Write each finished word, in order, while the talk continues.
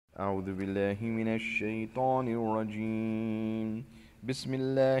أعوذ بالله من الشيطان الرجيم. بسم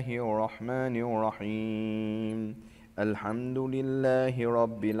الله الرحمن الرحيم. الحمد لله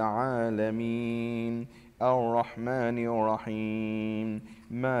رب العالمين، الرحمن الرحيم،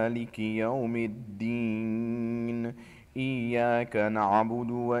 مالك يوم الدين. إياك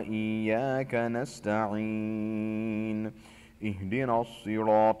نعبد وإياك نستعين. اهدنا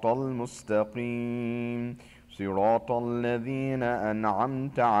الصراط المستقيم، صراط الذين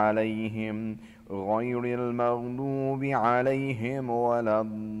أنعمت عليهم غير المغضوب عليهم ولا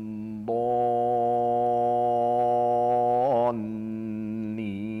الضالين.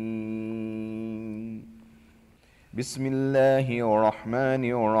 بسم الله الرحمن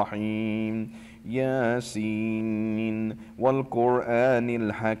الرحيم. ياسين والقرآن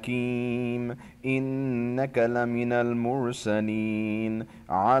الحكيم، إنك لمن المرسلين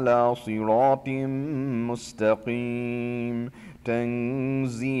على صراط مستقيم.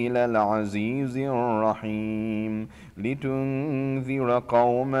 تنزيل العزيز الرحيم، لتنذر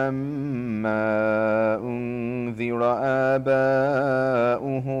قوما ما أنذر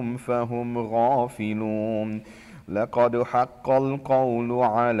آباؤهم فهم غافلون. لقد حق القول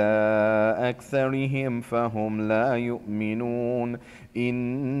على أكثرهم فهم لا يؤمنون.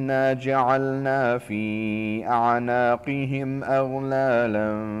 إنا جعلنا في أعناقهم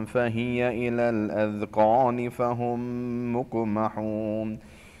أغلالا فهي إلى الأذقان فهم مقمحون.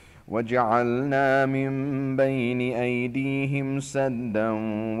 وجعلنا من بين أيديهم سدا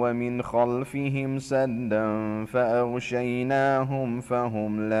ومن خلفهم سدا فأغشيناهم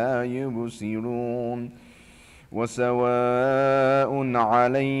فهم لا يبصرون. وسواء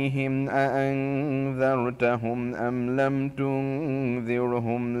عليهم أأنذرتهم أم لم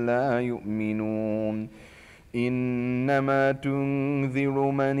تنذرهم لا يؤمنون. إنما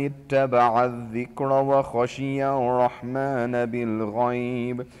تنذر من اتبع الذكر وخشي الرحمن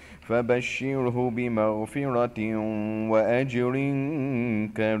بالغيب، فبشره بمغفرة وأجر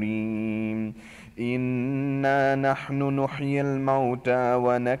كريم. إنا نحن نحيي الموتى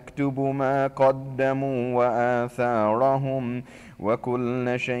ونكتب ما قدموا وآثارهم،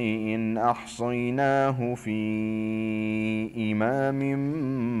 وكل شيء أحصيناه في إمام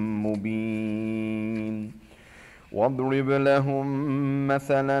مبين. واضرب لهم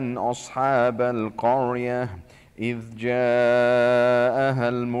مثلا أصحاب القرية إذ جاءها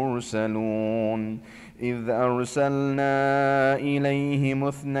المرسلون. إذ أرسلنا إليهم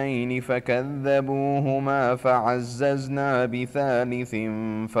اثنين فكذبوهما فعززنا بثالث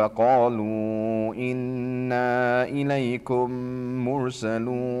فقالوا إنا إليكم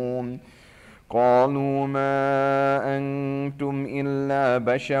مرسلون. قالوا ما أنتم إلا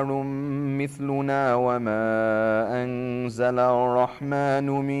بشر مثلنا وما أنزل الرحمن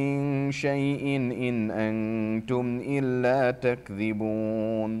من شيء إن أنتم إلا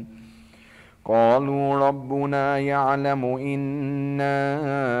تكذبون. قالوا ربنا يعلم إنا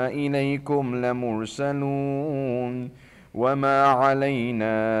إليكم لمرسلون وما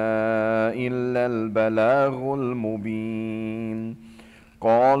علينا إلا البلاغ المبين.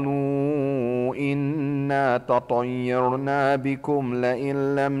 قالوا إنا تطيرنا بكم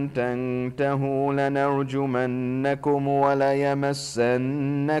لئن لم تنتهوا لنرجمنكم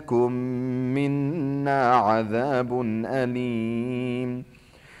وليمسنكم منا عذاب أليم.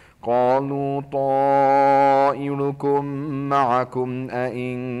 قالوا طائركم معكم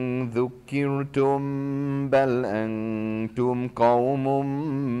أئن ذكرتم بل أنتم قوم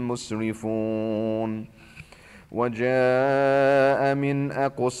مسرفون. وجاء من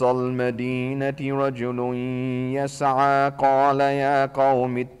أقصى المدينة رجل يسعى قال يا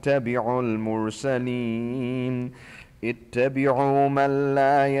قوم اتبعوا المرسلين. اتبعوا من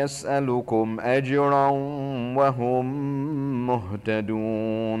لا يسألكم أجرا وهم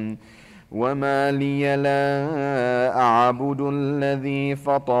مهتدون. وما لي لا أعبد الذي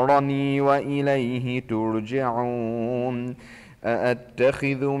فطرني وإليه ترجعون.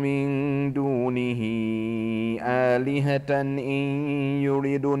 أأتخذ من دونه آلهة إن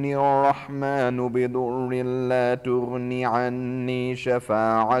يردني الرحمن بضر لا تغن عني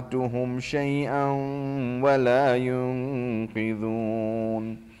شفاعتهم شيئا ولا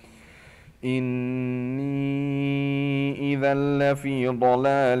ينقذون. إني إذا لفي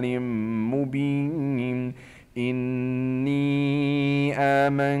ضلال مبين. إني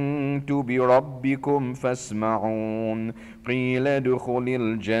آمنت بربكم فاسمعون. قيل ادخل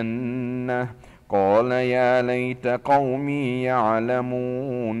الجنة. قال يا ليت قومي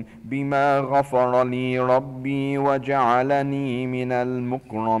يعلمون بما غفر لي ربي وجعلني من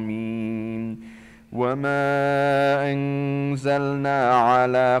المكرمين. وما أنزلنا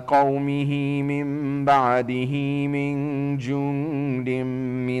على قومه من بعده من جند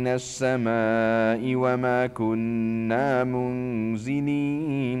من السماء وما كنا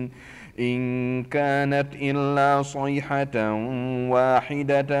منزلين إن كانت إلا صيحة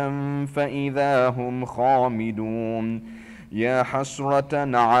واحدة فإذا هم خامدون يا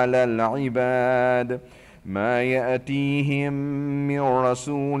حسرة على العباد ما يأتيهم من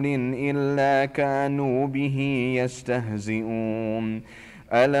رسول إلا كانوا به يستهزئون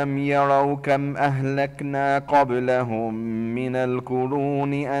ألم يروا كم أهلكنا قبلهم من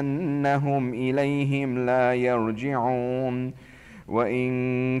القرون أنهم إليهم لا يرجعون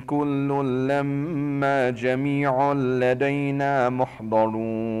وإن كل لما جميع لدينا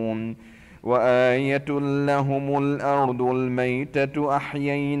محضرون وآية لهم الأرض الميتة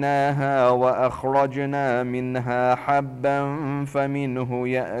أحييناها وأخرجنا منها حبا فمنه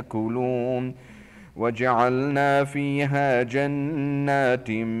يأكلون وجعلنا فيها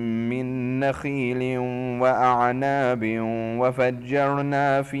جنات من نخيل وأعناب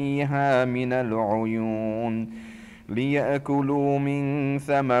وفجرنا فيها من العيون ليأكلوا من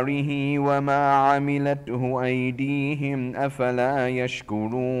ثمره وما عملته أيديهم أفلا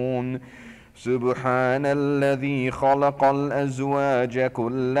يشكرون سبحان الذي خلق الأزواج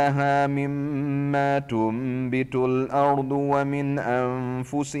كلها مما تنبت الأرض ومن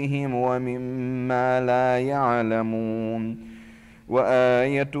أنفسهم ومما لا يعلمون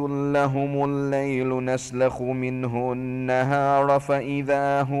وآية لهم الليل نسلخ منه النهار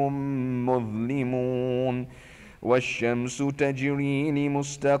فإذا هم مظلمون والشمس تجري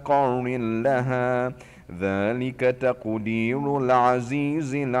لمستقر لها ذلك تقدير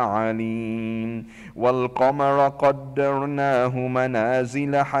العزيز العليم والقمر قدرناه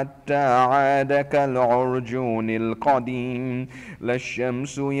منازل حتى عاد كالعرجون القديم لا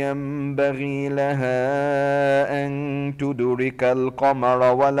الشمس ينبغي لها أن تدرك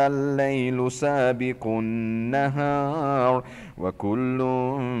القمر ولا الليل سابق النهار وكل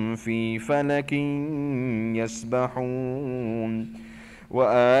في فلك يسبحون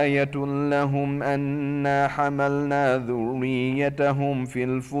وآية لهم أنا حملنا ذريتهم في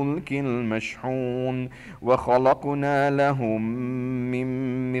الفلك المشحون وخلقنا لهم من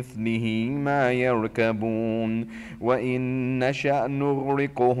مثله ما يركبون وإن نشأ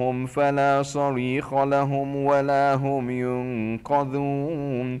نغرقهم فلا صريخ لهم ولا هم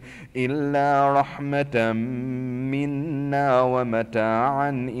ينقذون إلا رحمة منا ومتاعا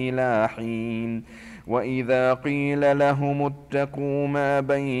إلى حين وإذا قيل لهم اتقوا ما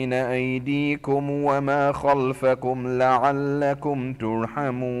بين أيديكم وما خلفكم لعلكم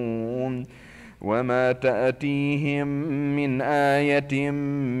ترحمون وما تأتيهم من آية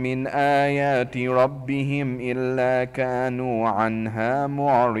من آيات ربهم إلا كانوا عنها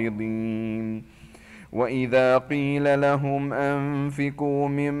معرضين وإذا قيل لهم أنفقوا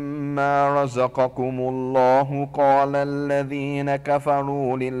مما رزقكم الله قال الذين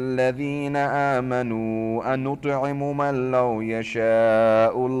كفروا للذين آمنوا أنطعم من لو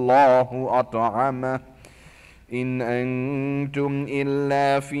يشاء الله أطعمه إن أنتم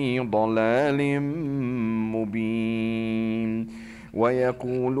إلا في ضلال مبين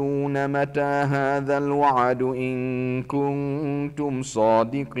ويقولون متى هذا الوعد إن كنتم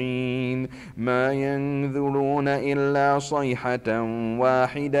صادقين ما ينذرون إلا صيحة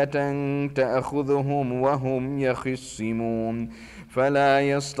واحدة تأخذهم وهم يخصمون فلا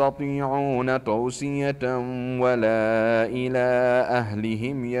يستطيعون توصية ولا إلى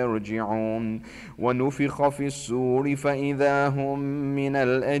أهلهم يرجعون ونفخ في السور فإذا هم من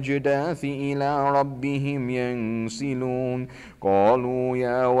الأجداث إلى ربهم ينسلون قالوا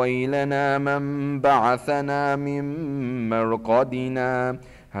يا ويلنا من بعثنا من مرقدنا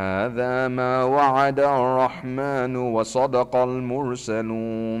هذا ما وعد الرحمن وصدق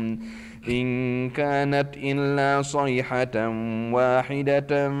المرسلون إن كانت إلا صيحة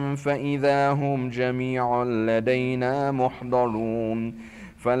واحدة فإذا هم جميع لدينا محضرون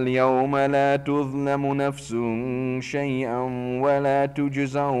فاليوم لا تظلم نفس شيئا ولا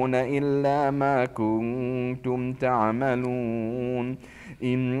تجزون إلا ما كنتم تعملون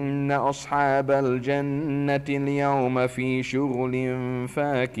إن أصحاب الجنة اليوم في شغل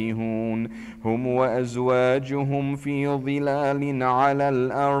فاكهون هم وأزواجهم في ظلال على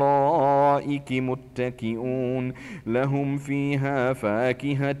الأرائك متكئون لهم فيها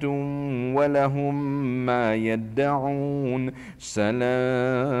فاكهة ولهم ما يدعون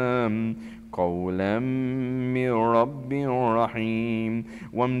سلام قولا من رب رحيم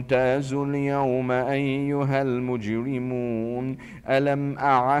وامتازوا اليوم أيها المجرمون ألم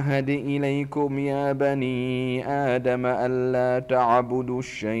أعهد إليكم يا بني آدم ألا تعبدوا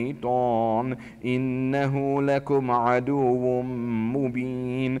الشيطان إنه لكم عدو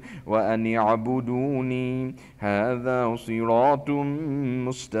مبين وأن اعبدوني هذا صراط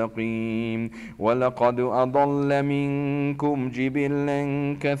مستقيم ولقد أضل منكم جبلا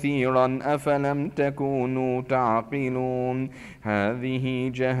كثيرا أفلم تكونوا تعقلون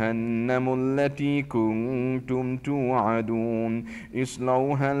هذه جهنم التي كنتم توعدون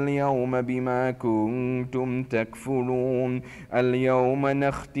اصلوها اليوم بما كنتم تكفرون اليوم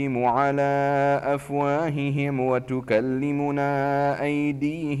نختم على أفواههم وتكلمنا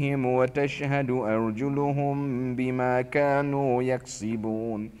أيديهم وتشهد أرجلهم بما كانوا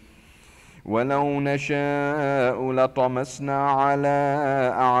يكسبون ولو نشاء لطمسنا على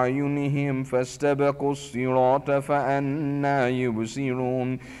أعينهم فاستبقوا الصراط فأنى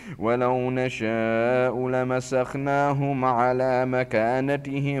يبصرون ولو نشاء لمسخناهم على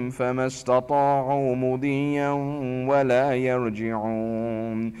مكانتهم فما استطاعوا مضيا ولا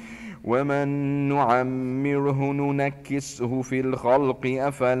يرجعون ومن نعمره ننكسه في الخلق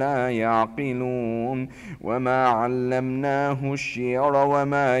أفلا يعقلون وما علمناه الشعر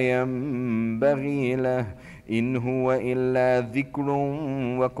وما ينبغي له إن هو إلا ذكر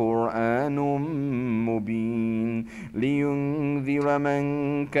وقرآن مبين لينذر من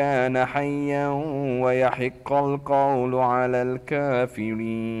كان حيا ويحق القول على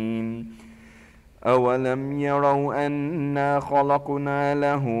الكافرين أولم يروا أنا خلقنا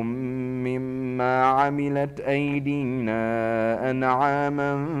لهم مما عملت أيدينا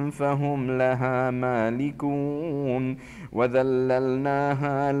أنعاما فهم لها مالكون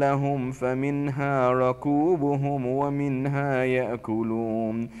وذللناها لهم فمنها ركوبهم ومنها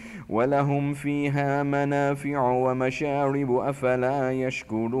يأكلون ولهم فيها منافع ومشارب أفلا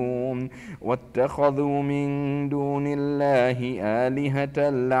يشكرون واتخذوا من دون الله آلهة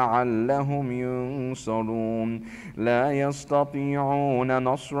لعلهم ينصرون لا يستطيعون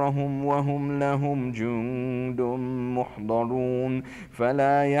نصرهم وهم لهم جند محضرون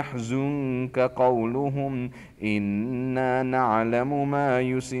فلا يحزنك قولهم إنا نعلم ما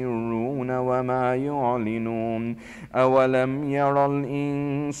يسرون وما يعلنون أولم يرى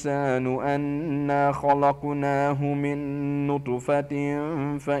الإنسان أنا خلقناه من نطفة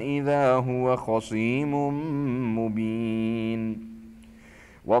فإذا هو خصيم مبين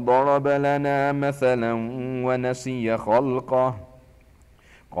وضرب لنا مثلا ونسي خلقه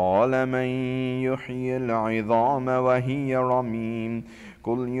قال من يحيي العظام وهي رميم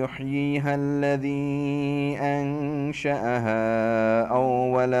قل يحييها الذي أنشأها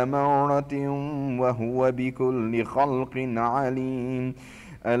أول مرة وهو بكل خلق عليم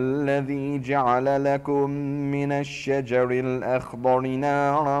الذي جعل لكم من الشجر الأخضر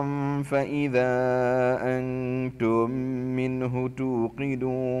نارا فإذا أنتم منه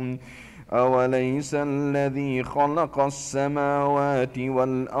توقدون أوليس الذي خلق السماوات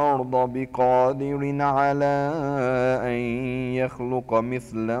والأرض بقادر على أن يخلق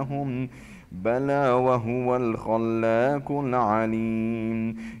مثلهم بلى وهو الخلاق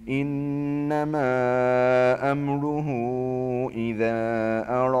العليم إنما أمره إذا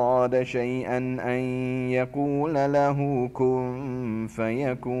أراد شيئا أن يقول له كن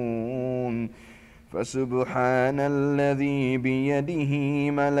فيكون فسبحان الذي بيده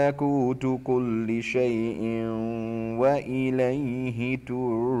ملكوت كل شيء وإليه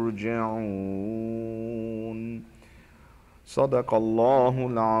ترجعون صدق الله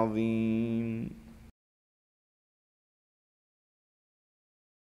العظيم.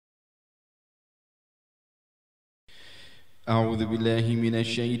 أعوذ بالله من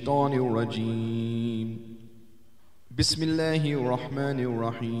الشيطان الرجيم. بسم الله الرحمن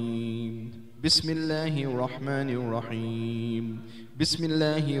الرحيم. بسم الله الرحمن الرحيم. بسم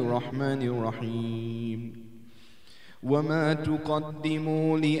الله الرحمن الرحيم. وما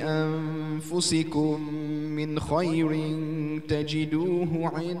تقدموا لأنفسكم من خير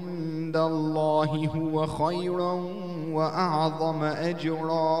تجدوه عند الله هو خيرا وأعظم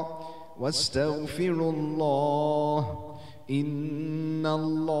أجرا واستغفروا الله إن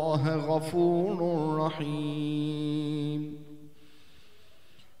الله غفور رحيم.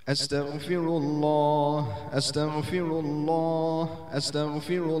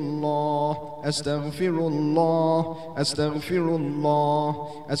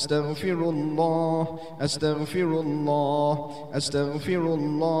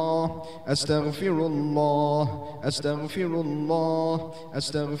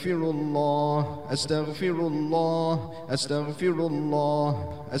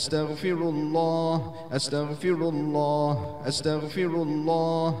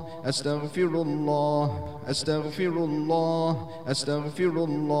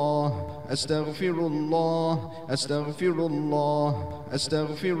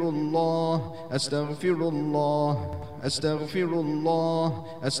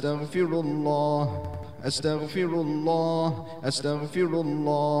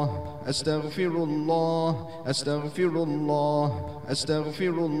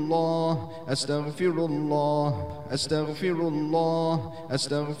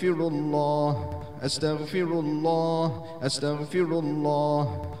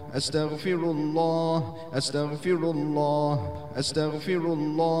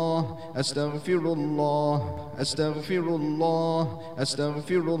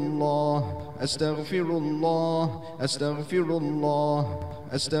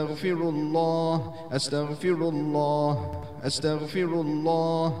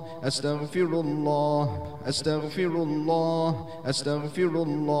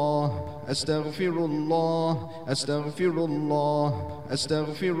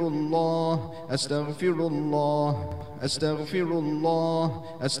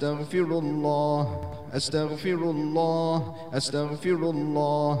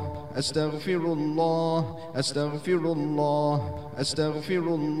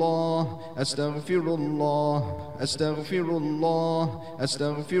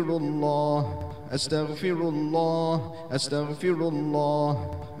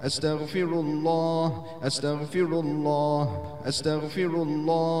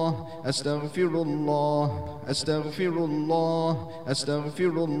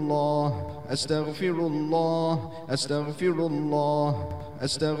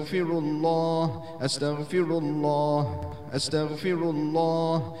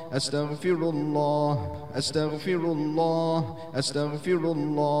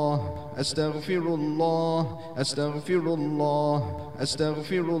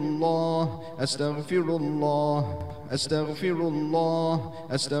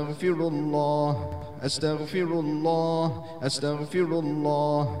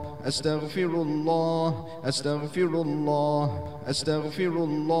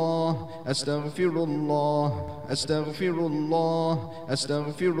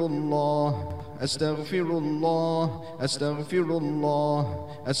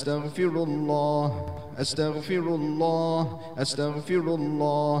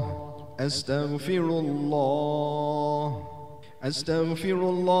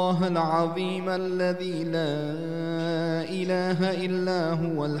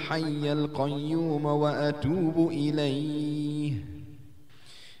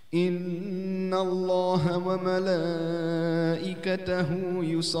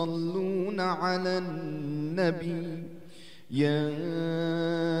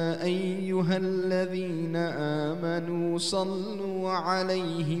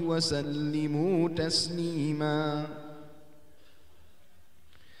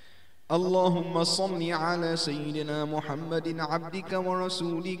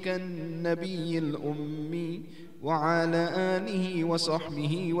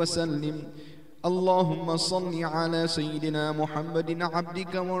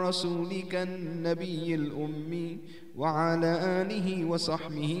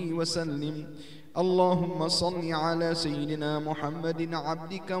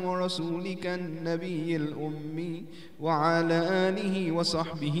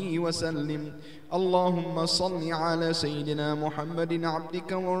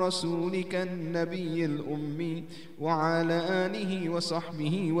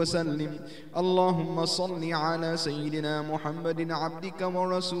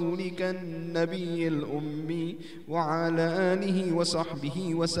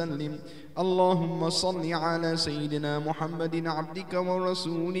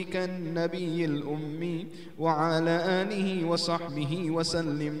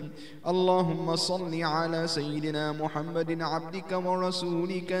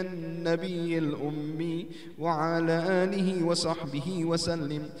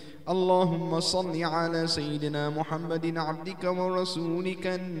 اللهم صل على سيدنا محمد عبدك ورسولك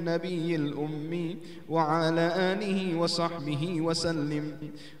النبي الأمي وعلى آله وصحبه وسلم.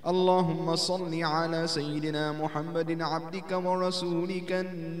 اللهم صل على سيدنا محمد عبدك ورسولك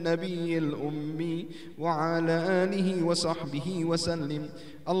النبي الأمي وعلى آله وصحبه وسلم.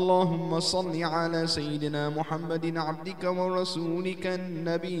 اللهم صل على سيدنا محمد عبدك ورسولك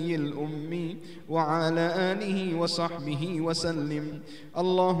النبي الأمي وعلى آله وصحبه وسلم.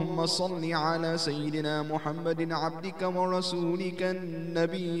 اللهم صل على سيدنا محمد عبدك ورسولك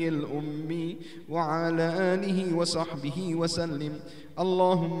النبي الأمي وعلى آله وصحبه وسلم.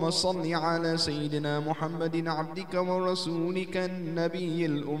 اللهم صل على سيدنا محمد عبدك ورسولك النبي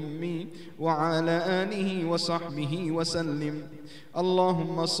الأمي وعلى آله وصحبه وسلم.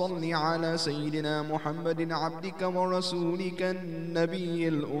 اللهم صل على سيدنا محمد عبدك ورسولك النبي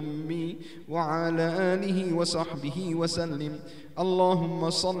الأمي وعلى آله وصحبه وسلم. اللهم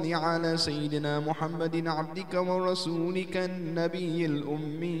صل على سيدنا محمد عبدك ورسولك النبي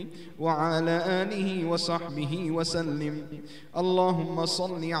الأمي وعلى آله وصحبه وسلم. اللهم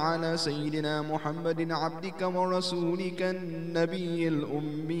صل على سيدنا محمد عبدك ورسولك النبي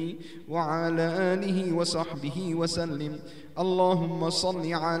الأمي وعلى آله وصحبه وسلم. اللهم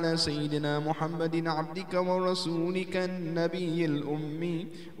صل على سيدنا محمد عبدك ورسولك النبي الأمي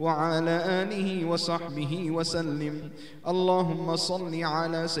وعلى آله وصحبه وسلم. اللهم صل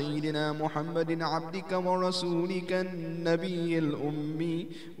على سيدنا محمد عبدك ورسولك النبي الأمي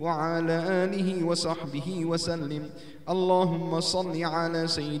وعلى آله وصحبه وسلم. اللهم صل على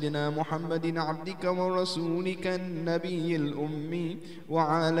سيدنا محمد عبدك ورسولك النبي الأمي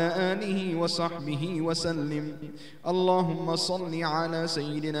وعلى آله وصحبه وسلم. اللهم صل على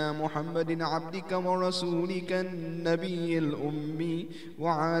سيدنا محمد عبدك ورسولك النبي الأمي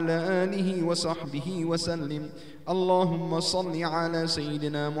وعلى آله وصحبه وسلم. اللهم صل على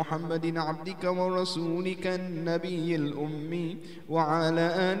سيدنا محمد عبدك ورسولك النبي الأمي وعلى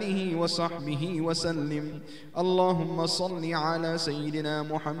آله وصحبه وسلم. اللهم صل على سيدنا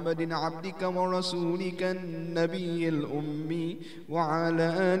محمد عبدك ورسولك النبي الأمي وعلى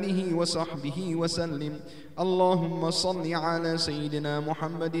آله وصحبه وسلم. اللهم صل على سيدنا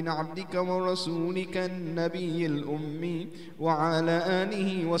محمد عبدك ورسولك النبي الأمي وعلى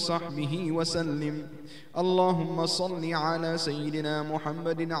آله وصحبه وسلم. اللهم صل على سيدنا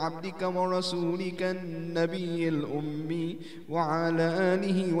محمد عبدك ورسولك النبي الأمي وعلى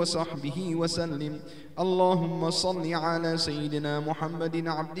آله وصحبه وسلم. اللهم صل على سيدنا محمد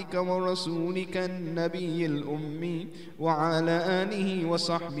عبدك ورسولك النبي الأمي وعلى آله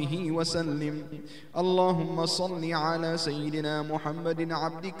وصحبه وسلم. اللهم صل على سيدنا محمد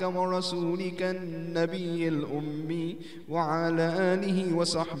عبدك ورسولك النبي الأمي وعلى آله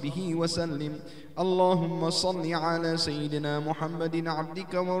وصحبه وسلم. اللهم صل على سيدنا محمد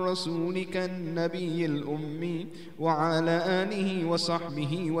عبدك ورسولك النبي الأمي وعلى آله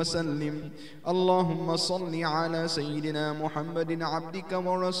وصحبه وسلم. اللهم صل على سيدنا محمد عبدك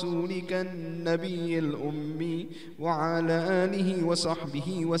ورسولك النبي الأمي وعلى آله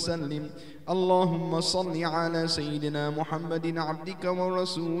وصحبه وسلم. اللهم صل على سيدنا محمد عبدك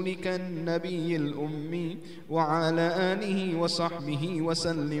ورسولك النبي الأمي وعلى آله وصحبه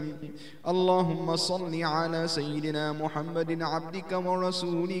وسلم. اللهم صل على سيدنا محمد عبدك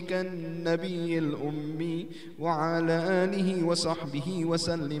ورسولك النبي الأمي وعلى آله وصحبه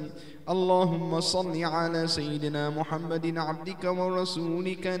وسلم. اللهم صل على سيدنا محمد عبدك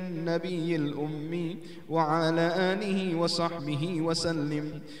ورسولك النبي الأمي وعلى آله وصحبه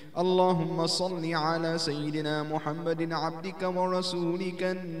وسلم. اللهم صل على سيدنا محمد عبدك ورسولك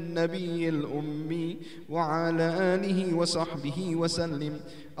النبي الأمي وعلى آله وصحبه وسلم.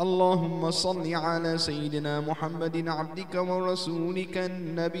 اللهم صل على سيدنا محمد عبدك ورسولك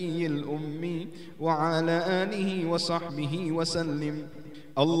النبي الأمي وعلى آله وصحبه وسلم.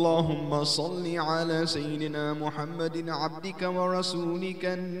 اللهم صل على سيدنا محمد عبدك ورسولك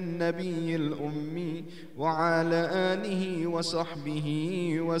النبي الأمي وعلى آله وصحبه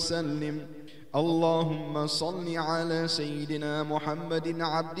وسلم. اللهم صل على سيدنا محمد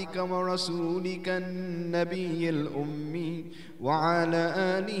عبدك ورسولك النبي الأمي وعلى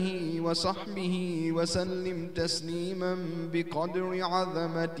آله وصحبه وسلم تسليما بقدر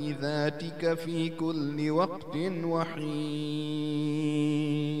عظمة ذاتك في كل وقت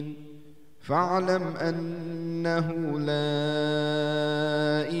وحين. فاعلم أنه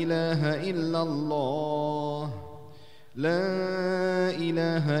لا إله إلا الله، لا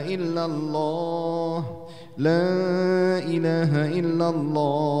إله إلا الله، لا إله إلا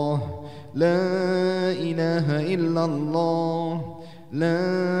الله، لا إله إلا الله، لا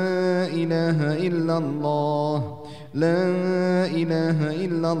إله إلا الله.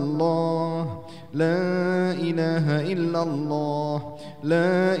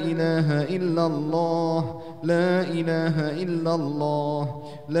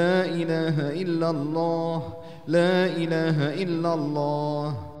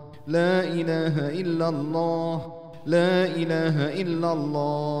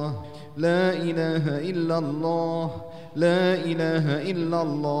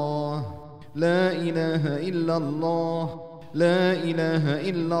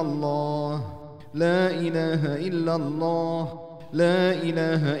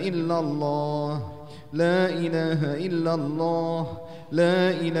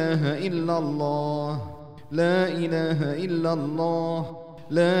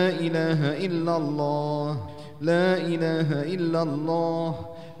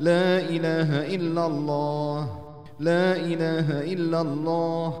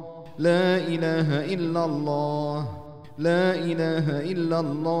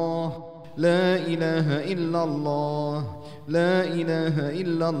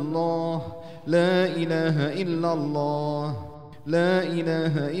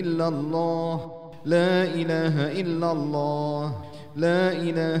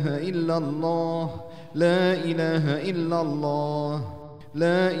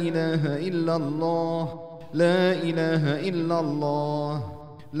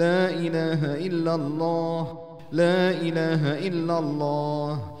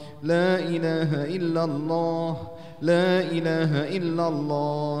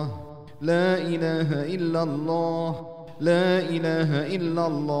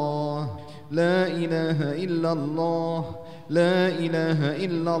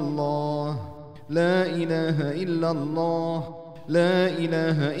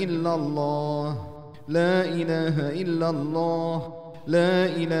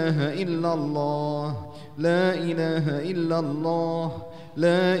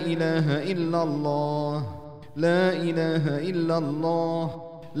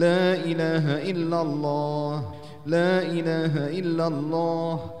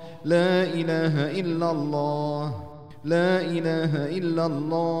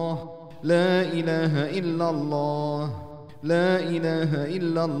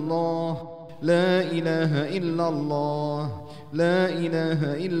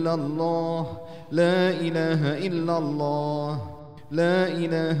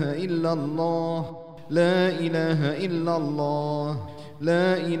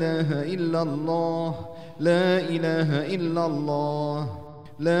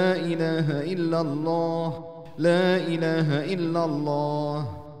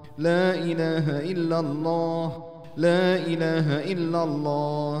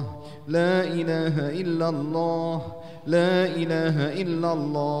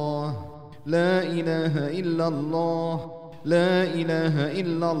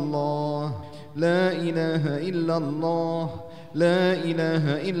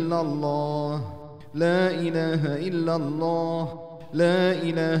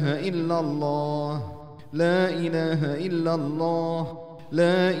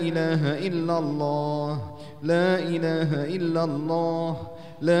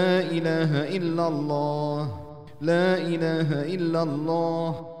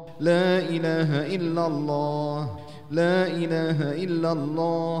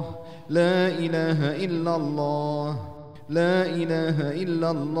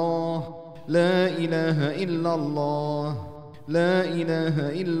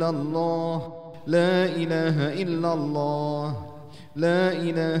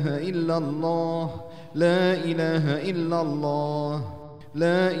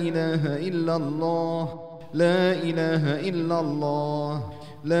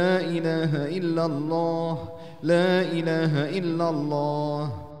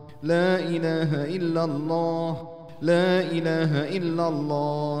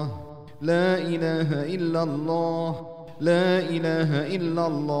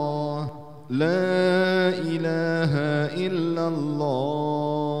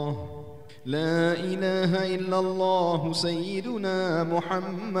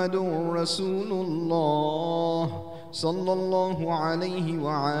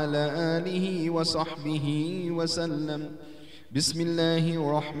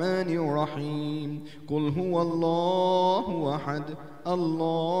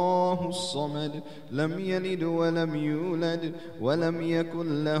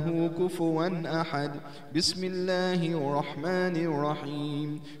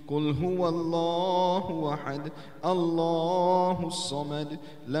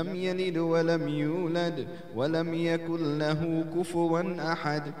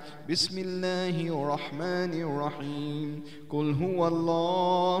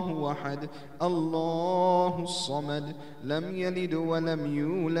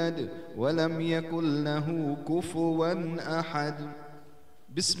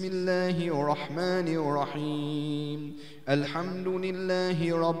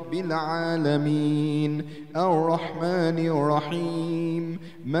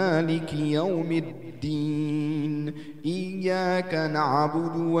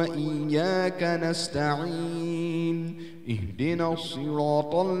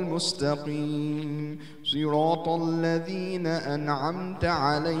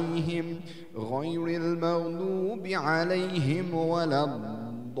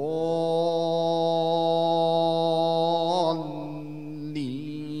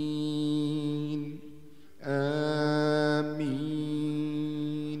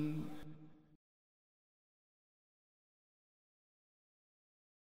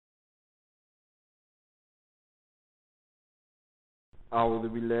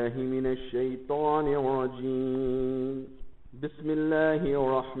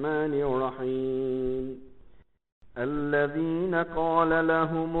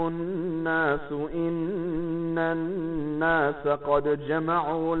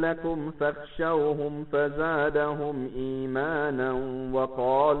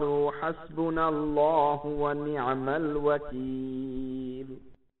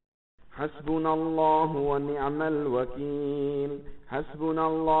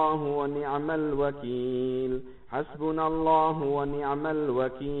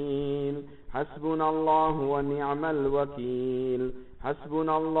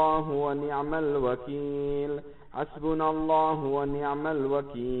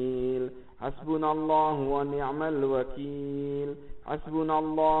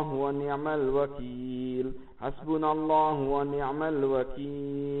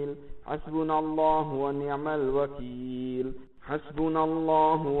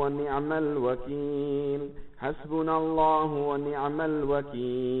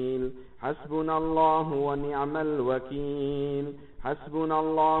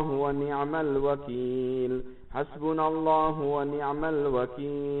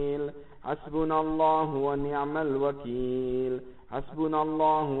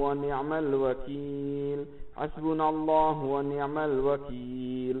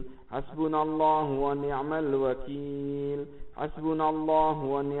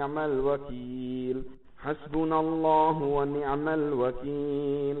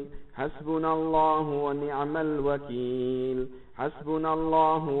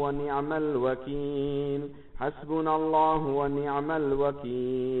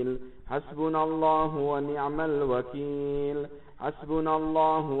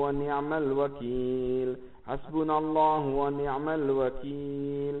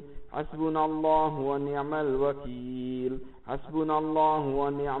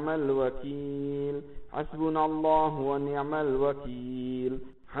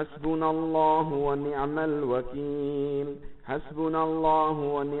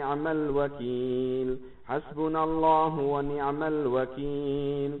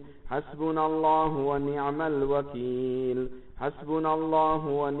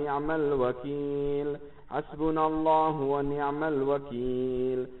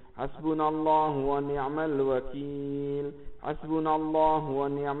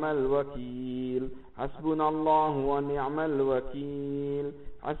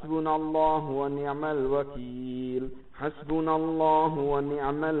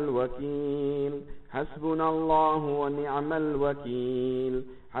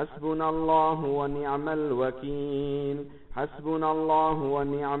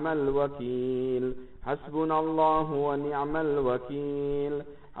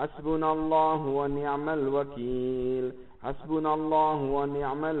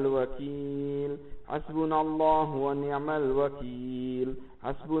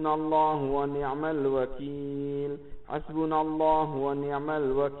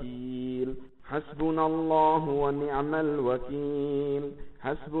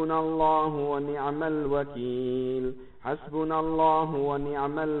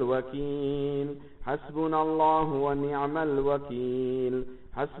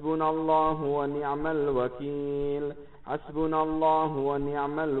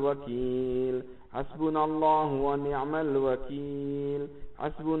 حسبنا الله ونعم الوكيل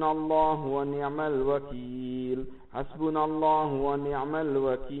حسبنا الله ونعم الوكيل حسبنا الله ونعم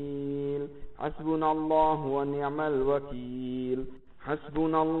الوكيل حسبنا الله ونعم الوكيل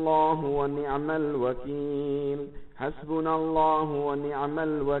حسبنا الله ونعم الوكيل حسبنا الله ونعم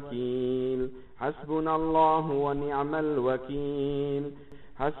الوكيل حسبنا الله ونعم الوكيل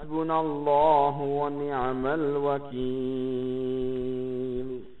حسبنا الله ونعم الوكيل.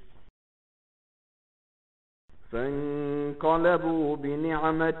 فانقلبوا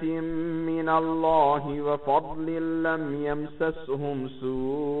بنعمة من الله وفضل لم يمسسهم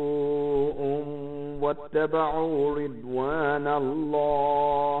سوء واتبعوا رضوان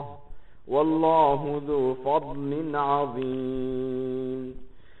الله والله ذو فضل عظيم.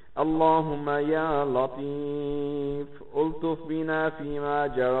 اللهم يا لطيف ألطف بنا فيما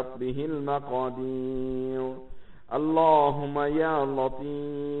جرت به المقادير. اللهم يا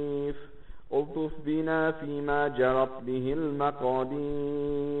لطيف ألطف بنا فيما جرت به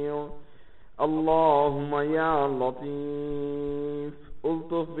المقادير. اللهم يا لطيف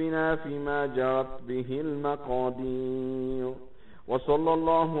ألطف بنا فيما جرت به المقادير. وصلى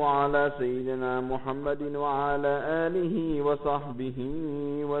الله على سيدنا محمد وعلى آله وصحبه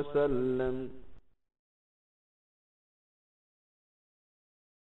وسلم.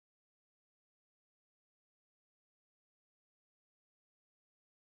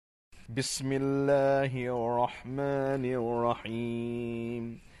 بسم الله الرحمن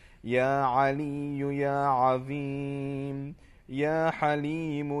الرحيم. يا علي يا عظيم يا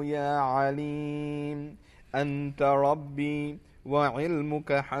حليم يا عليم أنت ربي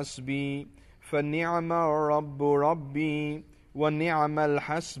وعلمك حسبي فنعم الرب ربي ونعم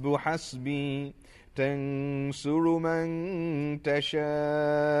الحسب حسبي. تنصر من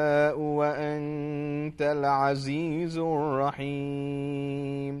تشاء وأنت العزيز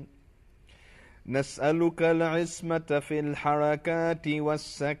الرحيم. نسألك العصمة في الحركات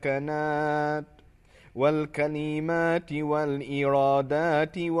والسكنات والكلمات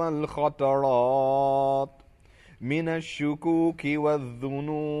والإرادات والخطرات من الشكوك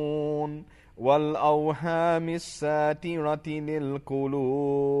والظنون والأوهام الساترة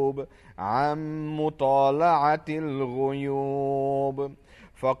للقلوب عن مطالعة الغيوب.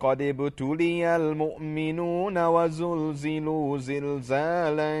 فقد ابتلي المؤمنون وزلزلوا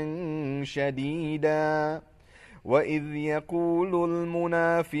زلزالا شديدا. وإذ يقول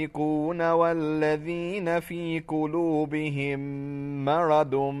المنافقون والذين في قلوبهم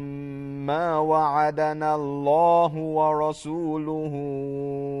مرض ما وعدنا الله ورسوله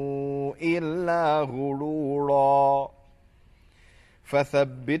إلا غرورا.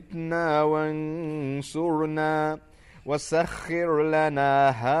 فثبتنا وانصرنا وسخر لنا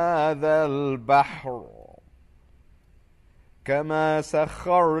هذا البحر كما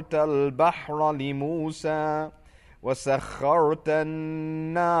سخرت البحر لموسى وسخرت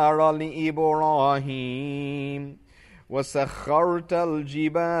النار لإبراهيم وسخرت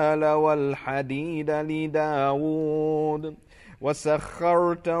الجبال والحديد لداود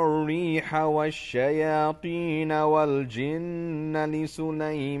وسخرت الريح والشياطين والجن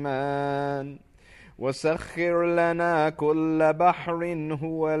لسليمان. وسخر لنا كل بحر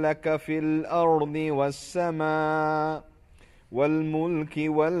هو لك في الأرض والسماء والملك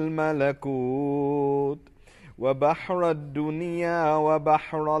والملكوت وبحر الدنيا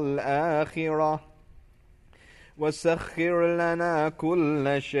وبحر الآخرة. وسخر لنا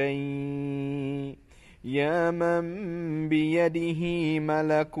كل شيء يا من بيده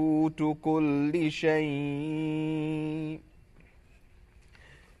ملكوت كل شيء.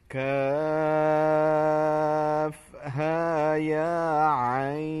 كافها يا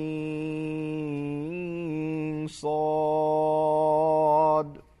عين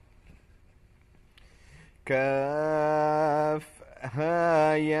صاد. كافها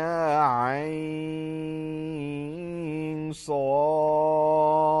يا عين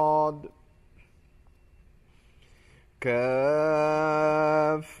صاد.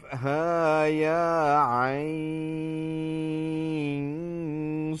 كافها يا عين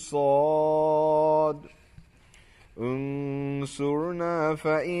صاد. انصرنا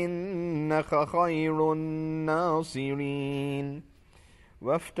فإنك خير الناصرين.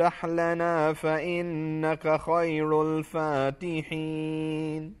 وافتح لنا فإنك خير الفاتحين.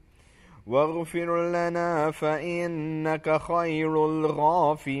 واغفر لنا فإنك خير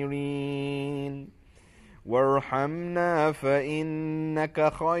الغافرين. وارحمنا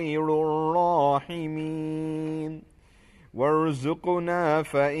فإنك خير الراحمين. وارزقنا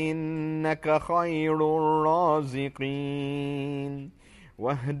فإنك خير الرازقين.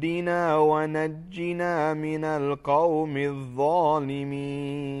 واهدنا ونجنا من القوم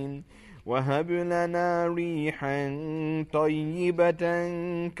الظالمين. وهب لنا ريحا طيبة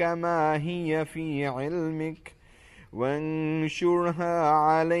كما هي في علمك، وانشرها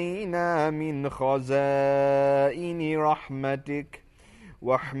علينا من خزائن رحمتك،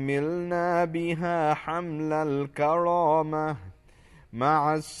 واحملنا بها حمل الكرامة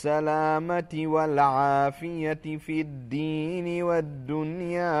مع السلامة والعافية في الدين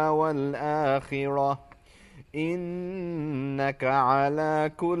والدنيا والآخرة، إنك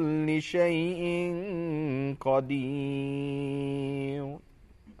على كل شيء قدير.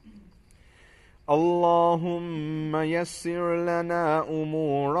 اللهم يسر لنا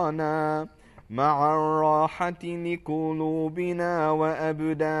أمورنا مع الراحة لقلوبنا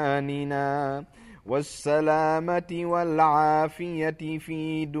وأبداننا، والسلامة والعافية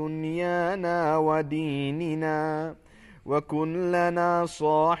في دنيانا وديننا، وكن لنا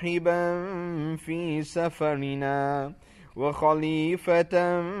صاحبا في سفرنا،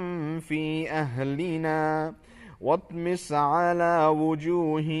 وخليفة في أهلنا، واطمس على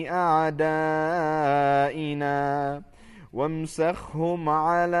وجوه أعدائنا، وامسخهم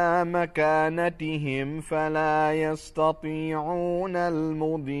على مكانتهم فلا يستطيعون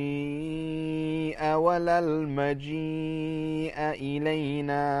المضي ولا المجيء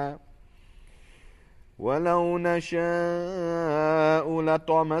إلينا. ولو نشاء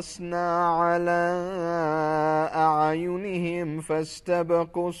لطمسنا على أعينهم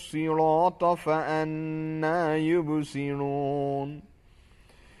فاستبقوا الصراط فأنى يبصرون.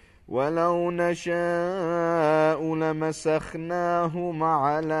 ولو نشاء لمسخناهم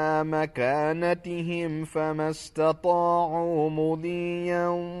على مكانتهم فما استطاعوا مضيا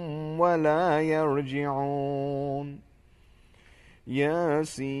ولا يرجعون.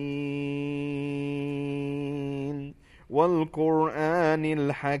 ياسين والقرآن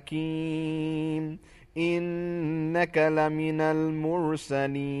الحكيم، إنك لمن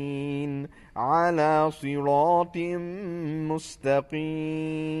المرسلين على صراط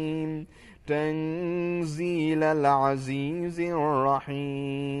مستقيم، تنزيل العزيز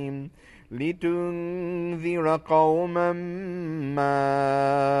الرحيم، لتنذر قوما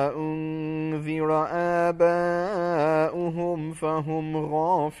ما أنذر آباؤهم فهم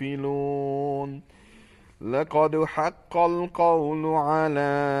غافلون. لقد حق القول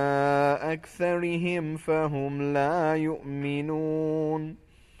على أكثرهم فهم لا يؤمنون.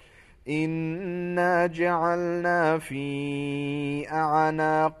 إنا جعلنا في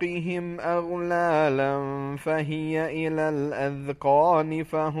أعناقهم أغلالا فهي إلى الأذقان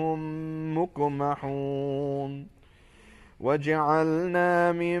فهم مقمحون.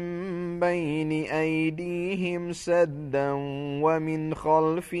 وجعلنا من بين أيديهم سدا ومن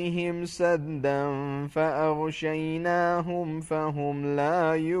خلفهم سدا فأغشيناهم فهم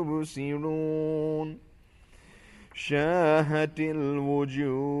لا يبصرون. شاهت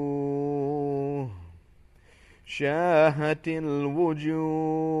الوجوه شاهت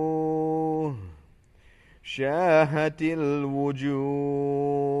الوجوه شاهت الوجوه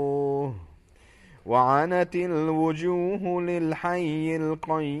وعنت الوجوه للحي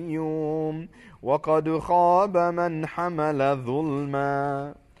القيوم، وقد خاب من حمل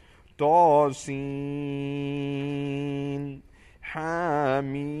ظلما. طاسين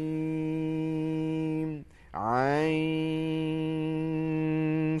حاميم عين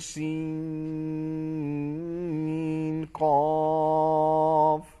سين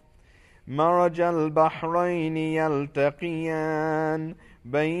قاف. مرج البحرين يلتقيان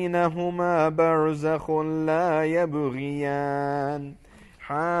بينهما برزخ لا يبغيان.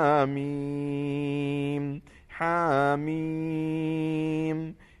 حاميم حاميم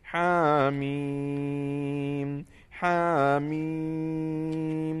حاميم حاميم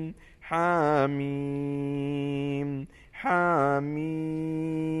حاميم حاميم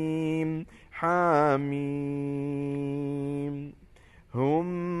حاميم.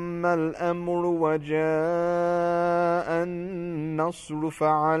 هم الأمر وجاء النصر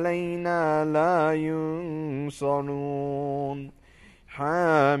فعلينا لا ينصرون.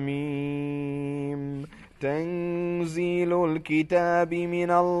 حاميم تنزيل الكتاب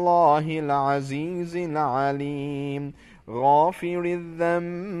من الله العزيز العليم، غافر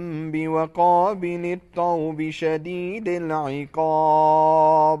الذنب وقابل التوب شديد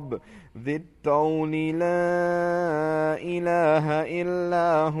العقاب، ذي الطول لا إله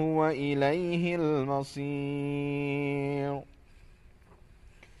إلا هو إليه المصير.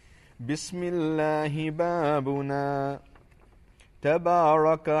 بسم الله بابنا،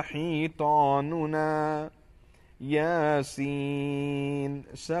 تبارك حيطاننا. ياسين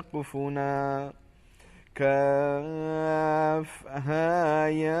سقفنا، كافها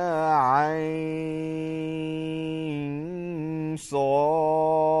يا عين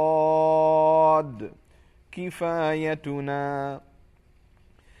صاد كفايتنا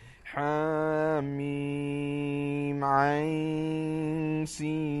حاميم عين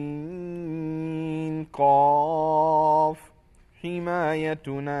سين قاف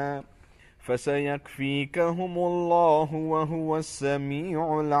حمايتنا فسيكفيكهم الله وهو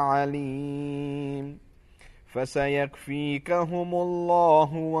السميع العليم فسيكفيكهم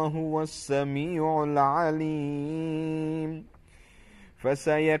الله وهو السميع العليم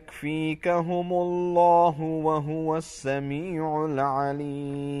فسيكفيكهم الله وهو السميع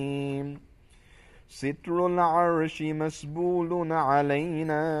العليم ستر العرش مسبول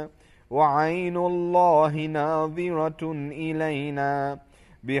علينا وعين الله ناظرة إلينا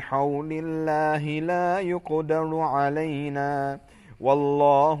بحول الله لا يقدر علينا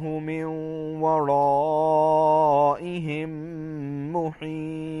والله من ورائهم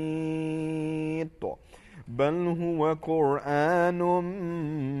محيط بل هو قرآن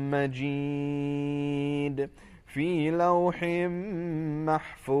مجيد في لوح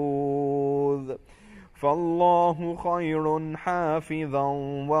محفوظ فالله خير حافظا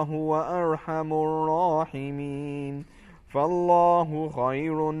وهو أرحم الراحمين فالله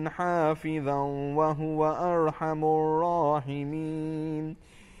خير حافظا وهو أرحم الراحمين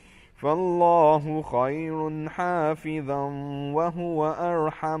فالله خير حافظا وهو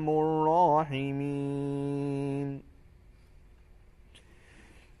أرحم الراحمين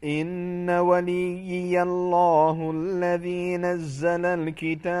إن وليي الله الذي نزل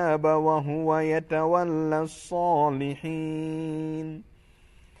الكتاب وهو يتولى الصالحين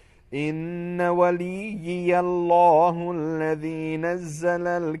إن وليي الله الذي نزل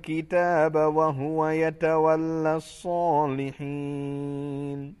الكتاب وهو يتولى الصالحين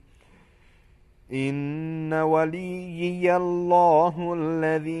إن وليي الله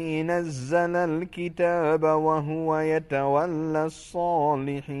الذي نزل الكتاب وهو يتولى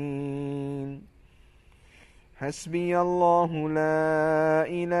الصالحين حسبي الله لا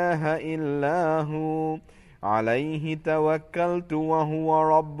إله إلا هو عليه توكلت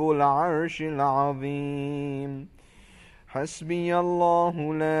وهو رب العرش العظيم حسبي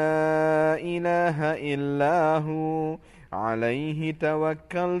الله لا إله إلا هو عليه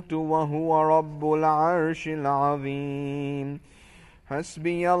توكلت وهو رب العرش العظيم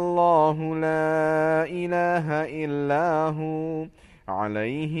حسبي الله لا إله إلا هو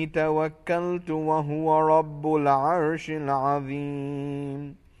عليه توكلت وهو رب العرش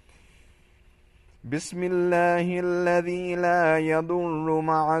العظيم بسم الله الذي لا يضر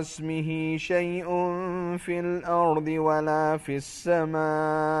مع اسمه شيء في الأرض ولا في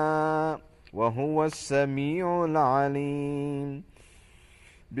السماء وهو السميع العليم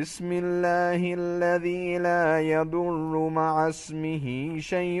بسم الله الذي لا يضر مع اسمه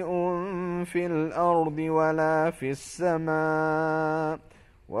شيء في الأرض ولا في السماء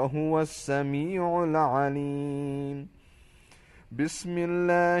وهو السميع العليم بسم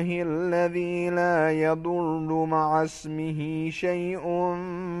الله الذي لا يضر مع اسمه شيء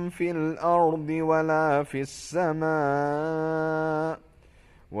في الأرض ولا في السماء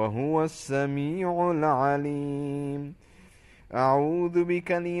وهو السميع العليم أعوذ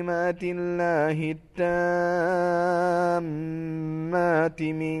بكلمات الله التامات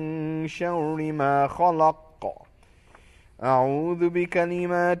من شر ما خلق أعوذ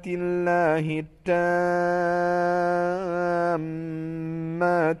بكلمات الله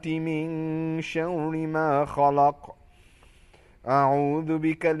التامات من شر ما خلق أعوذ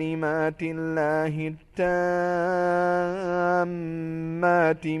بكلمات الله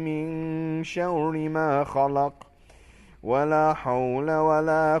التامات من شر ما خلق ولا حول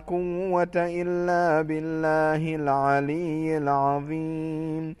ولا قوة إلا بالله العلي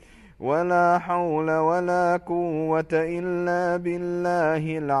العظيم ولا حول ولا قوة إلا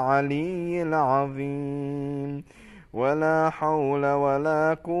بالله العلي العظيم ولا حول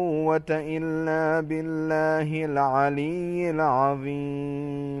ولا قوة إلا بالله العلي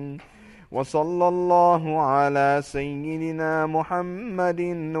العظيم وصلى الله على سيدنا محمد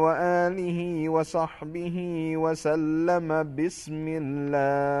وآله وصحبه وسلم بسم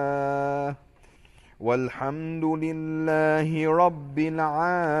الله والحمد لله رب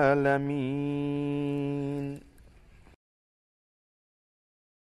العالمين.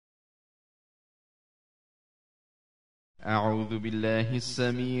 أعوذ بالله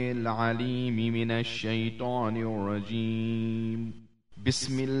السميع العليم من الشيطان الرجيم.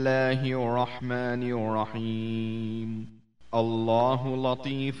 بسم الله الرحمن الرحيم.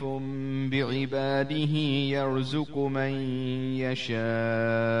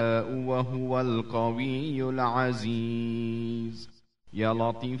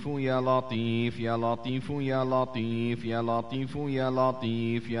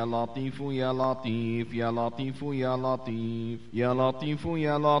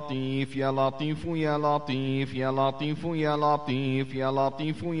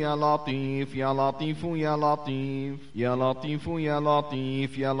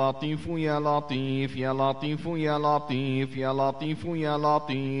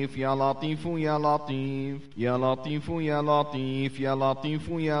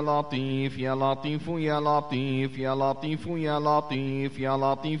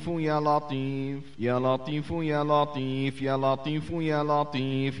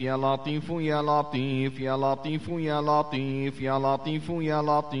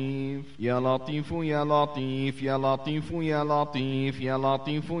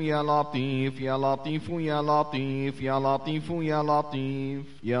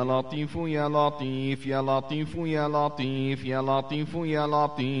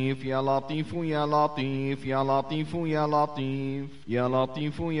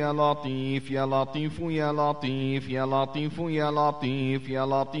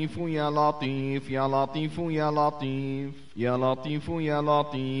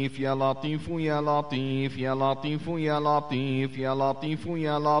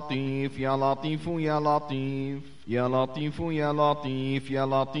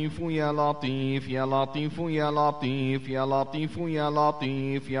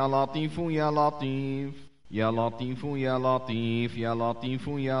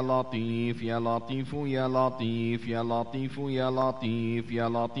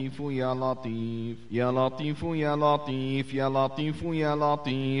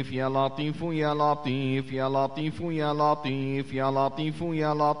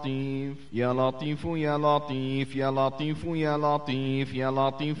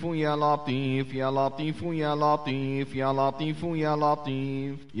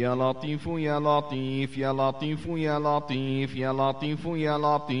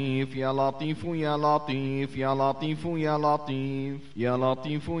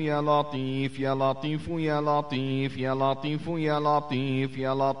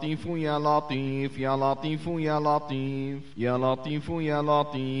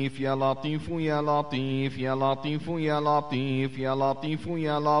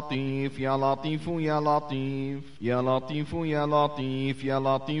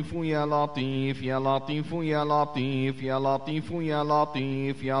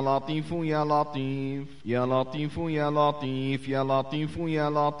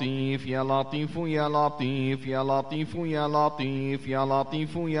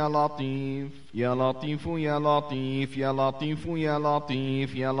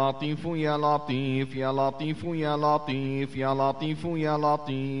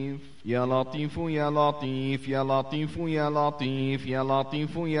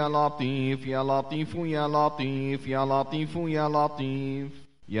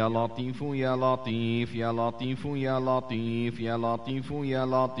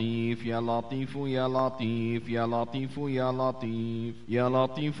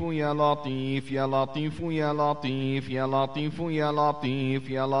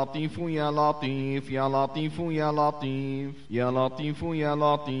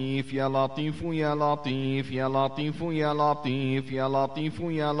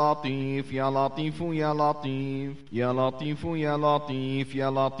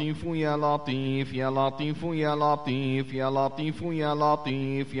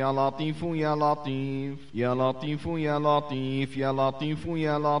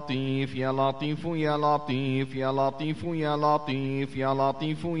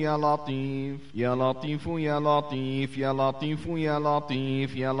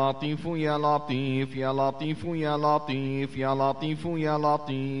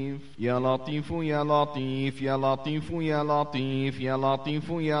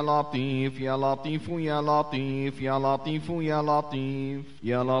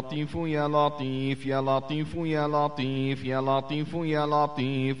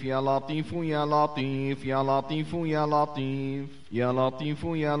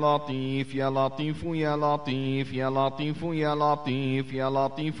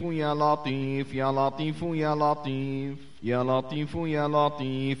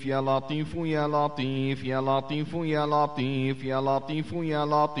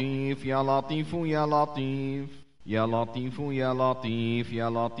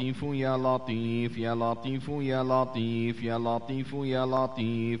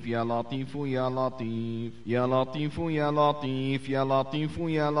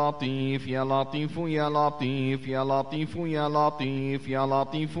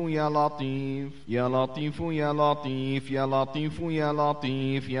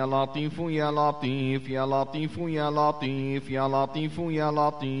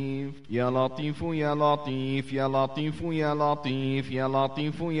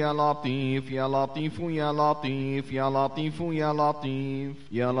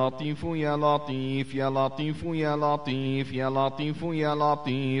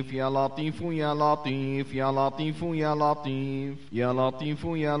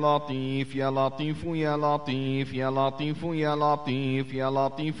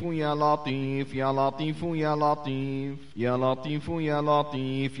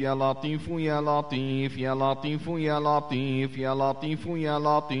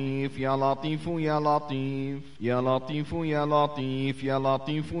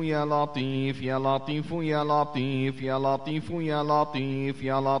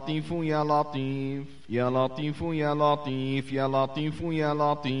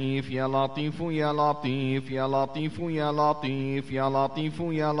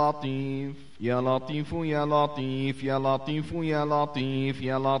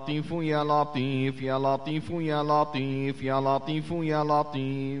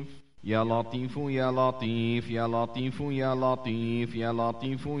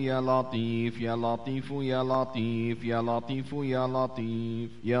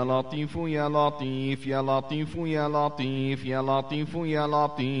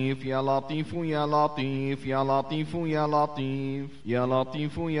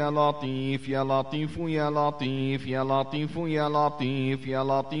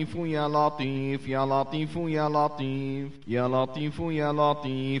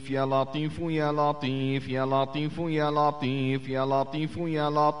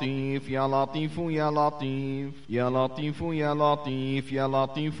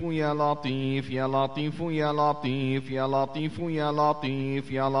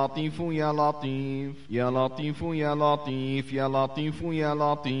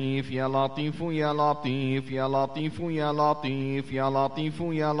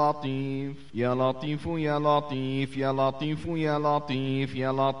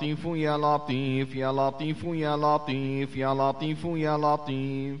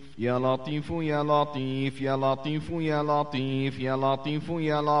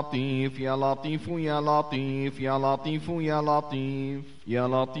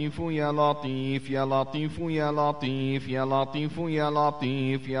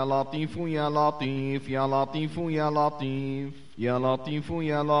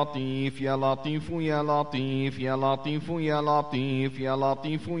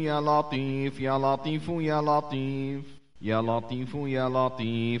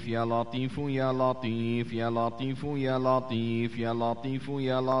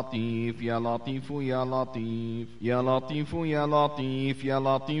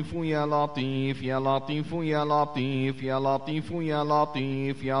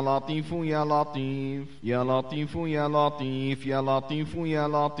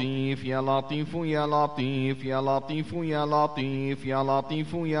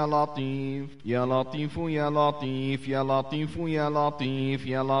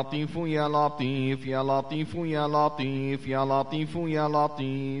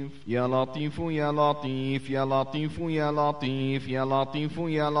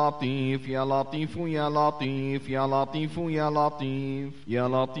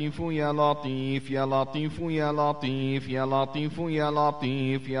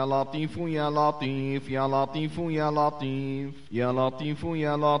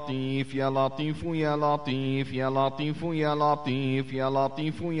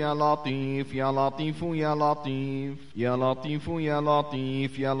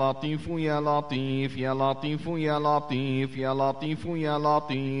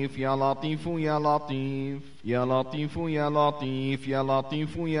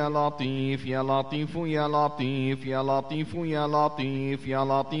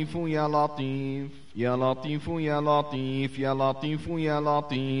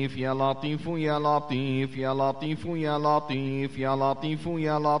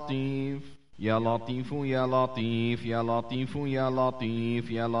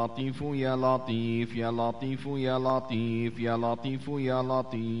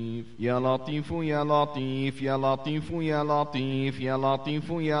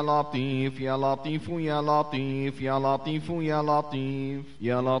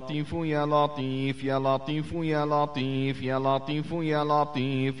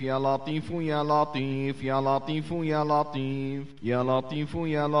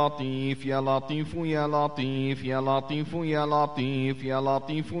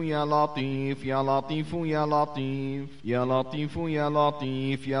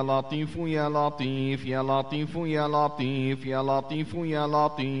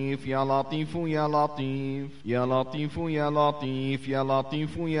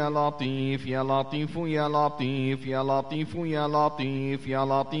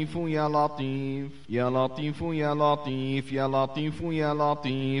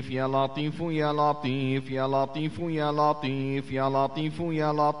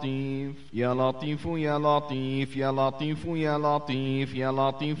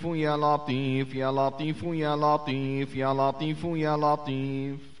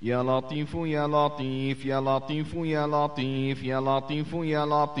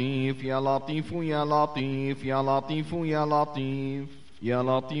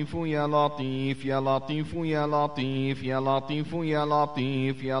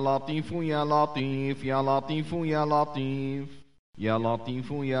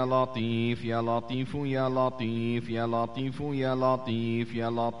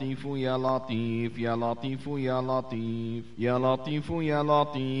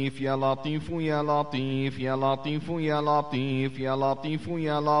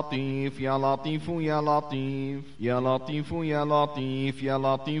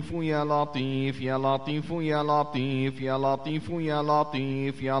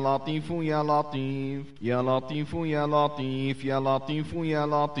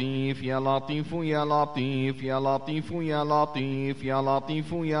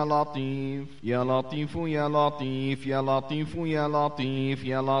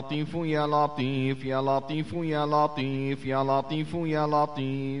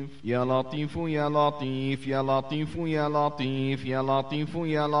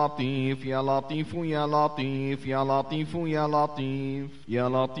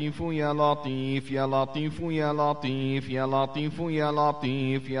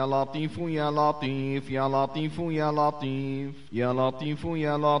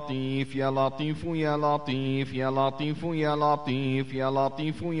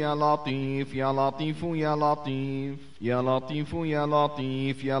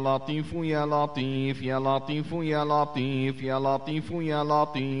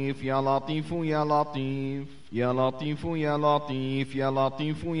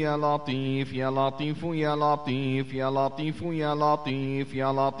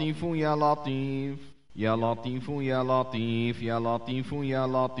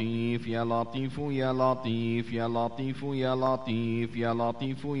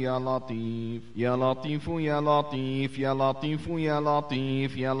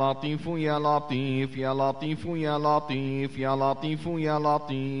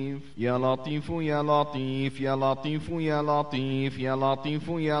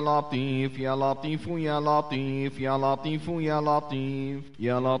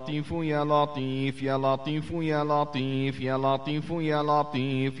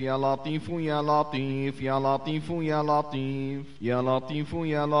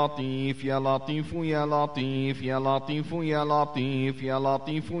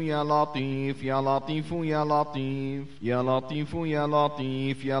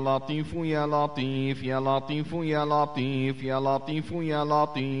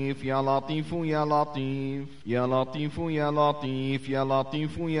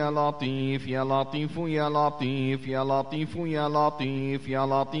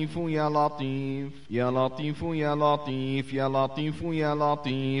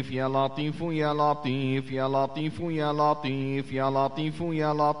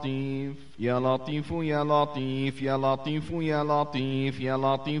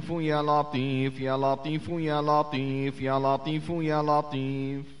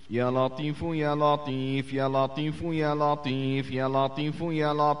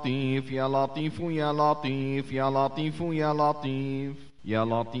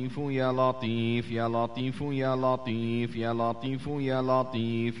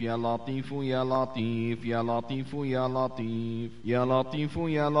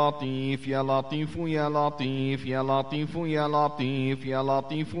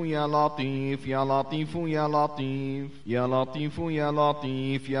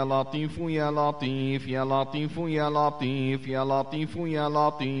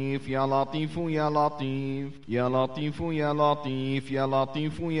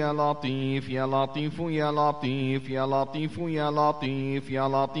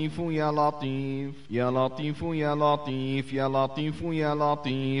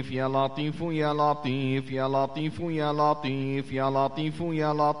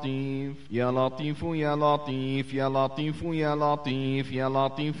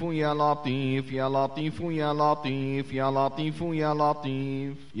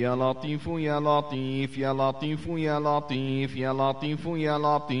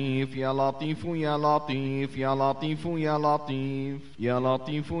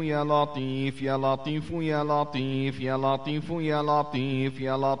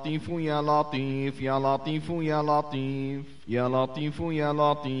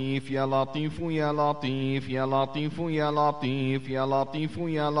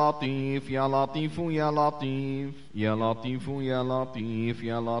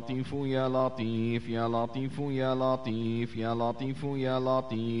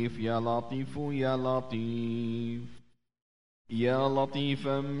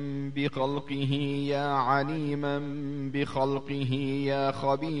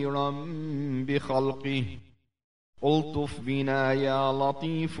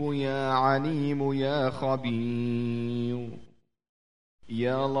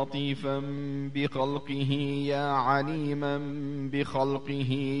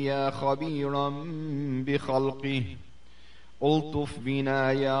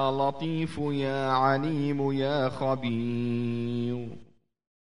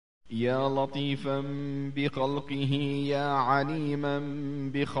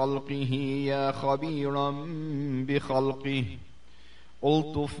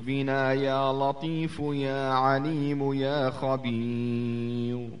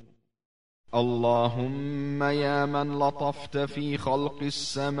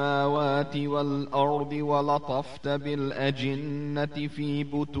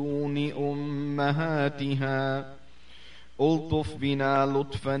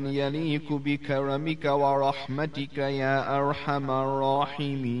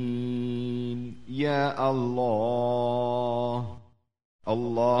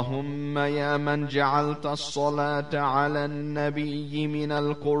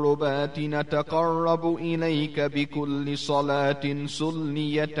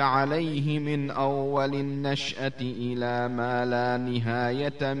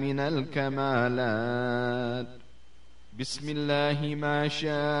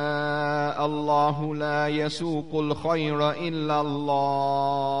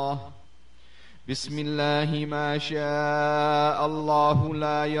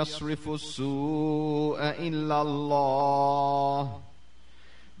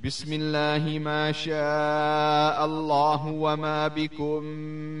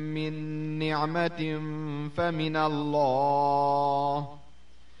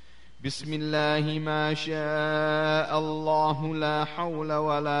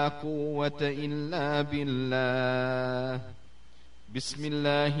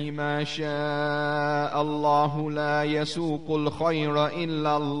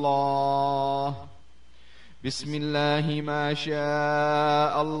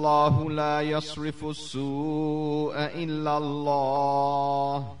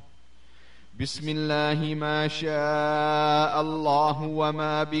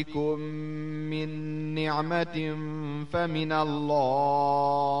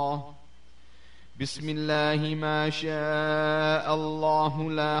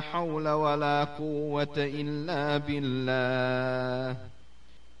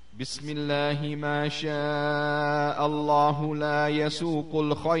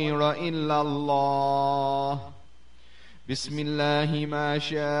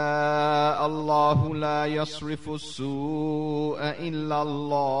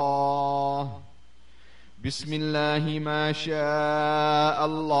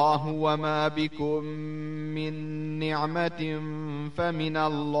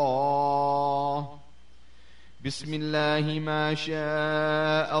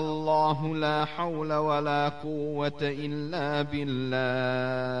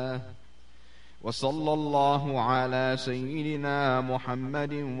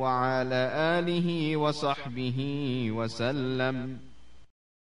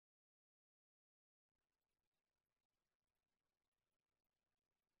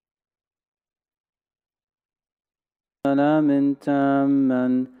 سلام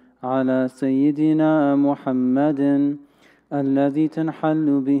تاما على سيدنا محمد الذي تنحل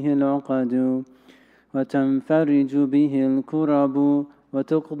به العقد وتنفرج به الكرب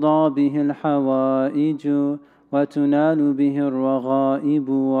وتقضى به الحوائج وتنال به الرغائب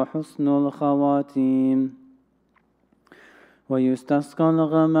وحسن الخواتيم ويستسقى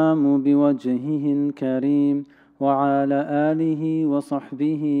الغمام بوجهه الكريم وعلى آله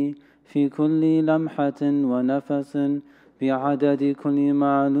وصحبه في كل لمحة ونفس بعدد كل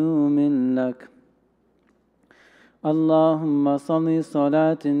معلوم لك. اللهم صل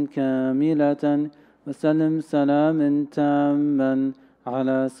صلاة كاملة وسلم سلاما تاما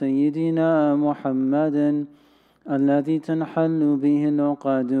على سيدنا محمد الذي تنحل به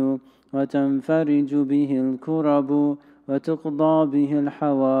العقد وتنفرج به الكرب وتقضى به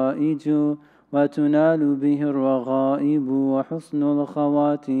الحوائج وتنال به الرغائب وحسن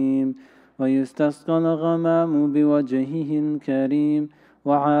الخواتيم ويستسقى الغمام بوجهه الكريم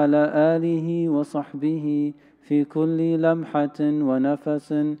وعلى آله وصحبه في كل لمحة ونفس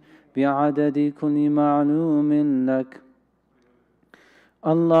بعدد كل معلوم لك.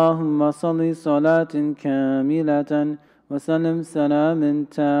 اللهم صل صلاة كاملة وسلم سلاما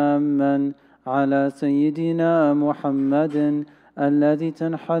تاما على سيدنا محمد الذي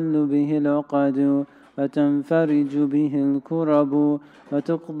تنحل به العقد وتنفرج به الكرب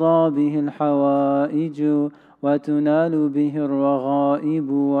وتقضى به الحوائج وتنال به الرغائب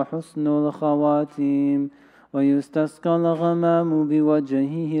وحسن الخواتيم ويستسقى الغمام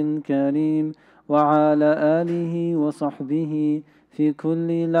بوجهه الكريم وعلى آله وصحبه في كل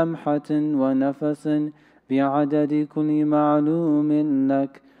لمحة ونفس بعدد كل معلوم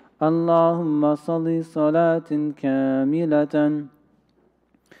لك. اللهم صل صلاة كاملة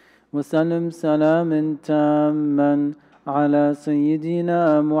وسلم سلاما تاما على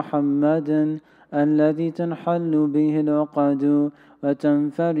سيدنا محمد الذي تنحل به العقد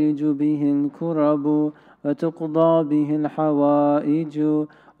وتنفرج به الكرب وتقضى به الحوائج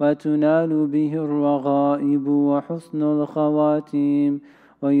وتنال به الرغائب وحسن الخواتيم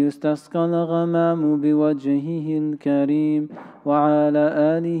ويستسقى الغمام بوجهه الكريم وعلى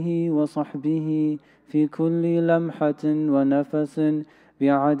آله وصحبه في كل لمحة ونفس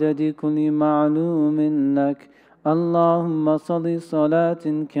بعدد كل معلوم لك. اللهم صل صلاة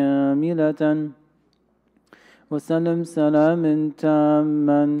كاملة وسلم سلاما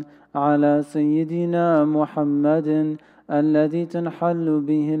تاما على سيدنا محمد الذي تنحل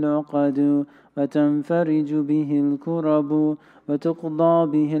به العقد وتنفرج به الكرب وتقضى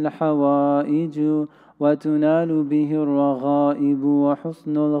به الحوائج وتنال به الرغائب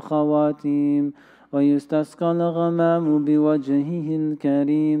وحسن الخواتيم ويستسقى الغمام بوجهه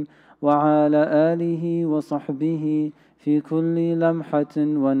الكريم وعلى آله وصحبه في كل لمحة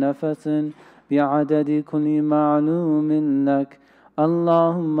ونفس بعدد كل معلوم لك.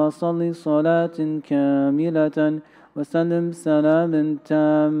 اللهم صل صلاة كاملة وسلم سلاما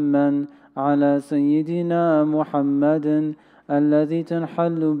تاما على سيدنا محمد الذي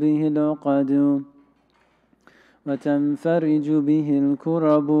تنحل به العقد وتنفرج به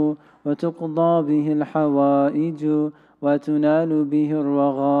الكرب وتقضى به الحوائج وتنال به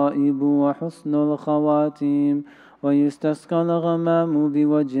الرغائب وحسن الخواتيم ويستسقى الغمام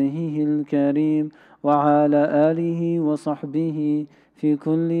بوجهه الكريم وعلى آله وصحبه في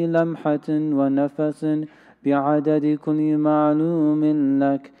كل لمحة ونفس بعدد كل معلوم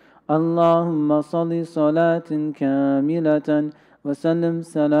لك. اللهم صل صلاة كاملة وسلم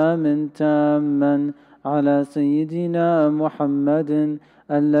سلاما تاما على سيدنا محمد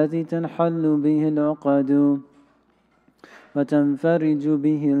الذي تنحل به العقد وتنفرج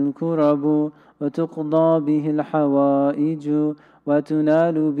به الكرب وتقضى به الحوائج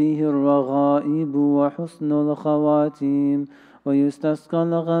وتنال به الرغائب وحسن الخواتيم ويستسقى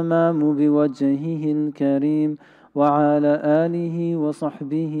الغمام بوجهه الكريم وعلى آله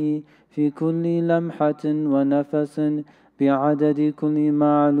وصحبه في كل لمحة ونفس بعدد كل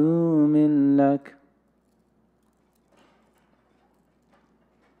معلوم لك.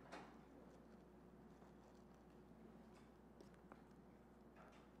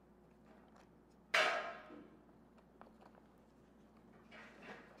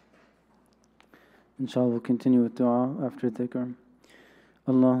 Inshallah, we'll continue with dua after dhikr.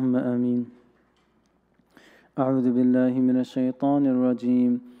 Allahumma ameen. أعوذ بالله من الشيطان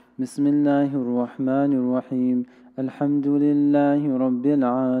الرجيم. بسم الله الرحمن الرحيم. الحمد لله رب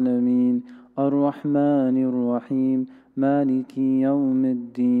العالمين الرحمن الرحيم مالك يوم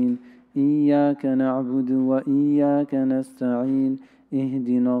الدين إياك نعبد وإياك نستعين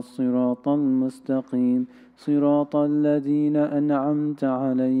اهدنا الصراط المستقيم صراط الذين أنعمت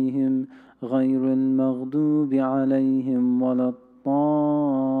عليهم غير المغضوب عليهم ولا الضالين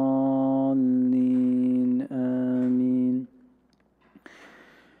آمين.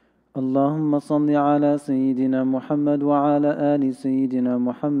 اللهم صل على سيدنا محمد وعلى آل سيدنا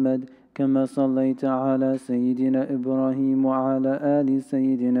محمد كما صليت على سيدنا إبراهيم وعلى آل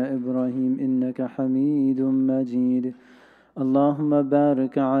سيدنا إبراهيم إنك حميد مجيد. اللهم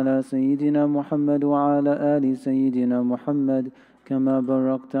بارك على سيدنا محمد وعلى آل سيدنا محمد كما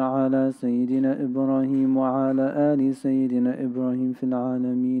باركت على سيدنا إبراهيم وعلى آل سيدنا إبراهيم في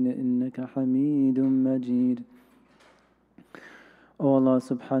العالمين إنك حميد مجيد. O Allah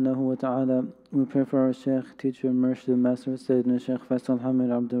subhanahu wa ta'ala, we pray for our Shaykh, teacher, Murshid, Master, Sayyidina Shaykh Faisal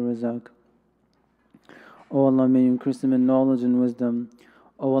Hamid Abdul Razak. O Allah, may you increase him in knowledge and wisdom.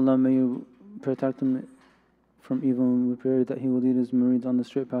 O Allah, may you protect him from evil, and we pray that he will lead his murids on the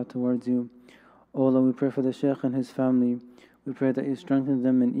straight path towards you. O Allah, we pray for the Shaykh and his family. We pray that you strengthen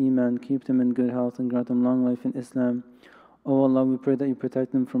them in Iman, keep them in good health, and grant them long life in Islam. O Allah, we pray that you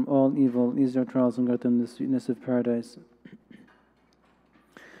protect them from all evil, ease their trials, and grant them the sweetness of paradise.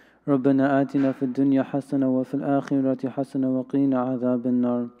 ربنا آتنا في الدنيا حسنة وفي الآخرة حسنة وقنا عذاب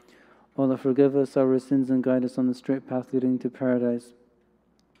النار. O Allah, forgive us our sins and guide us on the straight path leading to paradise.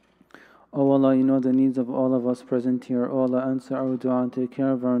 O Allah, you know the needs of all of us present here. O Allah, answer our dua and take care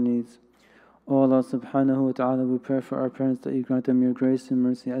of our needs. O Allah subhanahu wa ta'ala, we pray for our parents that you grant them your grace and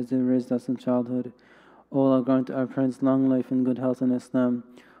mercy as they raised us in childhood. O Allah, grant our parents long life and good health in Islam.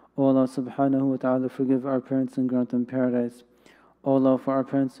 O Allah subhanahu wa ta'ala, forgive our parents and grant them paradise. O Allah, for our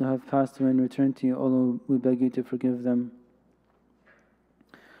parents who have passed away and returned to you, O Allah, we beg you to forgive them.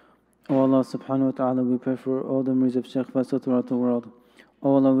 O Allah subhanahu wa ta'ala, we pray for all the murids of Shaykh Faisal throughout the world.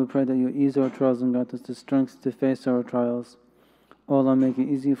 O Allah, we pray that you ease our trials and grant us the strength to face our trials. O Allah, make it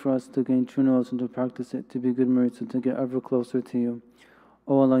easy for us to gain true knowledge and to practice it, to be good murids and to get ever closer to you.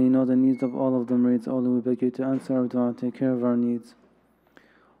 O Allah, you know the needs of all of the murids. O Allah, we beg you to answer our dua and take care of our needs.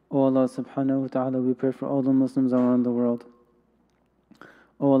 O Allah subhanahu wa ta'ala, we pray for all the Muslims around the world.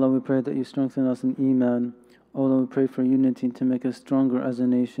 O Allah, we pray that you strengthen us in Iman. O Allah, we pray for unity to make us stronger as a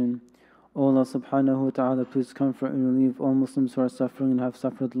nation. O Allah subhanahu wa ta'ala, please comfort and relieve all Muslims who are suffering and have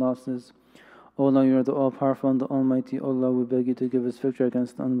suffered losses. O Allah, you are the all-powerful and the almighty. O Allah, we beg you to give us victory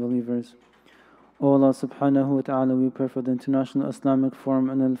against the unbelievers. O Allah subhanahu wa ta'ala, we pray for the International Islamic Forum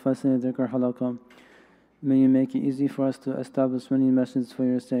and Al-Faisal Dhikr Halaqah. May you make it easy for us to establish many messages for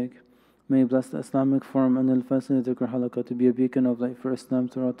your sake. May you bless the Islamic Forum and Al-Faisal Dhikr Halaqah to be a beacon of light for Islam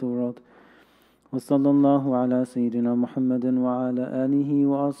throughout the world. وصلى الله على سيدنا محمد وعلى آله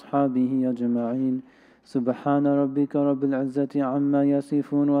وأصحابه أجمعين. سبحان ربك رب العزة عما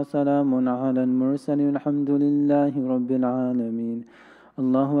يصفون وسلام على المرسلين والحمد لله رب العالمين.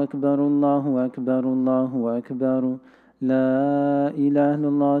 الله أكبر الله أكبر الله أكبر لا إله إلا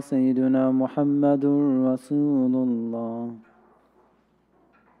الله سيدنا محمد رسول الله.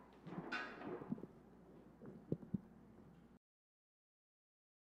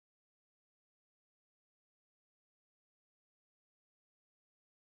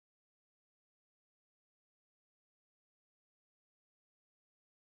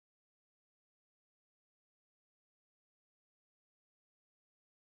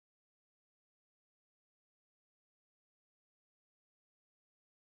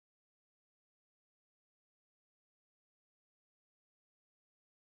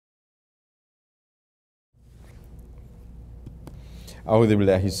 أعوذ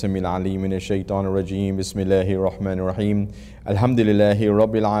بالله السميع العليم من الشيطان الرجيم بسم الله الرحمن الرحيم الحمد لله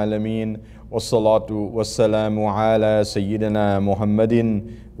رب العالمين والصلاة والسلام على سيدنا محمد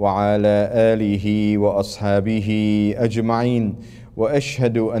وعلى آله وأصحابه أجمعين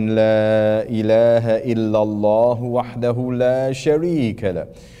وأشهد أن لا إله إلا الله وحده لا شريك له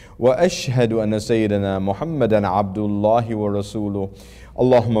وأشهد أن سيدنا محمدا عبد الله ورسوله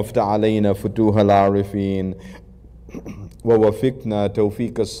اللهم افتح علينا فتوح العارفين ووفقنا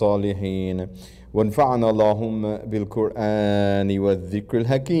توفيق الصالحين وانفعنا اللهم بالقرآن والذكر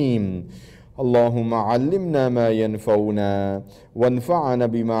الحكيم اللهم علمنا ما ينفعنا وانفعنا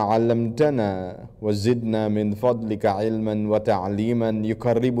بما علمتنا وزدنا من فضلك علما وتعليما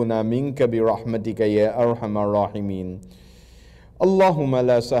يقربنا منك برحمتك يا أرحم الراحمين اللهم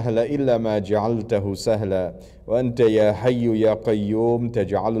لا سهل إلا ما جعلته سهلا وأنت يا حي يا قيوم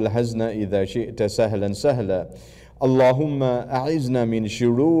تجعل الحزن إذا شئت سهلا سهلا اللهم أعذنا من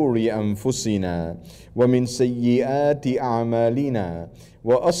شرور أنفسنا ومن سيئات أعمالنا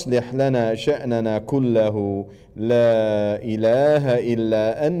وأصلح لنا شأننا كله لا إله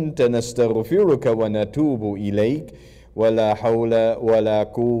إلا أنت نستغفرك ونتوب إليك ولا حول ولا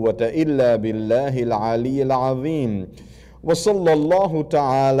قوة إلا بالله العلي العظيم وصلى الله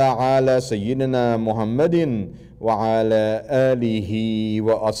تعالى على سيدنا محمد وعلى آله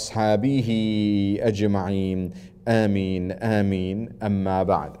وأصحابه أجمعين آمين آمين أما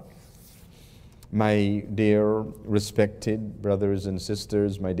بعد. My dear respected brothers and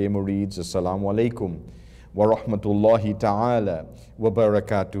sisters, my dear Murids, Assalamu alaikum wa rahmatullahi ta'ala wa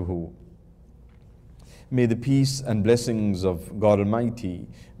barakatuhu. May the peace and blessings of God Almighty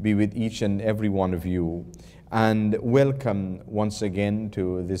be with each and every one of you, and welcome once again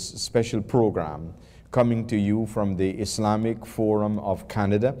to this special program coming to you from the Islamic Forum of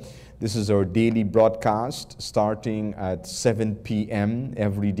Canada. This is our daily broadcast starting at 7 p.m.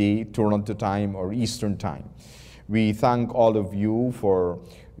 every day, Toronto time or Eastern time. We thank all of you for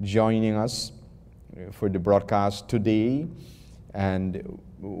joining us for the broadcast today, and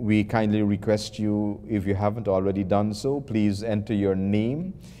we kindly request you, if you haven't already done so, please enter your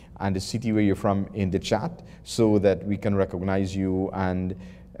name and the city where you're from in the chat so that we can recognize you and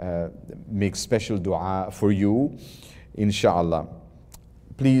make special dua for you, inshallah.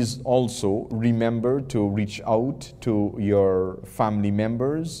 Please also remember to reach out to your family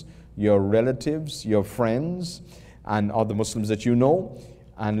members, your relatives, your friends, and other Muslims that you know,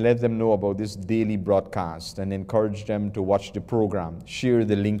 and let them know about this daily broadcast and encourage them to watch the program. Share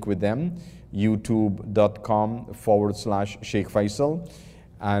the link with them, youtube.com/Sheikh Faisal,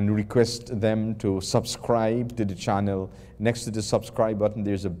 and request them to subscribe to the channel. Next to the subscribe button,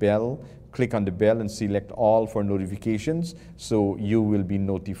 there's a bell. Click on the bell and select all for notifications, so you will be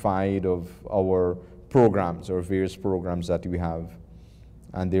notified of our programs or various programs that we have.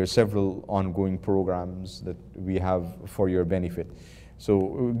 And there are several ongoing programs that we have for your benefit.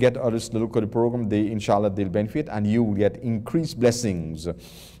 So get others to look at the program. Inshallah, they'll benefit, and you will get increased blessings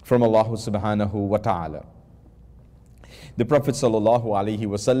from Allah subhanahu wa ta'ala. The Prophet sallallahu alaihi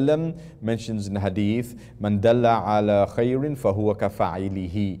wasallam mentions in hadith, "Man dalla ala khairin fahuwa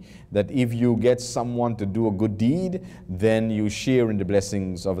kafa'ilihi," that if you get someone to do a good deed, then you share in the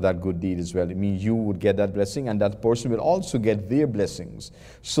blessings of that good deed as well. It means you would get that blessing, and that person will also get their blessings.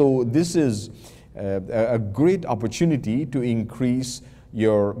 So this is a great opportunity to increase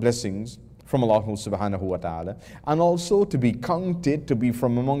your blessings from Allah subhanahu wa ta'ala, and also to be counted to be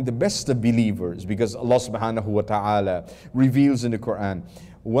from among the best of believers, because Allah subhanahu wa ta'ala reveals in the Quran,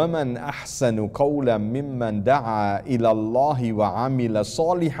 وَمَنْ أَحْسَنُ قَوْلًا مِمَّنْ دَعَا إِلَى اللَّهِ وَعَمِلَ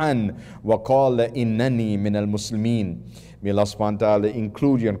صَالِحًا وَقَالَ إِنَّنِي مِنَ الْمُسْلِمِينَ. May Allah subhanahu wa ta'ala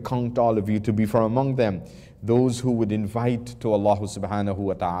include you and count all of you to be from among them, those who would invite to Allah subhanahu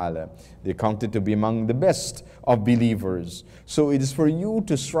wa ta'ala. They're counted to be among the best of believers. So it is for you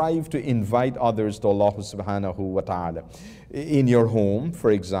to strive to invite others to Allah subhanahu wa ta'ala. In your home, for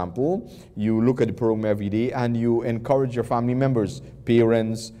example, you look at the program every day and you encourage your family members,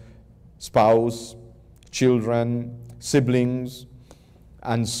 parents, spouse, children, siblings,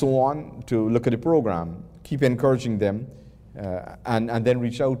 and so on, to look at the program. Keep encouraging them. And then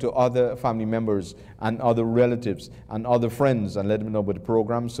reach out to other family members and other relatives and other friends and let them know about the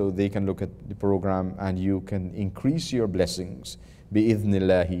program so they can look at the program and you can increase your blessings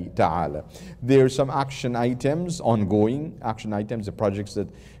bi'idhnillahi ta'ala. There are some action items, ongoing action items, the projects that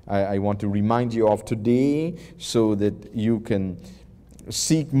I want to remind you of today so that you can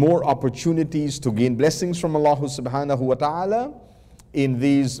seek more opportunities to gain blessings from Allah subhanahu wa ta'ala in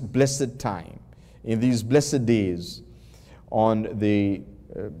these blessed time, in these blessed days, on the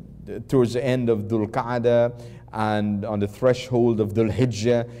towards the end of Dhul Qa'dah and on the threshold of Dhul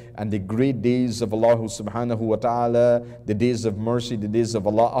Hijjah, and the great days of Allah subhanahu wa ta'ala, the days of mercy, the days of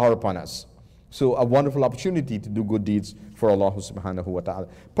Allah are upon us. So a wonderful opportunity to do good deeds for Allah subhanahu wa ta'ala.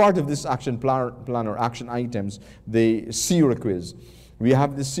 Part of this action plan or action items, the Seerah quiz. We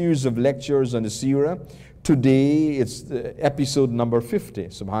have the series of lectures on the Seerah. Today it's episode number 50,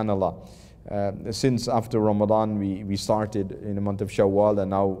 subhanallah. Since after Ramadan we started in the month of Shawwal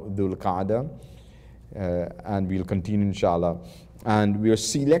and now Dhul Qa'dah, and we'll continue inshallah. And we are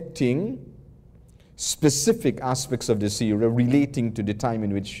selecting specific aspects of the Seerah relating to the time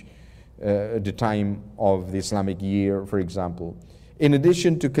in which the time of the Islamic year, for example. In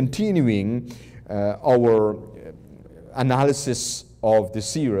addition to continuing our analysis of the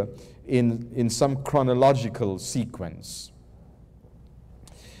Seerah in some chronological sequence.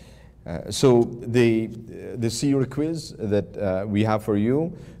 So the Seerah quiz that we have for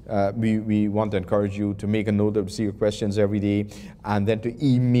you, we want to encourage you to make a note of Seerah questions every day and then to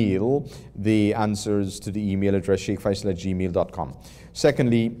email the answers to the email address sheikhfaisal@gmail.com.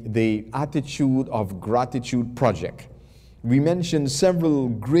 Secondly, the Attitude of Gratitude project. We mentioned several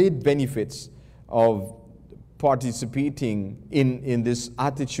great benefits of participating in this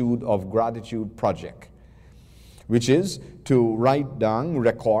Attitude of Gratitude project. which is to write down,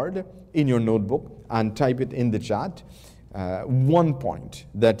 record in your notebook and type it in the chat, one point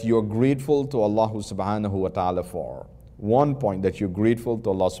that you're grateful to Allah subhanahu wa ta'ala for. One point that you're grateful to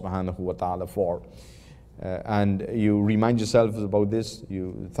Allah subhanahu wa ta'ala for. And you remind yourself about this,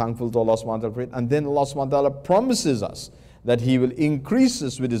 you're thankful to Allah subhanahu wa ta'ala for it, and then Allah subhanahu wa ta'ala promises us that He will increase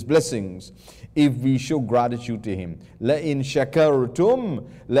us with His blessings if we show gratitude to Him. لَإِن شَكَرْتُمْ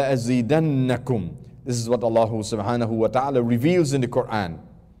لَأَزِيدَنَّكُمْ. This is what Allah subhanahu wa ta'ala reveals in the Quran.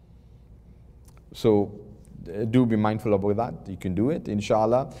 So do be mindful about that. You can do it,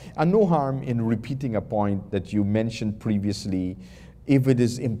 inshallah. And no harm in repeating a point that you mentioned previously if it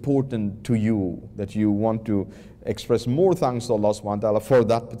is important to you, that you want to express more thanks to Allah subhanahu wa ta'ala for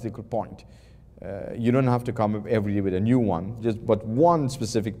that particular point. You don't have to come up every day with a new one, but one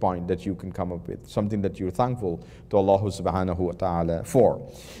specific point that you can come up with, something that you're thankful to Allah subhanahu wa ta'ala for.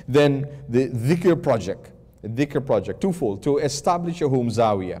 Then the dhikr project, twofold, to establish your home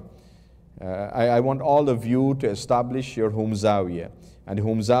zawiyah. I want all of you to establish your home zawiyah. And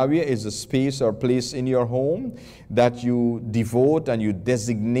home zawiyah is a space or place in your home that you devote and you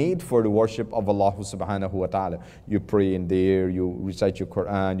designate for the worship of Allah subhanahu wa ta'ala. You pray in there, you recite your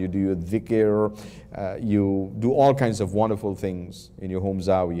Quran, you do your dhikr, you do all kinds of wonderful things in your home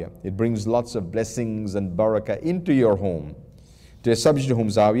zawiyah. It brings lots of blessings and barakah into your home. To establish the home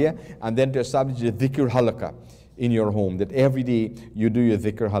zawiyah, and then to establish the dhikr halaqah in your home, that every day you do your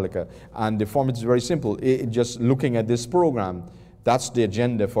dhikr halaqah. And the format is very simple. Just looking at this program, that's the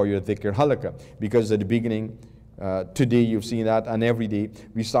agenda for your dhikr halaqah. Because at the beginning, today you've seen that, and every day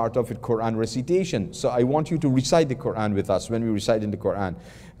we start off with Quran recitation. So I want you to recite the Quran with us when we recite in the Quran.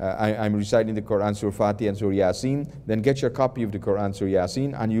 I'm reciting the Quran, Surah Fatiha and Surah Yasin. Then get your copy of the Quran, Surah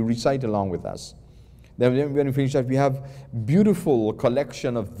Yasin, and you recite along with us. Then when we finish that, we have beautiful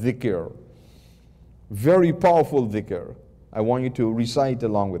collection of dhikr. Very powerful dhikr. I want you to recite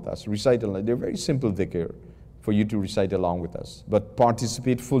along with us. Recite along. They're very simple dhikr for you to recite along with us. But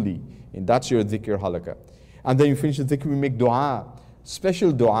participate fully. And that's your dhikr halaqah. And then you finish the dhikr, we make dua.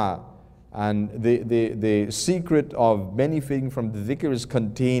 Special dua. And the secret of benefiting from the dhikr is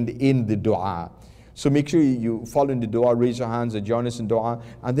contained in the dua. So make sure you follow in the dua, raise your hands and join us in dua.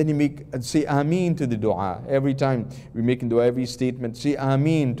 And then you say Ameen to the dua. Every time we make in dua, every statement, say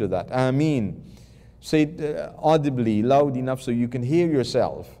Ameen to that. Ameen. Say it audibly, loud enough so you can hear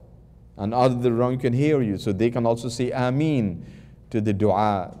yourself. And others around you can hear you. So they can also say Ameen to the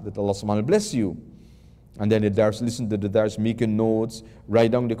dua that Allah subhanahu wa ta'ala bless you. And then the dars, listen to the dars, make notes,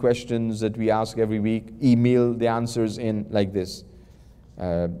 write down the questions that we ask every week, email the answers in like this.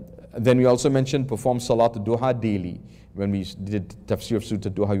 Then we also mentioned perform Salat al-Duha daily. When we did Tafsir of Surah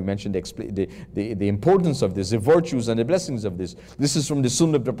Duha, we mentioned the importance of this, the virtues and the blessings of this. This is from the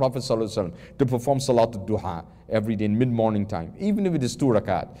Sunnah of the Prophet ﷺ, to perform Salat al-Duha every day in mid-morning time. Even if it is 2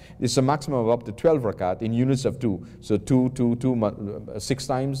 rakat, it's a maximum of up to 12 rakat in units of 2. So 6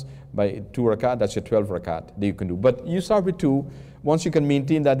 times by 2 rakat, that's your 12 rakat that you can do. But you start with 2. Once you can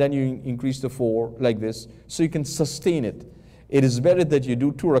maintain that, then you increase to 4 like this, so you can sustain it. It is better that you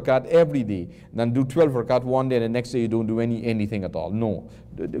do 2 rakat every day than do 12 rakat one day and the next day you don't do anything at all. No,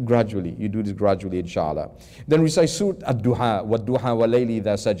 gradually. You do this gradually, inshallah. Then recite Surah Ad-Duha, Wad-Duha wa Layli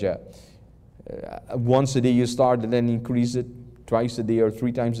Idha Saja. Once a day you start and then increase it twice a day or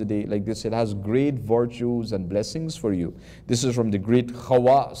 3 times a day like this. It has great virtues and blessings for you. This is from the great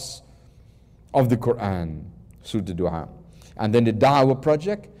khawas of the Quran, Surah Ad-Duha. And then the Da'wah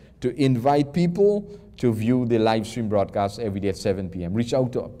project, to invite people to view the live stream broadcast every day at 7 p.m. Reach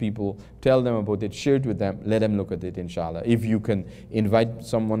out to people, tell them about it, share it with them, let them look at it, inshallah. If you can invite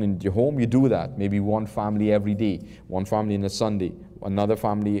someone into your home, you do that. Maybe one family every day, one family on a Sunday, another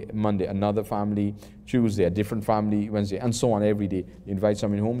family Monday, another family Tuesday, a different family Wednesday, and so on every day. You invite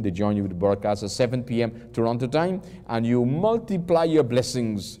someone home, they join you with the broadcast at 7 p.m. Toronto time, and you multiply your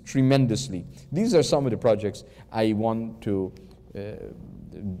blessings tremendously. These are some of the projects I want to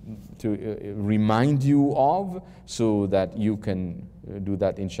remind you of, so that you can do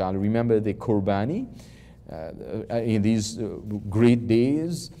that, inshallah. Remember the Qurbani, in these great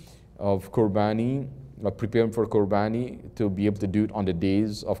days of Qurbani, preparing for Qurbani, to be able to do it on the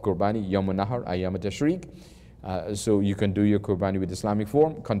days of Qurbani, Yawm al-Nahar, Ayyam al-Tashriq. So you can do your Qurbani with Islamic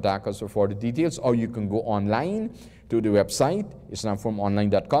form. Contact us for the details, or you can go online to the website,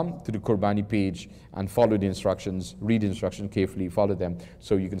 islamformonline.com, to the Qurbani page and follow the instructions, read the instructions carefully, follow them,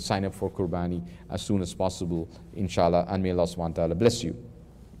 so you can sign up for Qurbani as soon as possible, inshallah, and may Allah subhanahu wa ta'ala bless you.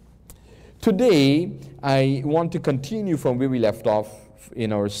 Today, I want to continue from where we left off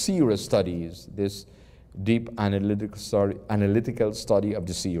in our seerah studies, this deep analytical study of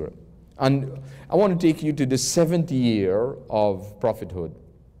the seerah. And I want to take you to the 7th year of prophethood,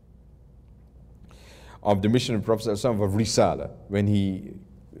 of the mission of Prophet ﷺ of Risala, when he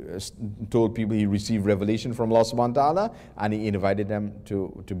told people he received revelation from Allah subhanahu wa ta'ala, and he invited them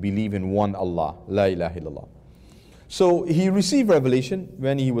to believe in one Allah, La ilaha illallah. So he received revelation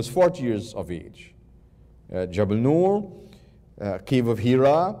when he was 40 years of age. Jabal Nur, cave of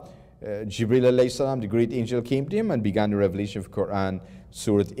Hira, Jibril alayhi salam, the great angel, came to him and began the revelation of Quran,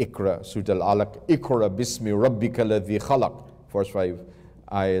 Surah Iqra, Surah Al-Alaq, Iqra bismi rabbika ladhi khalaq, first 5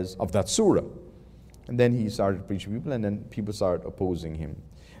 ayahs of that surah. And then he started preaching people, and then people started opposing him.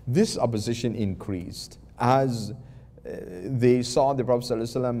 This opposition increased as they saw the Prophet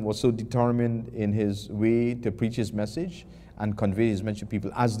ﷺ was so determined in his way to preach his message and convey his message to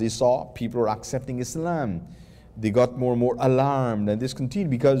people. As they saw people were accepting Islam, they got more and more alarmed, and this continued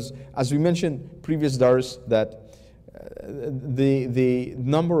because, as we mentioned previous dars, that the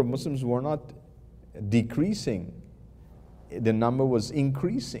number of Muslims were not decreasing, the number was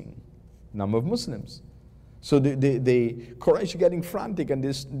increasing, number of Muslims. So the Quraysh are getting frantic, and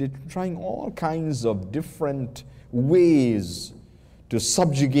they're trying all kinds of different ways to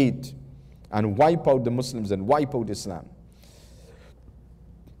subjugate and wipe out the Muslims and wipe out Islam.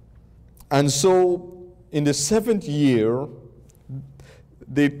 And so in the 7th year,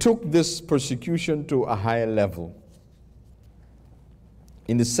 they took this persecution to a higher level.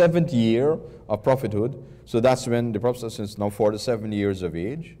 In the 7th year of prophethood, so that's when the Prophet is now 47 years of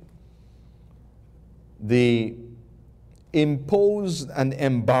age, they imposed an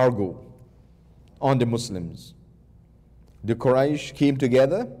embargo on the Muslims. The Quraysh came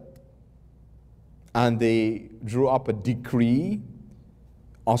together and they drew up a decree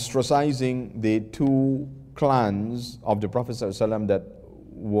ostracizing the 2 clans of the Prophet ﷺ that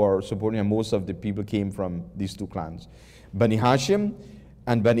were supporting him. Most of the people came from these 2 clans, Bani Hashim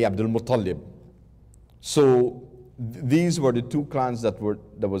and Bani Abdul Muttalib. So these were the 2 clans that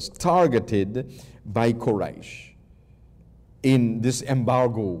was targeted by Quraysh in this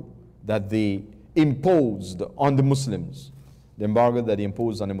embargo that they imposed on the Muslims. The embargo that they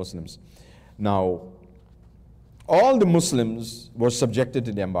imposed on the Muslims. Now, all the Muslims were subjected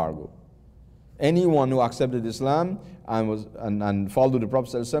to the embargo. Anyone who accepted Islam and followed the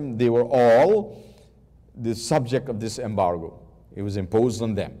Prophet ﷺ, they were all the subject of this embargo. It was imposed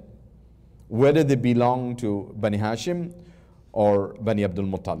on them, whether they belong to Bani Hashim or Bani Abdul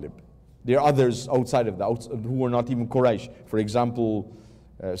Muttalib. There are others outside of that who were not even Quraysh. For example,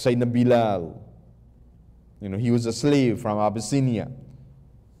 Sayyidina Bilal, he was a slave from Abyssinia,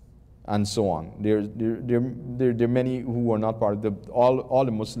 and so on. There are many who were not part of all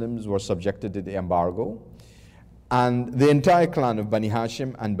the Muslims were subjected to the embargo, and the entire clan of Bani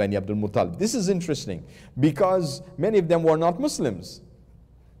Hashim and Bani Abdul Muttalib. This is interesting because many of them were not Muslims.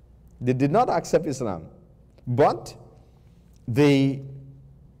 They did not accept Islam, but they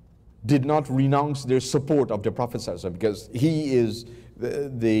did not renounce their support of the Prophet ﷺ, because he is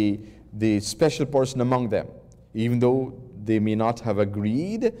the special person among them, even though they may not have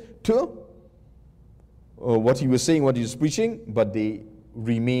agreed to what he was saying, what he was preaching, but they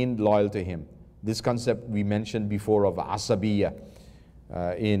remained loyal to him. This concept we mentioned before of Asabiyya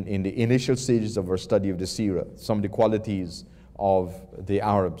in the initial stages of our study of the Seerah, some of the qualities of the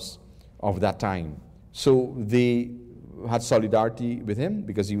Arabs of that time. So they had solidarity with him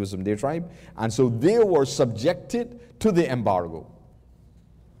because he was from their tribe, and so they were subjected to the embargo.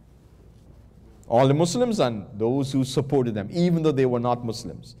 All the Muslims and those who supported them, even though they were not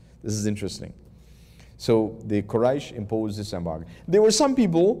Muslims. This is interesting. So the Quraysh imposed this embargo. There were some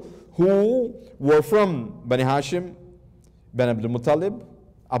people who were from Bani Hashim, Bani Abdul Muttalib,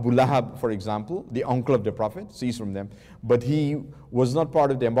 Abu Lahab, for example, the uncle of the Prophet, so he's from them. But he was not part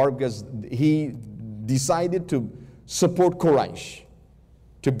of the embargo because he decided to support Quraysh,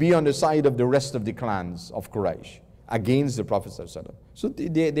 to be on the side of the rest of the clans of Quraysh against the Prophet ﷺ. So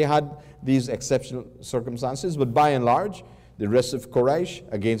they had these exceptional circumstances, but by and large, the rest of Quraysh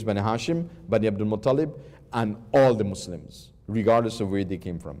against Bani Hashim, Bani Abdul Muttalib, and all the Muslims, regardless of where they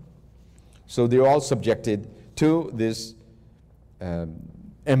came from. So they were all subjected to this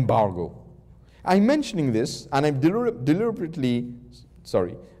embargo. I'm mentioning this, and I'm deliberately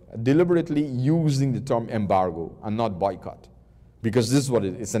using the term embargo and not boycott, because this is what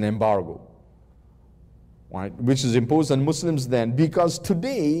it is. It's an embargo, right, which is imposed on Muslims then, because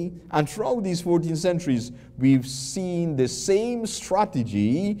today and throughout these 14 centuries we've seen the same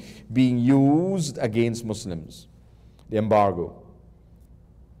strategy being used against Muslims, the embargo.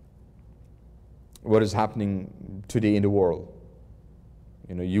 What is happening today in the world,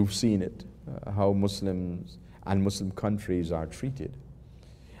 you've seen it, how Muslims and Muslim countries are treated.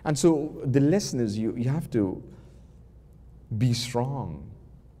 And so the lesson is you have to be strong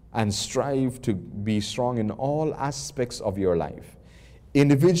and strive to be strong in all aspects of your life,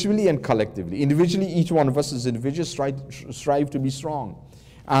 individually and collectively. Individually, each one of us as individuals strive to be strong.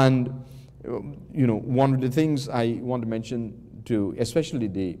 And one of the things I want to mention to especially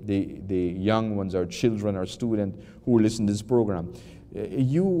the young ones, our children, our students who listen to this program,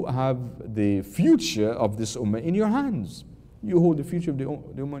 you have the future of this ummah in your hands. You hold the future of the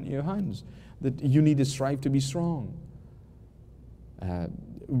ummah in your hands. That you need to strive to be strong.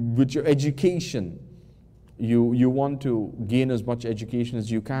 With your education, you want to gain as much education as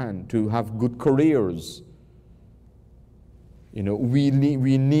you can, to have good careers. We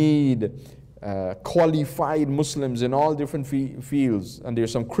need qualified Muslims in all different fields, and there are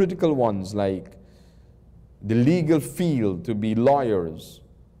some critical ones like the legal field, to be lawyers.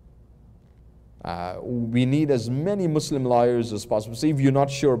 We need as many Muslim lawyers as possible. So if you're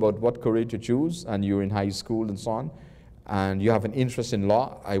not sure about what career to choose and you're in high school and so on, and you have an interest in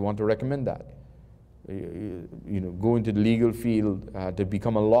law, I want to recommend that. Go into the legal field to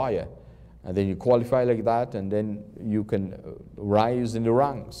become a lawyer, and then you qualify like that, and then you can rise in the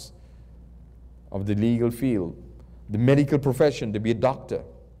ranks of the legal field. The medical profession, to be a doctor,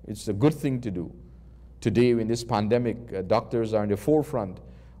 it's a good thing to do. Today in this pandemic, doctors are in the forefront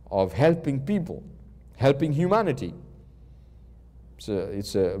of helping people, helping humanity.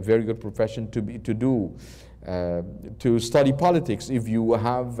 It's a very good profession to do. To study politics, if you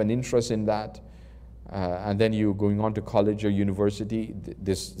have an interest in that, and then you're going on to college or university,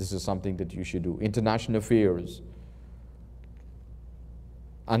 this is something that you should do. International affairs,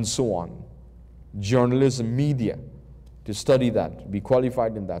 and so on. Journalism, media, to study that, be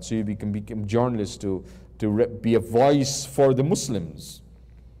qualified in that, so you can become journalists to be a voice for the Muslims.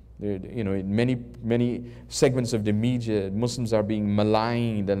 In many segments of the media, Muslims are being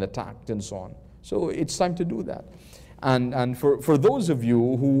maligned and attacked and so on. So it's time to do that. And for those of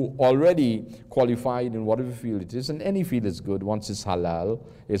you who already qualified in whatever field it is, and any field is good once it's halal,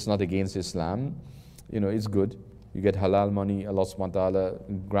 it's not against Islam, it's good. You get halal money, Allah subhanahu wa ta'ala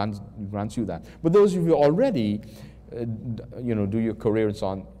grants you that. But those of you already, do your career and so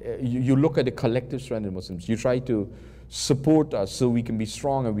on, you look at the collective strength of Muslims. You try to support us so we can be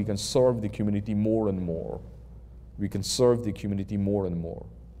strong and we can serve the community more and more. We can serve the community more and more.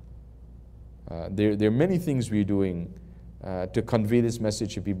 There are many things we're doing to convey this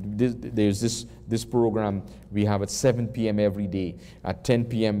message to people. There's this program we have at 7 p.m. every day. At 10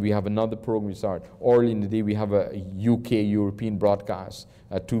 p.m. we have another program we start. Early in the day we have a UK European broadcast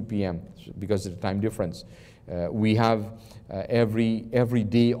at 2 p.m. because of the time difference. We have every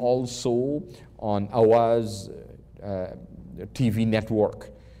day also on Awaz TV network.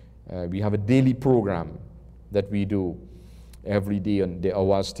 We have a daily program that we do every day on the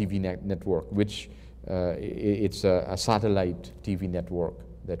Awaz TV network, which it's a satellite TV network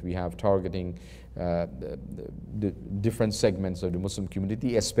that we have targeting the different segments of the Muslim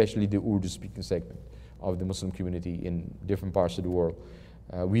community, especially the Urdu-speaking segment of the Muslim community in different parts of the world.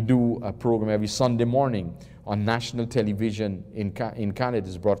 We do a program every Sunday morning on national television in Canada.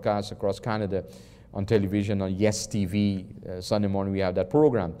 It's broadcast across Canada on television on Yes TV. Sunday morning we have that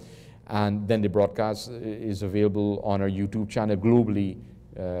program. And then the broadcast is available on our YouTube channel globally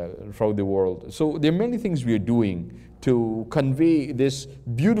throughout the world. So there are many things we are doing to convey this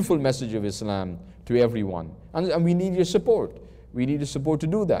beautiful message of Islam to everyone. And we need your support. We need your support to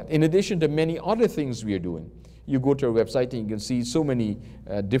do that. In addition to many other things we are doing. You go to our website and you can see so many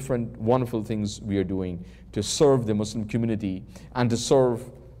different wonderful things we are doing to serve the Muslim community and to serve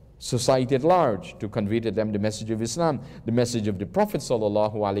society at large, to convey to them the message of Islam, the message of the Prophet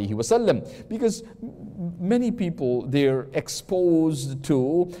sallallahu alaihi wasallam. Because many people, they're exposed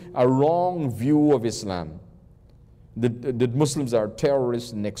to a wrong view of Islam. That Muslims are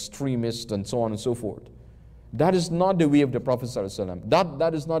terrorists and extremists and so on and so forth. That is not the way of the Prophet sallallahu alaihi wasallam.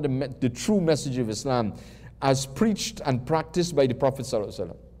 That is not the true message of Islam as preached and practiced by the Prophet sallallahu alaihi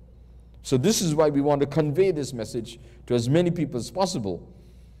wasallam. So this is why we want to convey this message to as many people as possible.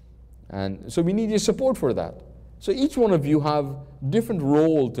 And so we need your support for that. So each one of you have different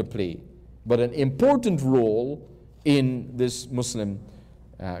role to play, but an important role in this Muslim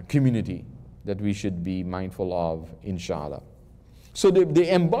community that we should be mindful of, inshallah. So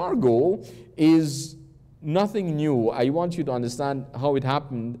the embargo is nothing new. I want you to understand how it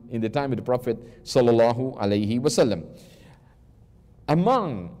happened in the time of the Prophet sallallahu alaihi wasallam.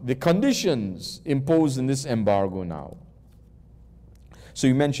 Among the conditions imposed in this embargo now. So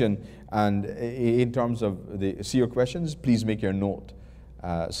you mentioned, and in terms of the seer questions, please make your note.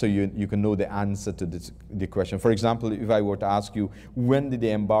 so you can know the answer to the question. For example, if I were to ask you, when did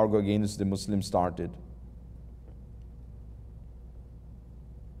the embargo against the Muslims started?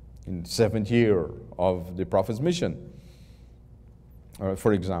 In the 7th year of the Prophet's mission,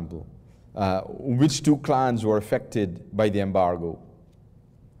 for example. Which two clans were affected by the embargo?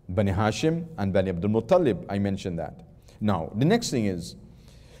 Bani Hashim and Bani Abdul Muttalib. I mentioned that. Now, the next thing is,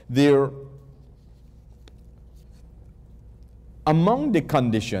 among the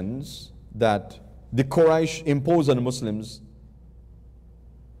conditions that the Quraysh imposed on the Muslims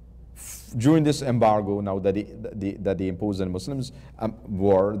during this embargo, now that they imposed on the Muslims,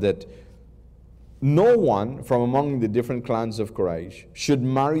 were that no one from among the different clans of Quraysh should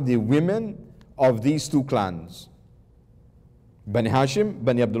marry the women of these two clans, Bani Hashim,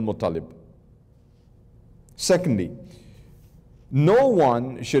 Bani Abdul Muttalib. Secondly, no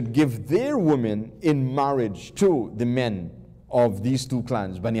one should give their women in marriage to the men of these two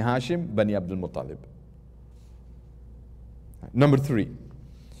clans, Bani Hashim, Bani Abdul Muttalib. Number 3,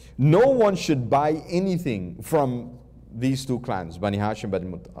 no one should buy anything from these two clans, Bani Hashim,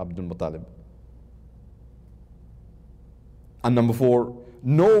 Bani Abdul Muttalib. And number 4,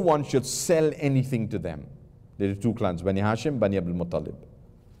 no one should sell anything to them. There are two clans, Bani Hashim, Bani Abdul Muttalib.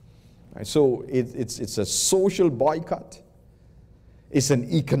 Right, so it's a social boycott. It's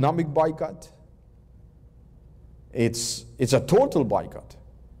an economic boycott. It's a total boycott.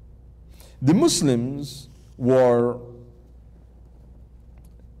 The Muslims were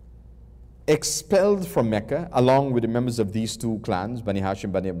expelled from Mecca along with the members of these two clans, Bani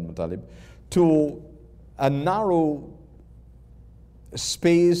Hashim, Bani Abdul Muttalib, to a narrow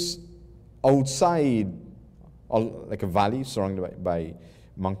space outside, like a valley surrounded by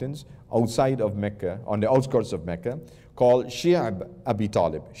mountains, outside of Mecca, on the outskirts of Mecca, called Shi'ab Abi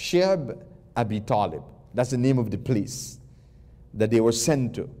Talib. Shi'ab Abi Talib. That's the name of the place that they were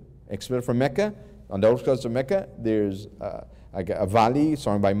sent to. Expelled from Mecca, on the outskirts of Mecca, there's a valley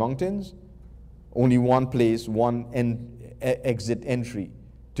surrounded by mountains. Only one place, exit entry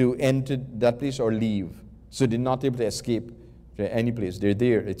to enter that place or leave. So they're not able to escape to any place. They're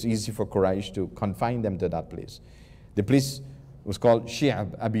there. It's easy for Quraysh to confine them to that place. The place was called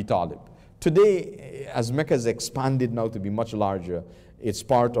Shi'ab Abi Talib. Today, as Mecca has expanded now to be much larger, it's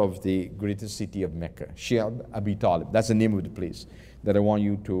part of the greatest city of Mecca, Shi'ab Abi Talib. That's the name of the place that I want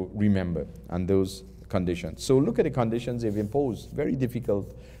you to remember, and those conditions. So look at the conditions they've imposed, very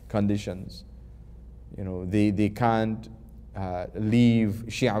difficult conditions. You know, they can't leave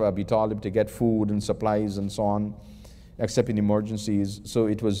Shi'ab Abi Talib to get food and supplies and so on, except in emergencies. So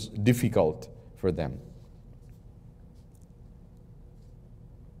it was difficult for them.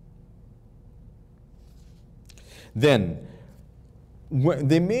 Then, when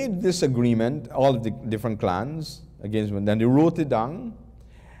they made this agreement, all of the different clans against them, then they wrote it down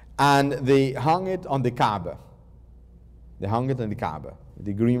and they hung it on the Kaaba. They hung it on the Kaaba.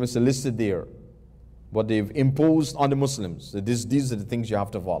 The agreements are listed there, what they've imposed on the Muslims. That these are the things you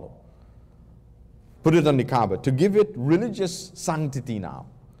have to follow. Put it on the Kaaba to give it religious sanctity now.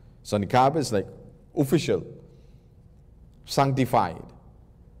 So on the Kaaba is like official, sanctified.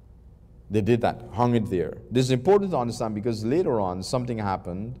 They did that, hung it there. This is important to understand because later on something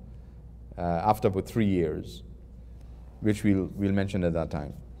happened after about 3 years, which we'll mention at that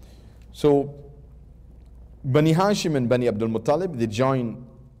time. So Bani Hashim and Bani Abdul Muttalib, they joined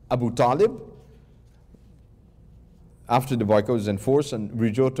Abu Talib after the boycott was enforced and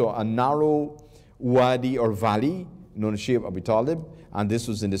withdrew to a narrow wadi or valley known as Shi'ab Abi Talib, and this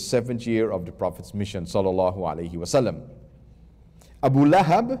was in the 7th year of the Prophet's mission, sallallahu alaihi wasallam. Abu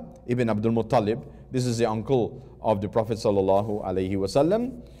Lahab ibn Abdul Muttalib, this is the uncle of the Prophet sallallahu alaihi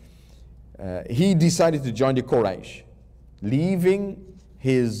wasallam. He decided to join the Quraysh, leaving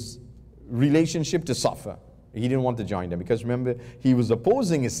his relationship to Safa. He didn't want to join them because remember, he was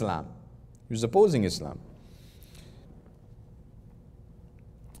opposing Islam. He was opposing Islam.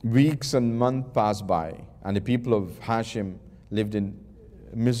 Weeks and months passed by, and the people of Hashim lived in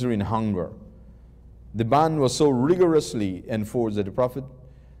misery and hunger. The ban was so rigorously enforced that the Prophet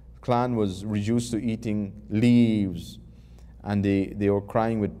clan was reduced to eating leaves, and they were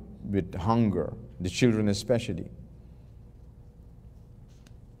crying with hunger, the children especially.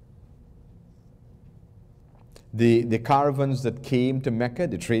 The caravans that came to Mecca,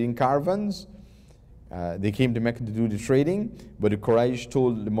 the trading caravans, they came to Mecca to do the trading, but the Quraysh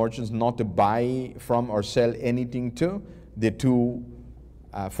told the merchants not to buy from or sell anything to the two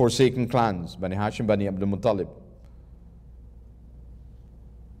forsaken clans, Bani Hashim, Bani Abdul Muttalib.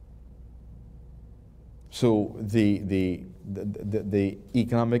 So the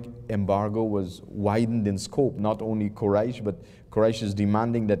economic embargo was widened in scope. Not only Quraysh, but Quraysh is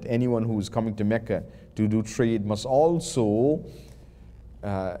demanding that anyone who is coming to Mecca to do trade must also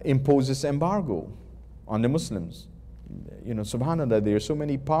impose this embargo on the Muslims. You know, subhanAllah, there are so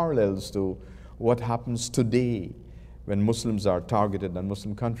many parallels to what happens today when Muslims are targeted and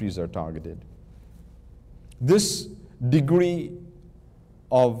Muslim countries are targeted. This degree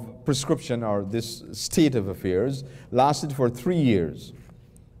of prescription, or this state of affairs, lasted for 3 years.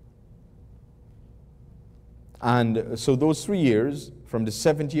 And so those 3 years, from the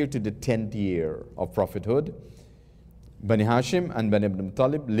 7th year to the 10th year of prophethood, Bani Hashim and Bani Abdul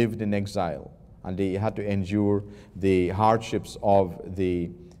Muttalib lived in exile, and they had to endure the hardships of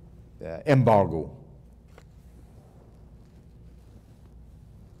the embargo.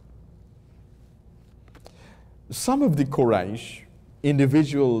 Some of the Quraysh,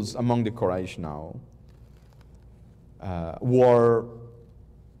 individuals among the Quraysh now, were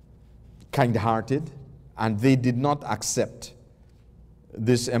kind-hearted, and they did not accept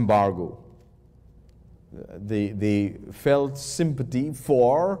this embargo. They felt sympathy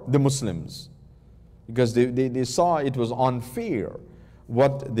for the Muslims because they saw it was unfair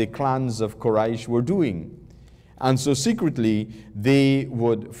what the clans of Quraysh were doing. And so secretly they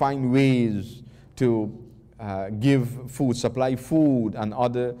would find ways to give food, supply food and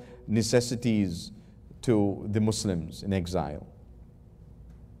other necessities to the Muslims in exile.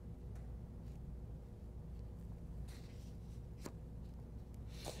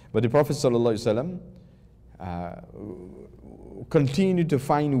 But the Prophet ﷺ continued to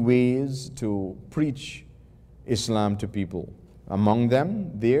find ways to preach Islam to people. Among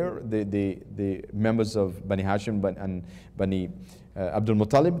them, the members of Bani Hashim and Bani Abdul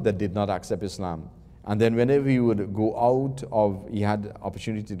Muttalib that did not accept Islam. And then whenever he would go out he had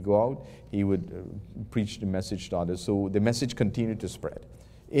opportunity to go out, he would preach the message to others. So the message continued to spread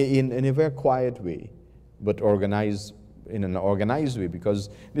in a very quiet way, but in an organized way, because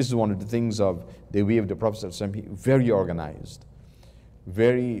this is one of the things of the way of the Prophet, very organized,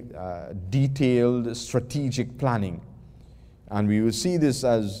 very detailed strategic planning. And we will see this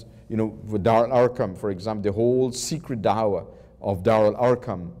as, you know, with Dar al-Arqam, for example, the whole secret dawah of Dar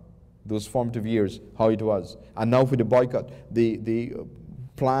al-Arqam, those formative years, how it was. And now for the boycott, they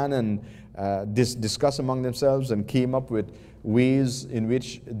plan and discuss among themselves and came up with ways in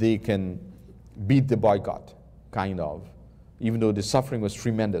which they can beat the boycott, kind of. Even though the suffering was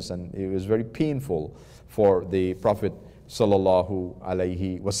tremendous and it was very painful for the Prophet sallallahu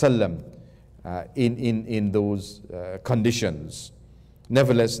alaihi wasallam in those conditions.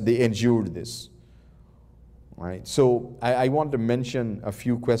 Nevertheless, they endured this. Right. So I want to mention a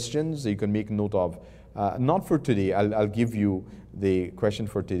few questions that you can make note of. Not for today, I'll give you the question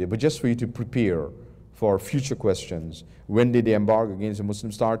for today, but just for you to prepare for future questions. When did the embargo against the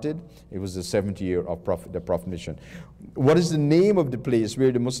Muslims started? It was the 7th year of the Prophet mission. What is the name of the place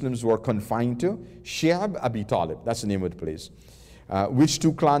where the Muslims were confined to? Shi'ab Abi Talib, that's the name of the place. Which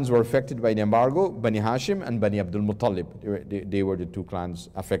two clans were affected by the embargo? Bani Hashim and Bani Abdul Muttalib. They were the two clans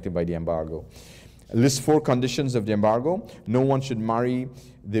affected by the embargo. List 4 conditions of the embargo. No one should marry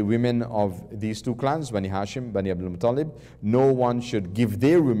the women of these two clans, Bani Hashim, Bani Abdul Muttalib. No one should give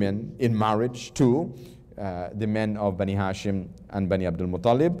their women in marriage to the men of Bani Hashim and Bani Abdul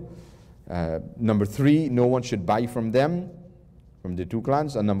Muttalib. Number 3, no one should buy from them, from the two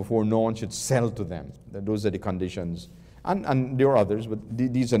clans. And number 4, no one should sell to them. Those are the conditions. And there are others, but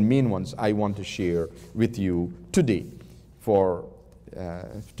these are main ones I want to share with you today for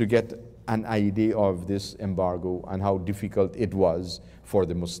to get an idea of this embargo and how difficult it was for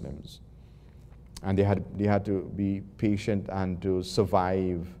the Muslims. And they had to be patient and to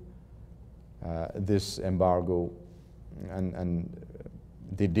survive this embargo, and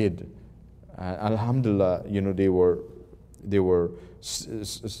they did. Alhamdulillah, you know, they were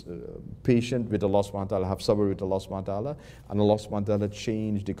patient with Allah subhanahu wa ta'ala, have sabr with Allah subhanahu wa ta'ala, and Allah subhanahu wa ta'ala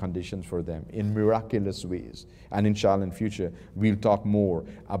changed the conditions for them in miraculous ways. And inshallah in future we'll talk more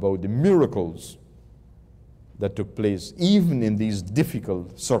about the miracles that took place even in these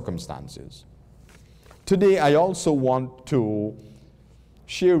difficult circumstances. Today I also want to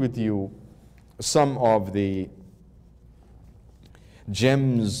share with you some of the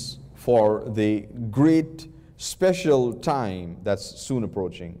gems for the great special time that's soon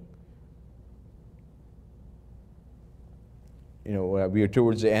approaching. You know, we are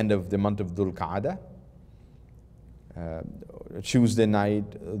towards the end of the month of Dhul Qa'dah. Tuesday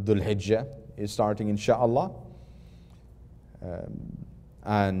night, Dhul Hijjah is starting, inshallah.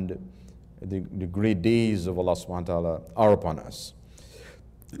 And the great days of Allah subhanahu wa ta'ala are upon us.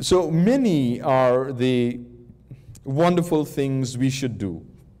 So many are the wonderful things we should do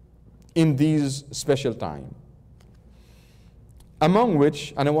in these special time. Among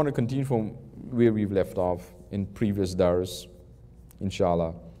which, and I want to continue from where we've left off in previous dars,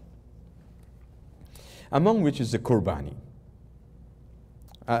 inshallah. Among which is the Qurbani.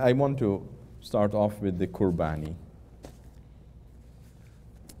 I want to start off with the Qurbani.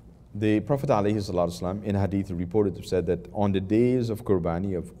 The Prophet ﷺ in hadith reported said that on the days of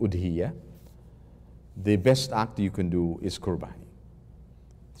Qurbani, of Udhiyah, the best act you can do is Qurbani.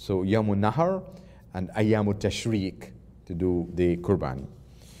 So Yamun Nahar and Ayyamu Tashriq to do the Qurbani.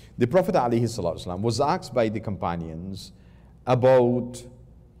 The Prophet ﷺ was asked by the companions about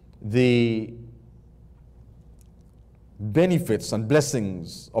the benefits and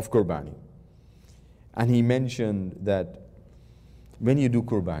blessings of Qurbani. And he mentioned that when you do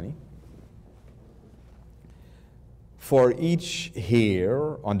Qurbani, for each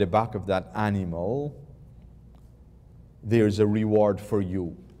hair on the back of that animal, there's a reward for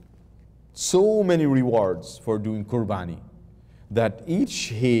you. So many rewards for doing Qurbani, that each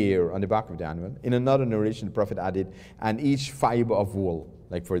hair on the back of the animal, in another narration the Prophet added, and each fiber of wool,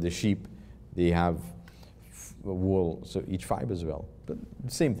 like for the sheep, they have wool, so each fiber as well. But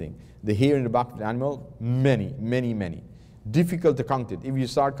same thing. The hair in the back of the animal, many, many, many. Difficult to count it. If you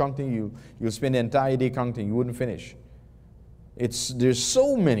start counting, you'll spend the entire day counting, you wouldn't finish. There's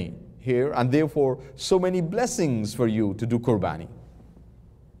so many here, and therefore so many blessings for you to do Qurbani.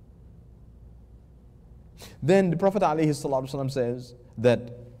 Then the Prophet ﷺ says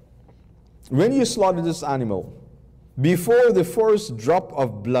that when you slaughter this animal, before the first drop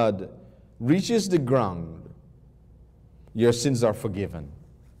of blood reaches the ground, your sins are forgiven.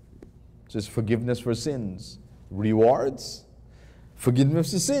 Just forgiveness for sins. Rewards,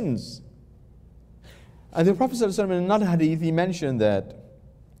 forgiveness of sins. And the Prophet ﷺ in another hadith, he mentioned that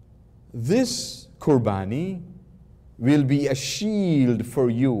this Qurbani will be a shield for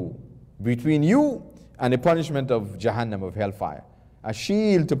you, between you and the punishment of Jahannam, of hellfire. A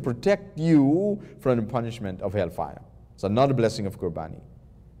shield to protect you from the punishment of hellfire. It's another blessing of Qurbani.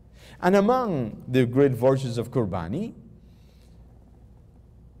 And among the great virtues of Qurbani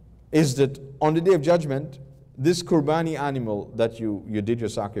is that on the Day of Judgment, this Qurbani animal that you did your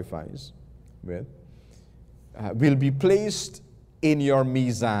sacrifice with will be placed in your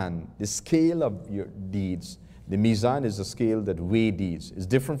mizan, the scale of your deeds. The mizan is a scale that weighs deeds. It's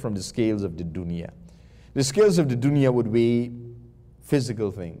different from the scales of the dunya. The scales of the dunya would weigh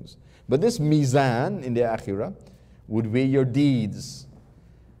physical things. But this mizan in the akhirah would weigh your deeds.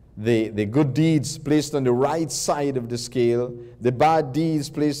 The good deeds placed on the right side of the scale, the bad deeds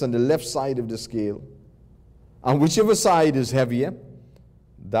placed on the left side of the scale. And whichever side is heavier,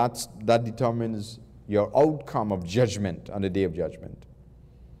 that determines your outcome of judgment on the Day of Judgment.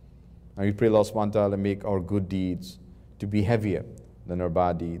 And we pray Allah subhanahu wa ta'ala make our good deeds to be heavier than our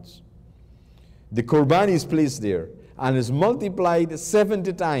bad deeds. The Qurbani is placed there and is multiplied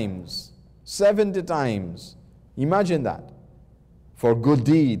 70 times. 70 times. Imagine that. For good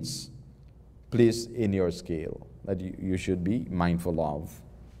deeds placed in your scale that you should be mindful of.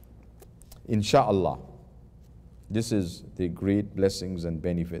 Insha'Allah. This is the great blessings and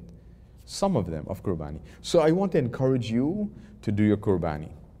benefit, some of them, of Qurbani. So I want to encourage you to do your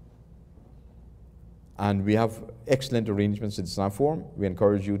Qurbani. And we have excellent arrangements in Islam Forum. We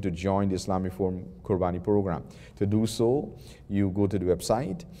encourage you to join the Islamic Forum Qurbani program. To do so, you go to the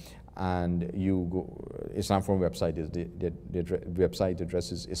website, and you go, Islam Forum website is the website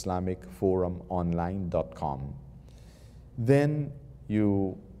address is islamicforumonline.com. Then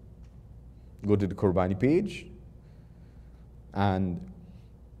you go to the Qurbani page, and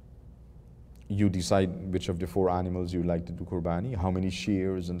you decide which of the 4 animals you like to do Qurbani, how many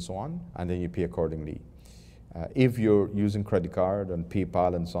shares and so on, and then you pay accordingly. If you're using credit card and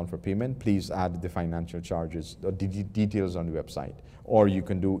PayPal and so on for payment, please add the financial charges, the details on the website. Or you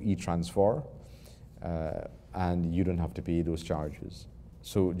can do e-transfer, and you don't have to pay those charges.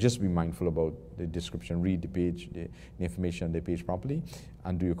 So just be mindful about the description, read the page, the information on the page properly,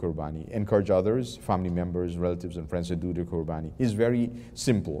 and do your Qurbani. Encourage others, family members, relatives, and friends to do their Qurbani. It's very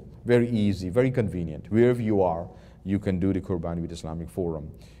simple, very easy, very convenient. Wherever you are, you can do the Qurbani with Islamic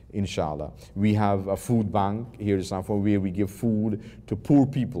Forum, inshallah. We have a food bank here at Islam Forum where we give food to poor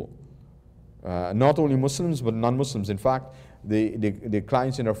people. Not only Muslims, but non-Muslims. In fact, the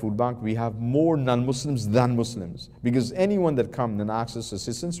clients in our food bank, we have more non-Muslims than Muslims, because anyone that comes and asks us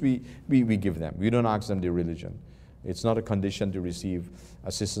assistance, we give them. We don't ask them their religion. It's not a condition to receive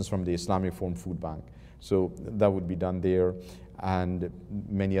assistance from the Islamic Forum Food Bank. So that would be done there, and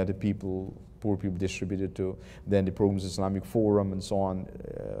many other people poor people distributed to. Then the Programs Islamic Forum and so on.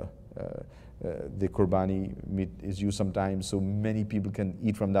 The Qurbani meat is used sometimes, so many people can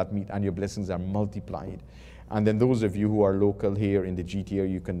eat from that meat, and your blessings are multiplied. And then those of you who are local here in the GTA,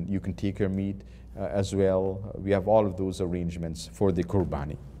 you can take your meat as well. We have all of those arrangements for the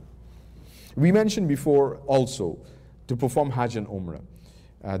Qurbani. We mentioned before also to perform Hajj and Umrah.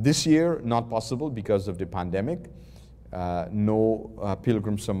 This year, not possible because of the pandemic. No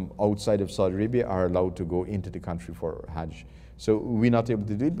pilgrims from outside of Saudi Arabia are allowed to go into the country for Hajj. So we're not able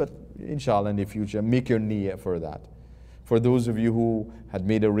to do it, but inshallah in the future, make your niyyah for that. For those of you who had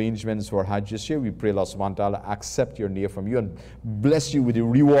made arrangements for Hajj this year, we pray Allah subhanahu wa ta'ala accept your niyyah from you and bless you with the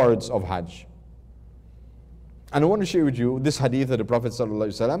rewards of Hajj. And I want to share with you this hadith of the Prophet sallallahu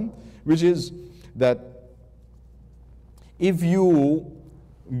alaihi wasallam, which is that if you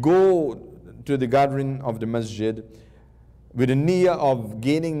go to the gathering of the masjid with a niyyah of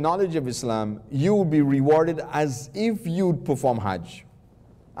gaining knowledge of Islam, you will be rewarded as if you'd perform Hajj.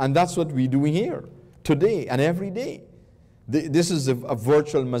 And that's what we're doing here, today and every day. This is a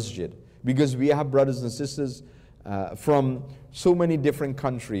virtual masjid, because we have brothers and sisters from so many different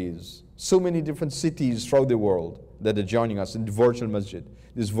countries, so many different cities throughout the world that are joining us in the virtual masjid,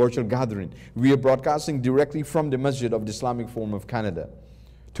 this virtual gathering. We are broadcasting directly from the Masjid of the Islamic Forum of Canada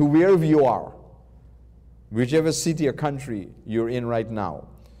to wherever you are, whichever city or country you're in right now,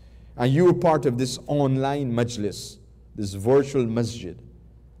 and you're part of this online majlis, this virtual masjid.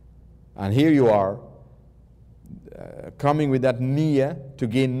 And here you are, coming with that niyyah to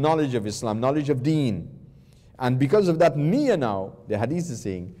gain knowledge of Islam, knowledge of deen. And because of that niyyah now, the hadith is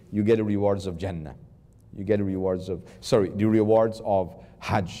saying, you get the rewards of Jannah. You get the rewards of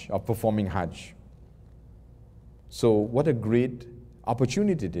Hajj, of performing Hajj. So what a great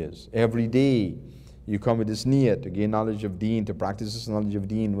opportunity it is. Every day, you come with this niyyah to gain knowledge of deen, to practice this knowledge of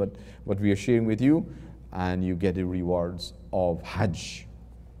deen, what we are sharing with you, and you get the rewards of Hajj,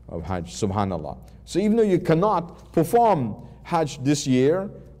 subhanallah. So even though you cannot perform Hajj this year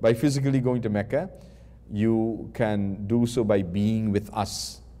by physically going to Mecca, you can do so by being with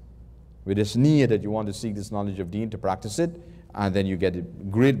us, with this niyyah that you want to seek this knowledge of deen, to practice it, and then you get the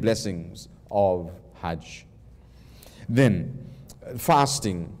great blessings of Hajj. Then,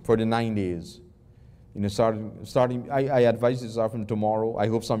 fasting for the 9 days. You know, starting I advise you to start from tomorrow. I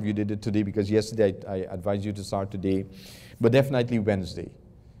hope some of you did it today, because yesterday I advised you to start today. But definitely Wednesday,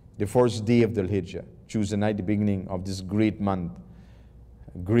 the first day of the Hijjah, Tuesday night, the beginning of this great month,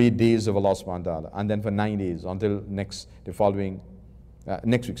 great days of Allah subhanahu wa ta'ala. And then for 9 days until next week,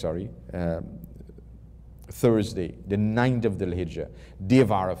 Thursday, the 9th of the Hijjah, day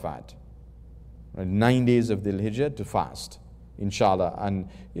of Arafat. 9 days of the Hijjah to fast, inshallah. And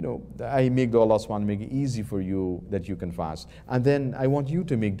you know, I make Allah subhanahu wa ta'ala make it easy for you that you can fast. And then I want you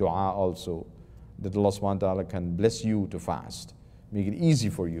to make dua also, that Allah subhanahu wa ta'ala can bless you to fast. Make it easy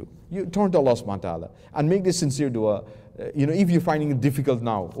for you. You turn to Allah subhanahu wa ta'ala and make this sincere dua. You know, if you're finding it difficult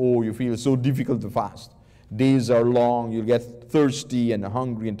now, you feel so difficult to fast, days are long, you'll get thirsty and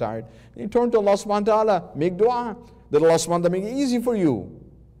hungry and tired, you turn to Allah subhanahu wa ta'ala, make dua, that Allah subhanahu wa ta'ala make it easy for you.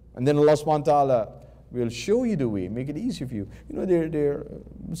 And then Allah subhanahu wa ta'ala will show you the way, make it easy for you. You know,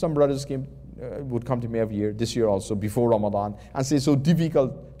 some brothers would come to me every year, this year also, before Ramadan, and say, so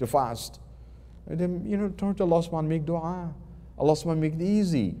difficult to fast. And then, you know, turn to Allah subhanahu wa ta'ala, make dua. Allah subhanahu wa ta'ala make it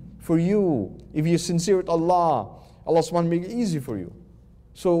easy for you. If you're sincere with Allah, Allah subhanahu wa ta'ala make it easy for you.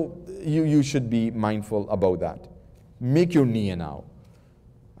 So you should be mindful about that. Make your niyyah now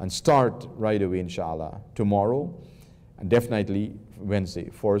and start right away, inshallah, tomorrow, and definitely Wednesday,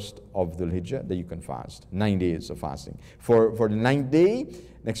 1st of the Hijjah, that you can fast. 9 days of fasting. For the 9th day,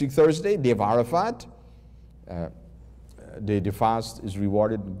 next week Thursday, day of Arafat, the fast is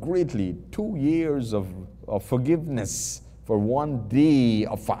rewarded greatly. 2 years of forgiveness for 1 day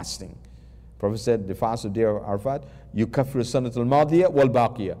of fasting. Prophet said, the fast of day of Arafat, yukaffiru sanatul madiyah wal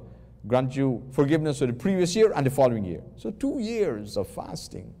baqiyah, grant you forgiveness for the previous year and the following year. So 2 years of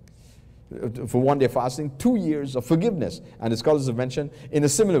fasting. For 1 day fasting, 2 years of forgiveness. And the scholars have mentioned, in a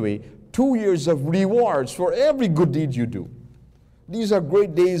similar way, 2 years of rewards for every good deed you do. These are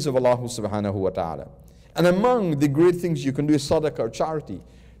great days of Allah subhanahu wa ta'ala. And among the great things you can do is sadaqah or charity,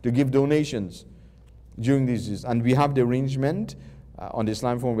 to give donations during these days. And we have the arrangement on the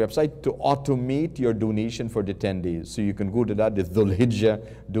Islam Forum website to automate your donation for the 10 days. So you can go to that, the Dhul Hijjah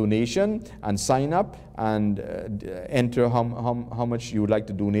donation, and sign up and enter how much you would like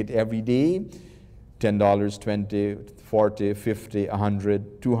to donate every day. $10, 20, 40, 50,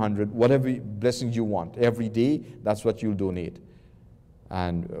 100, 200, whatever blessings you want. Every day, that's what you'll donate.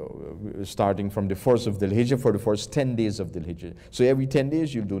 And starting from the 1st of the Hijjah for the first 10 days of the Hijjah. So every 10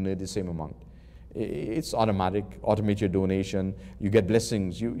 days, you'll donate the same amount. It's automatic. Automate your donation. You get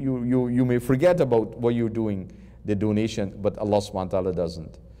blessings. You may forget about what you're doing, the donation, but Allah subhanahu wa ta'ala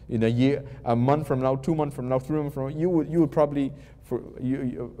doesn't. In a year, a month from now, 2 months from now, 3 months from now, you would probably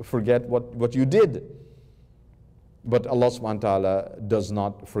forget what you did. But Allah subhanahu wa ta'ala does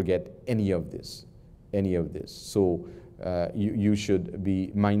not forget any of this. So you should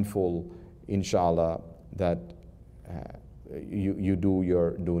be mindful, inshallah, that you do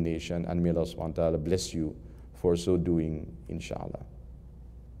your donation, and may Allah subhanahu wa ta'ala bless you for so doing, inshallah.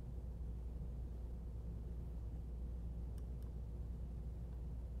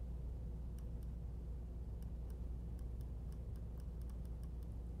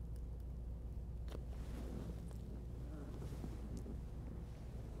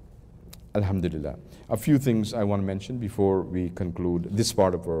 Alhamdulillah. A few things I want to mention before we conclude this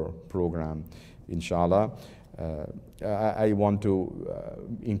part of our program, inshallah. I want to,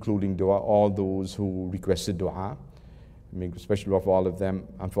 including dua, all those who requested dua, especially for all of them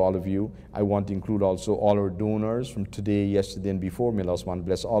and for all of you. I want to include also all our donors from today, yesterday, and before. May Allah subhanahu wa ta'ala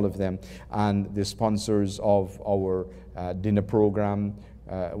bless all of them. And the sponsors of our dinner program.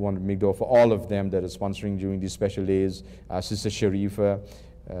 I want to make dua for all of them that are sponsoring during these special days. Sister Sharifa,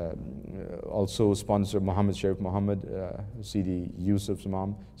 also sponsor Muhammad Sharif Muhammad, CD Yusuf's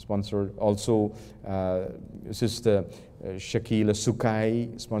mom, sponsored. Also Sister Shakila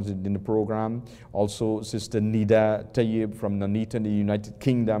Sukai, sponsored in the program. Also Sister Nida Tayyib from Nanita in the United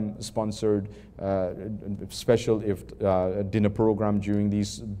Kingdom, sponsored special dinner program during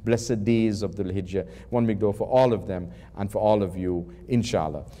these blessed days of the Hijjah. One big dua for all of them and for all of you,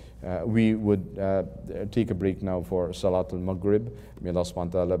 inshallah. We would take a break now for Salatul Maghrib. May Allah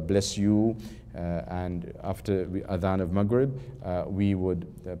subhanahu wa ta'ala bless you. And after Adhan of Maghrib, we would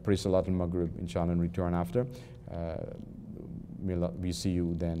pray Salatul Maghrib, inshallah, and return after. We see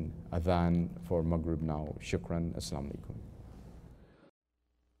you then, Adhan for Maghrib now. Shukran. Assalamu alaikum.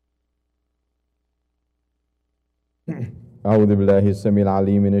 أعوذ بالله السميع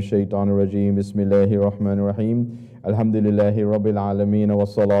العليم من الشيطان الرجيم بسم الله الرحمن الرحيم الحمد لله رب العالمين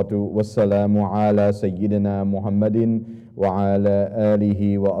والصلاة والسلام على سيدنا محمد وعلى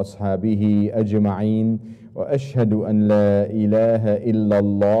آله وأصحابه أجمعين وأشهد أن لا إله إلا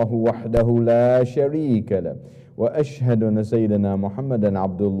الله وحده لا شريك له وأشهد أن سيدنا محمدا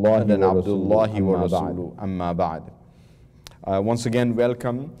عبد الله ورسوله أما بعد. Once again,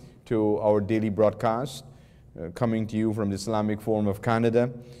 welcome to our daily broadcast. Coming to you from the Islamic Forum of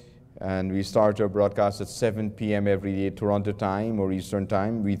Canada, and we start our broadcast at 7 p.m. every day, Toronto time or Eastern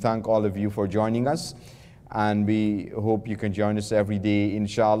time. We thank all of you for joining us, and we hope you can join us every day,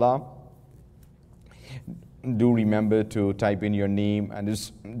 inshallah. Do remember to type in your name and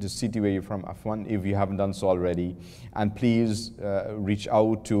the city where you're from, Afwan, if you haven't done so already. And please reach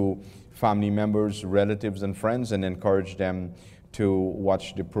out to family members, relatives, and friends and encourage them to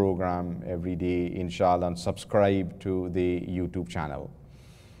watch the program every day, inshallah, and subscribe to the YouTube channel.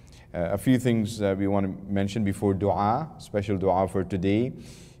 A few things we want to mention before dua, special dua for today.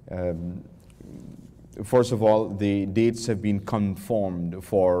 First of all, the dates have been confirmed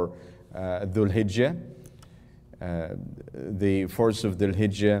for Dhul Hijjah. The first of Dhul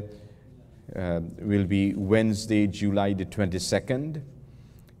Hijjah will be Wednesday, July the 22nd,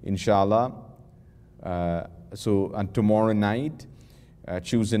 inshallah. And tomorrow night,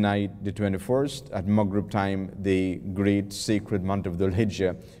 Tuesday night, the 21st, at Maghrib time, the great sacred month of Dhul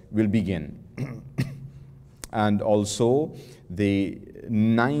Hijjah will begin. And also, the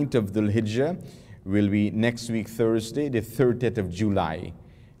 9th of Dhul Hijjah will be next week, Thursday, the 30th of July.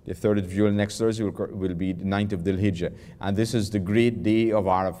 The 30th of July, next Thursday, will be the 9th of Dhul Hijjah. And this is the great day of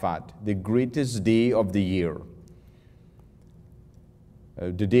Arafat, the greatest day of the year.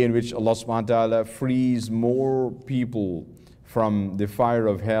 The day in which Allah subhanahu wa ta'ala frees more people from the fire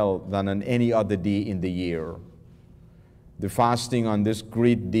of hell than on any other day in the year. The fasting on this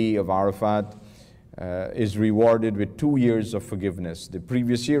great day of Arafat is rewarded with 2 years of forgiveness, the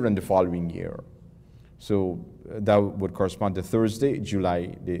previous year and the following year. So that would correspond to Thursday,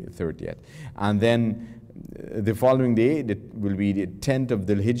 July the 30th. And then the following day will be the 10th of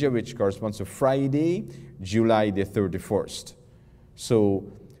Dhul Hijjah, which corresponds to Friday, July the 31st.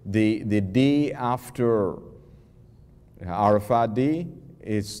 So the day after Arafat day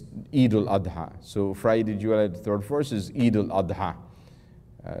is Eid al-Adha. So Friday, July the 31st is Eid al-Adha.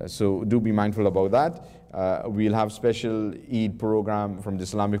 So do be mindful about that. We'll have special Eid program from the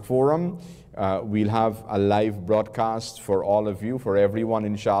Islamic Forum. We'll have a live broadcast for all of you, for everyone,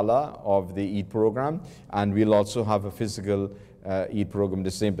 inshallah, of the Eid program. And we'll also have a physical Eid program at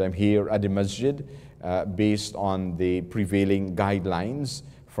the same time here at the masjid, based on the prevailing guidelines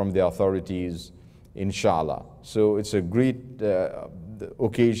from the authorities inshallah. So it's a great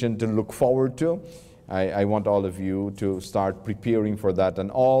occasion to look forward to. I want all of you to start preparing for that, and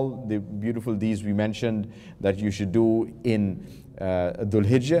all the beautiful deeds we mentioned that you should do in Dhul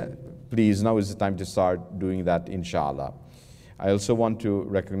Hijjah. Please, now is the time to start doing that, inshallah. I also want to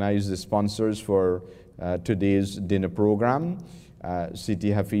recognize the sponsors for today's dinner program.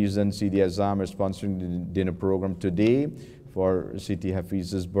 Siti Hafiz and Sidi Azam are sponsoring the dinner program today for Siti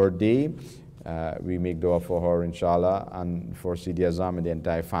Hafiz's birthday. We make dua for her, inshallah, and for Sidi Azam and the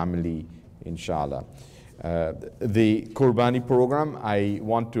entire family, inshallah. The Qurbani program, I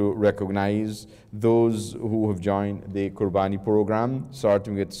want to recognize those who have joined the Qurbani program,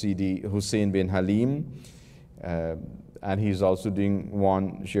 starting with Sidi Hussein bin Halim, and he's also doing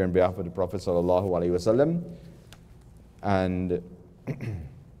one share on behalf of the Prophet sallallahu alaihi wasallam, and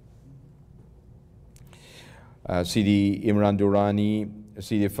Sidi Imran Durrani,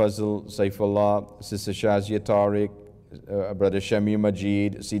 Sidi Fazl Saifullah, Sister Shazia Tariq, Brother Shamir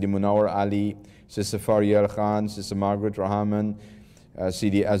Majid, Sidi Munawar Ali, Sister Faryal Khan, Sister Margaret Rahman,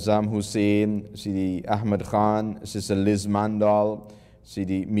 Sidi Azam Hussein, Sidi Ahmed Khan, Sister Liz Mandal,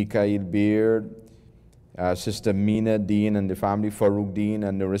 Sidi Mikhail Beard, Sister Mina Deen and the family, Farouk Deen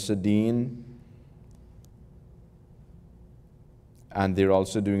and Narissa Deen. And they're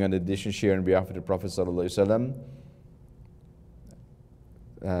also doing an addition share on behalf of the Prophet sallallahu alaihi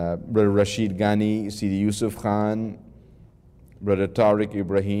wasallam. Brother Rashid Ghani, Sidi Yusuf Khan, Brother Tariq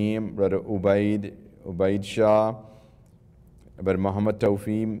Ibrahim, Brother Ubaid Shah, Brother Muhammad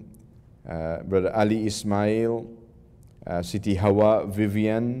Tawfim, Brother Ali Ismail, Siti Hawa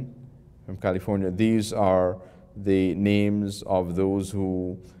Vivian from California. These are the names of those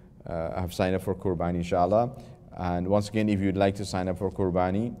who have signed up for Qurbani, inshallah. And once again, if you'd like to sign up for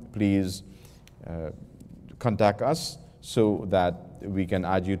Qurbani, please contact us so that we can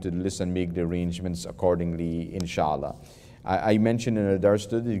add you to the list and make the arrangements accordingly, inshallah. I mentioned in the Dars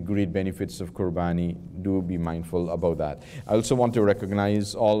the great benefits of Qurbani. Do be mindful about that. I also want to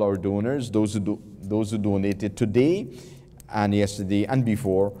recognize all our donors, those who donated today and yesterday and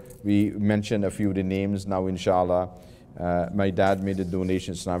before. We mentioned a few of the names. Now, inshallah, my dad made a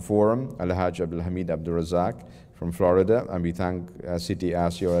donation to Islam Forum, Al-Hajj Abdul Hamid Abdul Razak from Florida, and we thank Siti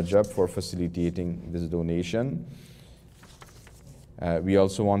Asya Rajab for facilitating this donation. We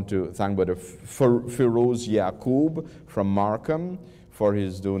also want to thank Brother Firoz Yaqub from Markham for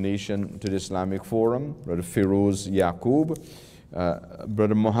his donation to the Islamic Forum. Brother Firoz Yaqub.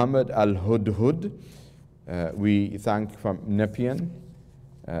 Brother Muhammad Al-Hudhud, we thank from Nepean.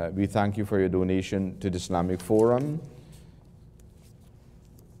 We thank you for your donation to the Islamic Forum.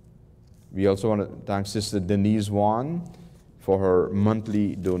 We also want to thank Sister Denise Wan for her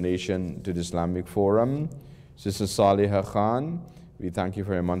monthly donation to the Islamic Forum. Sister Saliha Khan, we thank you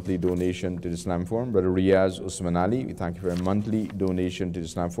for a monthly donation to the Islam Forum. Brother Riaz Usman Ali, we thank you for a monthly donation to the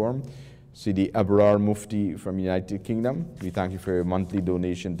Islam Forum. Sidi Abrar Mufti from United Kingdom, we thank you for your monthly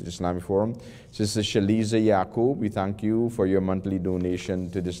donation to the Islamic Forum. Sister Shaliza Yaqub, we thank you for your monthly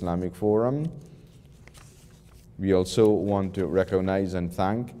donation to the Islamic Forum. We also want to recognize and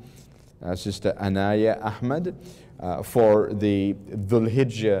thank Sister Anaya Ahmed for the Dhul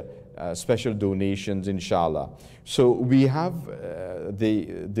Hijjah special donations, inshallah. So we have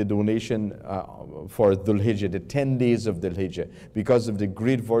the donation for Dhul Hijjah, the 10 days of Dhul Hijjah, because of the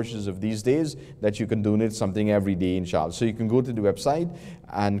great virtues of these days that you can donate something every day, inshallah. So you can go to the website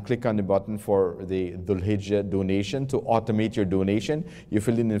and click on the button for the Dhul Hijjah donation to automate your donation. You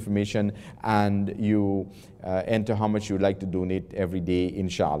fill in the information and you enter how much you would like to donate every day,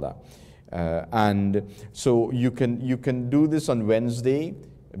 inshallah. And so you can do this on Wednesday,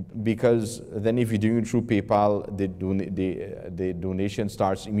 because then if you're doing it through PayPal, the donation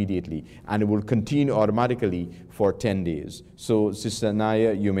starts immediately and it will continue automatically for 10 days. So Sister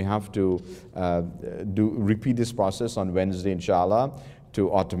Naya, you may have to repeat this process on Wednesday, inshallah, to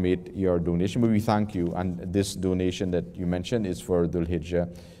automate your donation. But we thank you, and this donation that you mentioned is for Dhul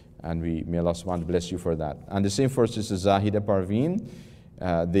Hijjah, and may Allah subhanahu wa ta'ala bless you for that. And the same for Sister Zahida Parveen,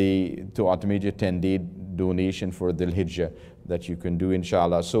 to automate your 10-day donation for Dhul Hijjah that you can do,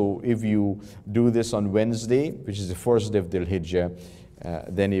 inshallah. So if you do this on Wednesday, which is the first day of Dhul Hijjah,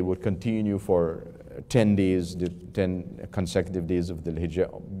 then it would continue for 10 days, the 10 consecutive days of Dhul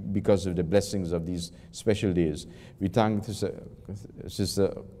Hijjah, because of the blessings of these special days. We thank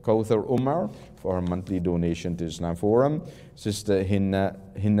Sister Kauthar Umar for her monthly donation to Islam Forum, Sister Hinna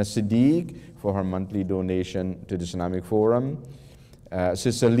Siddiq for her monthly donation to the Islamic Forum,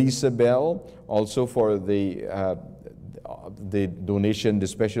 Sister Lisa Bell also for the donation, the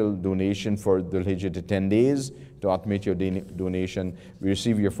special donation for Dhul Hijjah to 10 days to automate your donation. We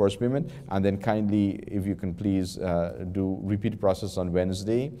receive your first payment, and then kindly, if you can please do repeat process on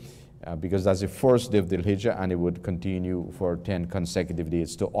Wednesday, because that's the first day of the Hijjah, and it would continue for 10 consecutive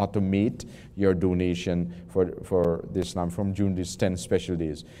days to automate your donation for the Islam from June, these 10 special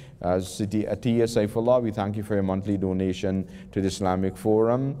days. Siti Atiyah Saifullah, we thank you for your monthly donation to the Islamic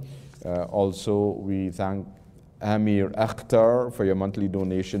Forum. Also, we thank Amir Akhtar for your monthly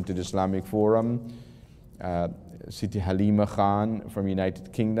donation to the Islamic Forum. Siti Halima Khan from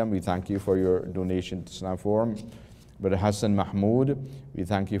United Kingdom, we thank you for your donation to Islam Forum. Brother Hassan Mahmood, we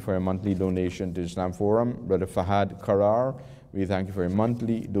thank you for your monthly donation to the Islam Forum. Brother Fahad Karar, we thank you for your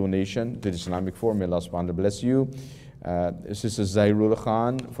monthly donation to the Islamic Forum. May Allah subhanahu wa ta'ala bless you. Sister Zairul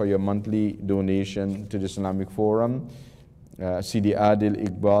Khan for your monthly donation to the Islamic Forum. Sidi Adil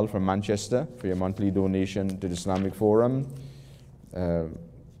Iqbal from Manchester for your monthly donation to the Islamic Forum. Brother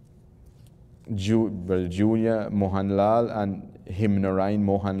Junior Mohanlal and Himnarain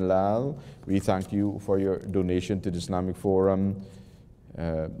Mohanlal, we thank you for your donation to the Islamic Forum.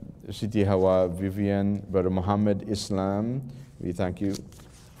 Siti Hawa Vivian, Brother Muhammad Islam, we thank you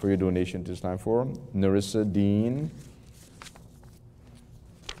for your donation to the Islamic Forum. Narissa Dean.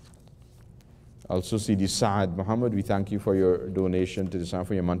 Also, Sidi Saad Muhammad, we thank you for your donation to the Islam,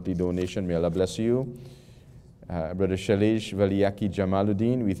 for your monthly donation. May Allah bless you. Brother Shalish Valiyaki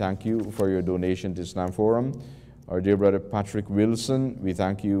Jamaluddin, we thank you for your donation to Islam Forum. Our dear brother Patrick Wilson, we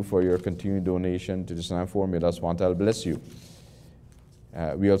thank you for your continued donation to the Islam Forum. May Allah subhanahu wa ta'ala bless you.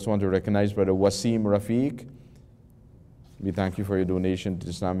 We also want to recognize Brother Wasim Rafiq. We thank you for your donation to the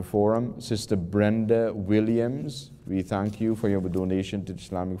Islamic Forum. Sister Brenda Williams, we thank you for your donation to the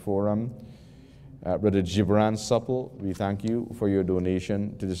Islamic Forum. Brother Gibran Supple, we thank you for your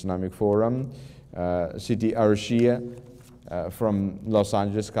donation to the Islamic Forum. Siti Arshia from Los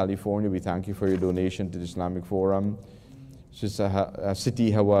Angeles, California, we thank you for your donation to the Islamic Forum. Sister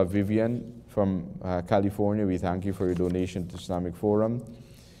Siti Hawa Vivian from California, we thank you for your donation to the Islamic Forum.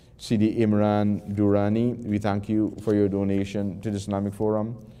 Sidi Imran Durani, we thank you for your donation to the Islamic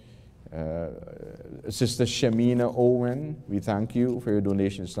Forum. Sister Shamina Owen, we thank you for your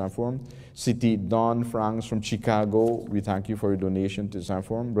donation to the Islamic Forum. Siti Don Franks from Chicago, we thank you for your donation to the Islamic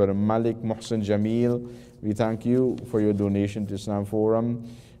Forum. Brother Malik Mohsen Jamil, we thank you for your donation to the Islamic Forum.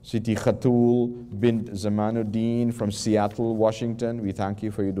 Siti Khatul bint Zamanuddin from Seattle, Washington, we thank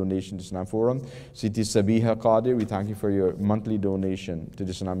you for your donation to the Islamic Forum. Siti Sabiha Qadir, we thank you for your monthly donation to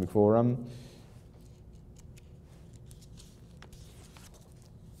the Islamic Forum.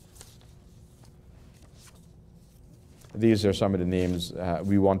 These are some of the names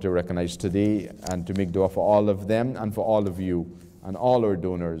we want to recognize today, and to make dua for all of them and for all of you and all our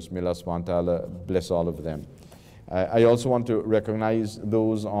donors. May Allah subhanahu wa ta'ala bless all of them. I also want to recognize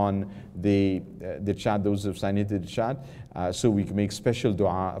those on the chat, those who have signed into the chat, so we can make special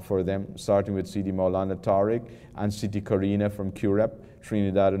dua for them, starting with Sidi Maulana Tariq and Sidi Karina from Curep,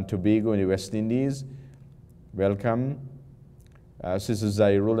 Trinidad and Tobago in the West Indies. Welcome. Sister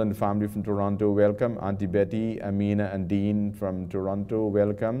Zairul and family from Toronto, welcome. Auntie Betty, Amina and Dean from Toronto,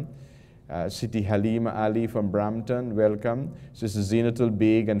 welcome. Siti Halima Ali from Brampton, welcome. Sister Zinatul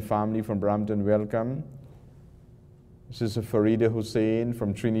Beg and family from Brampton, welcome. Sister Farida Hussein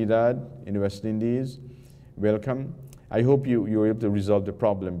from Trinidad in the West Indies, welcome. I hope you were able to resolve the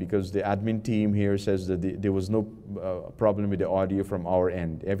problem, because the admin team here says that there was no problem with the audio from our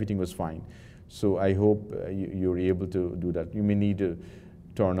end. Everything was fine. So I hope you're able to do that. You may need to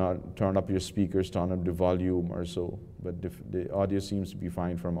turn up your speakers, turn up the volume or so, but the audio seems to be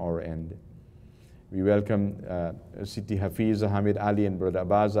fine from our end. We welcome Siti Hafiz Hamid Ali and Brother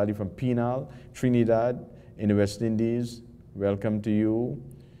Abbas Ali from Penal, Trinidad in the West Indies. Welcome to you.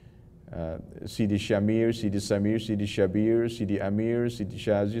 Sidi Shamir, Sidi Samir, Sidi Shabir, Sidi Amir, Sidi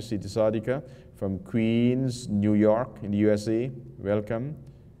Shazi, Sidi Sadika from Queens, New York in the USA. Welcome.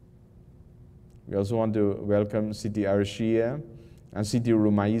 We also want to welcome Siti Arshia and Siti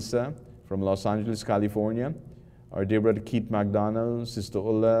Rumaisa from Los Angeles, California. Our dear brother Keith McDonald, Sister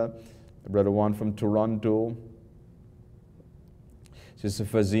Ulla, Brother Juan from Toronto, Sister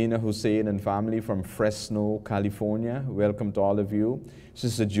Fazina Hussein and family from Fresno, California. Welcome to all of you.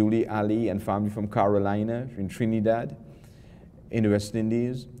 Sister Julie Ali and family from Carolina, in Trinidad, in the West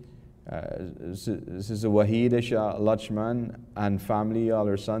Indies. Sister Wahida Shah Lachman and family, all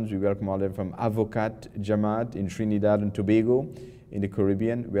her sons, we welcome all of them from Avocat Jamaat in Trinidad and Tobago in the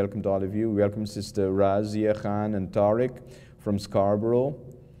Caribbean. Welcome to all of you. Welcome Sister Razia Khan and Tariq from Scarborough.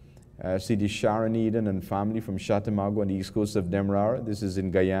 Sidi Sharon Eden and family from Chatamago on the east coast of Demerara. This is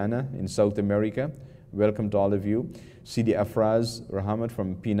in Guyana, in South America. Welcome to all of you. Sidi Afraz Rahamat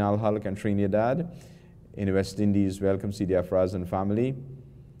from Penal Halk and Trinidad in West Indies, welcome Sidi Afraz and family.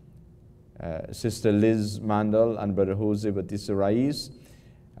 Sister Liz Mandal and Brother Jose Batista Rais,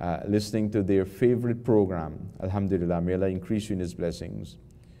 listening to their favorite program. Alhamdulillah, may Allah increase you in His blessings.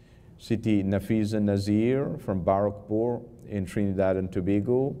 Siti Nafiza Nazir from Barakpur in Trinidad and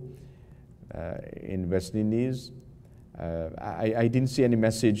Tobago, in West Indies. I didn't see any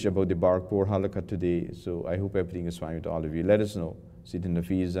message about the Barakpur Halakha today, so I hope everything is fine with all of you. Let us know, Siti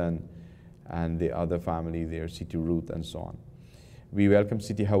Nafiza and the other family there, Siti Ruth and so on. We welcome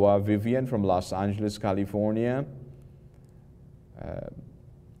Siti Hawa Vivian from Los Angeles, California.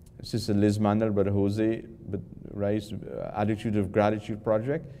 Sister Liz Mandal, Brother Jose Rice, Attitude of Gratitude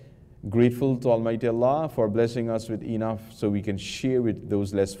Project. Grateful to Almighty Allah for blessing us with enough so we can share with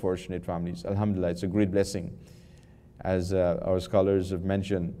those less fortunate families. Alhamdulillah, it's a great blessing. As our scholars have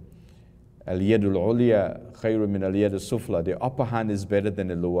mentioned, Al-Yadul Uliya khayru min al-Yad al-Sufla. The upper hand is better than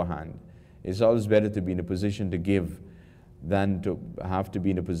the lower hand. It's always better to be in a position to give than to have to be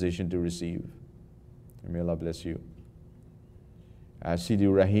in a position to receive. May Allah bless you. Sidi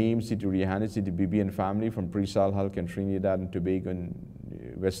Rahim, Sidi Rihana, Sidi Bibi and family from Presal Halk and Trinidad and Tobago and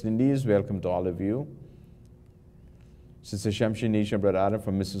West Indies, welcome to all of you. Sister Shamshi Nisha Brother Adam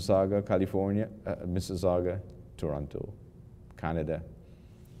from Mississauga, California, Mississauga, Toronto, Canada.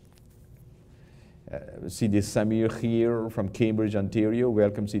 Sidi Samir Khir from Cambridge, Ontario,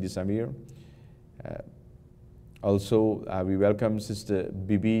 welcome Sidi Samir. Also, we welcome Sister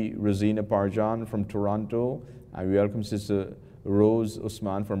Bibi Rosina Parjan from Toronto, and we welcome Sister Rose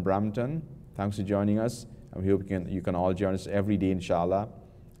Usman from Brampton. Thanks for joining us, and we hope you can all join us every day, inshallah.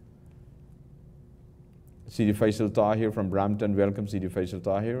 Sidi Faisal Tahir from Brampton, welcome Sidi Faisal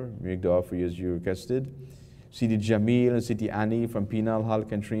Tahir. Make dua for you as you requested. Sidi Jamil and Sidi Annie from Penal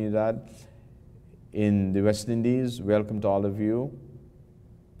Halk and Trinidad in the West Indies, welcome to all of you.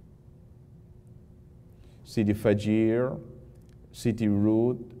 Sidi Fajir, Sidi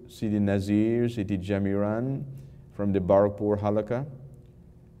Ruth, Sidi Nazir, Sidi Jamiran from the Barakpur Halakha.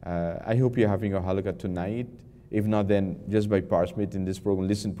 I hope you're having a Halakha tonight. If not, then just by participate in this program,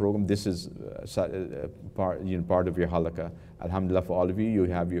 listen program, this is part of your Halakha. Alhamdulillah for all of you, you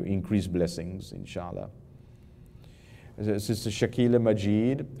have your increased blessings, inshallah. Sister Shakila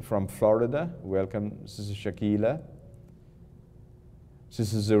Majid from Florida, welcome Sister Shakila.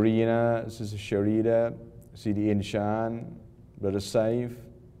 Sister Zarina, Sister Sharida, Sidi Inshan, Brother Saif,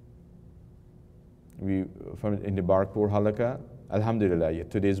 we from in the Barakpur Halakha. Alhamdulillah, yeah,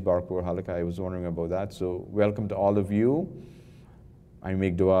 today's Barakpur Halakha, I was wondering about that. So welcome to all of you. I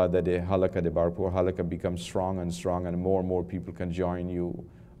make dua that the Halakha, the Barakpur Halakha becomes strong and strong, and more people can join you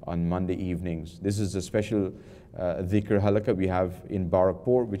on Monday evenings. This is a special dhikr Halakha we have in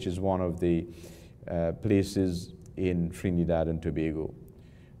Barakpur, which is one of the places in Trinidad and Tobago.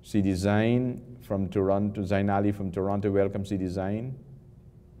 Sidi Zain from Toronto, Zain Ali from Toronto, welcome Sidi Zain.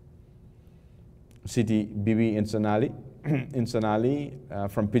 Sidi Bibi Insanali,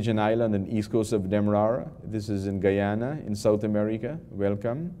 from Pigeon Island and east coast of Demerara. This is in Guyana, in South America,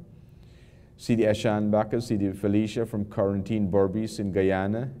 welcome. Sidi Ashan Bakar, Sidi Felicia from Quarantine Berbice in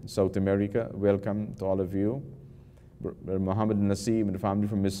Guyana, South America, welcome to all of you. Muhammad Naseem and family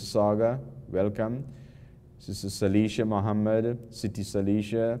from Mississauga, welcome. Sister Salisha Muhammad, Siti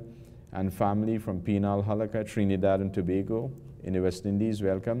Salisha and family from Penal Halakha, Trinidad and Tobago in the West Indies,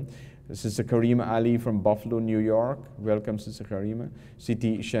 welcome. Sister Karima Ali from Buffalo, New York, welcome Sister Karima.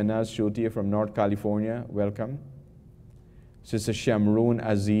 Siti Shanaz Shotia from North California, welcome. Sister Shamroon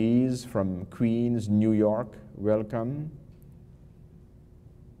Aziz from Queens, New York, welcome.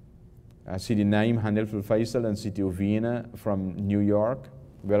 Sidi Naim Hanilful Faisal and Siti Ovina from New York,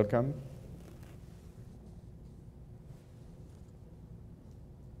 welcome.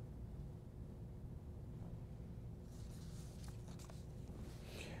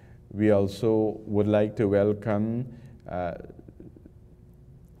 We also would like to welcome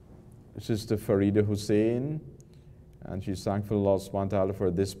Sister Farida Hussein, and she's thankful to Allah subhanahu wa ta'ala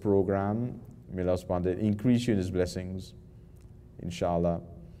for this program. May Allah subhanahu wa ta'ala increase you in His blessings, inshallah.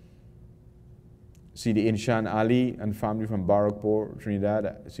 Sidi Inshan Ali and family from Barakpur,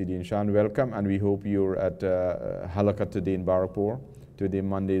 Trinidad. Sidi Inshan, welcome, and we hope you're at Halakha today in Barakpur. Today,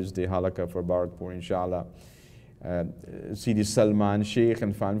 Monday, is the Halakha for Barakpur, inshallah. Sidi Salman Sheikh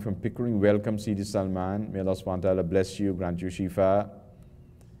and family from Pickering, welcome Sidi Salman. May Allah subhanahu wa ta'ala bless you, grant you shifa.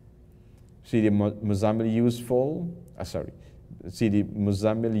 Sidi Muzammil Sidi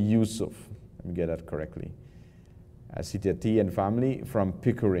Muzammil Yusuf, let me get that correctly. Sidi Ati and family from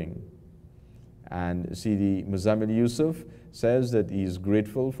Pickering. And Sidi Muzammil Yusuf says that he is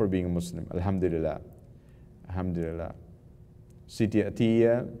grateful for being a Muslim. Alhamdulillah. Alhamdulillah. Siti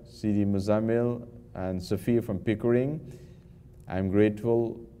Atiya, Sidi Muzamil, and Safiya from Pickering. I'm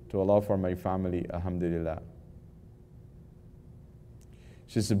grateful to Allah for my family, alhamdulillah.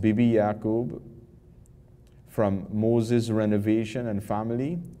 Sister Bibi Yaqub from Moses Renovation and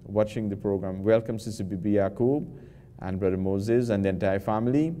family, watching the program. Welcome, Sister Bibi Yaqub and Brother Moses and the entire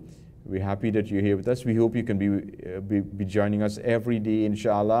family. We're happy that you're here with us. We hope you can be joining us every day,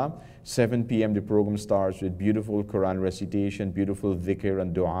 inshallah. 7 p.m. the program starts with beautiful Quran recitation, beautiful dhikr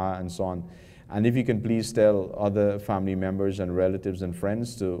and dua and so on. And if you can please tell other family members and relatives and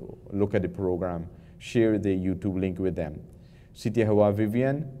friends to look at the program, share the YouTube link with them. Siti Hawa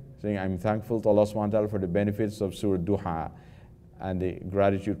Vivian saying, I'm thankful to Allah subhanahu wa ta'ala for the benefits of Surah Duha and the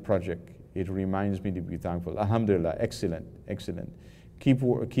gratitude project. It reminds me to be thankful. Alhamdulillah, excellent, excellent. Keep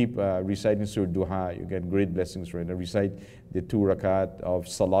reciting Surah Duha, you get great blessings from it. And recite the 2 rakat of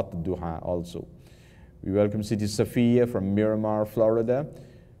Salat Duha also. We welcome Siti Safiya from Miramar, Florida.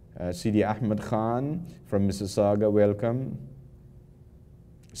 Sidi Ahmed Khan from Mississauga, welcome.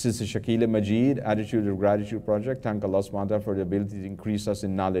 Sister Shakila Majid, Attitude of Gratitude Project. Thank Allah subhanahu wa ta'ala for the ability to increase us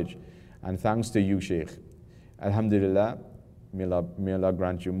in knowledge. And thanks to you, Sheikh. Alhamdulillah, may Allah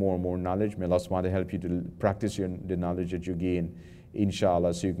grant you more and more knowledge. May Allah subhanahu wa ta'ala help you to practice the knowledge that you gain,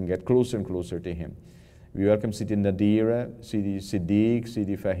 inshallah, so you can get closer and closer to Him. We welcome Sidi Nadira, Sidi Siddiq,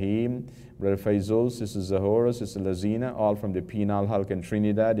 Sidi Fahim, Brother Faizul, Sister Zahora, Sister Lazina, all from the Penal Hulk in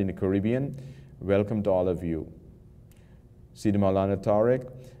Trinidad in the Caribbean. Welcome to all of you. Sidi Maulana Tariq,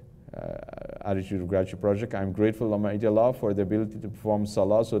 Attitude of Gratitude Project. I'm grateful to Almighty Allah for the ability to perform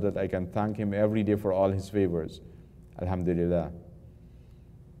salah so that I can thank Him every day for all His favors. Alhamdulillah.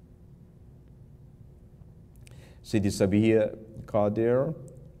 Sidi Sabiha Qadir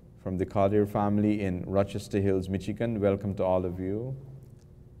from the Qadir family in Rochester Hills, Michigan. Welcome to all of you.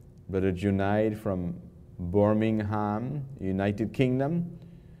 Brother Junaid from Birmingham, United Kingdom.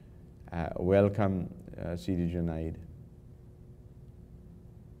 Welcome, Sidi Junaid.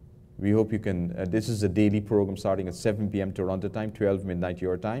 We hope you can, this is a daily program starting at 7 p.m. Toronto time, 12 midnight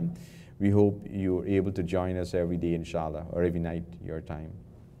your time. We hope you're able to join us every day, inshallah, or every night your time.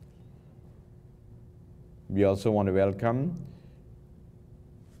 We also want to welcome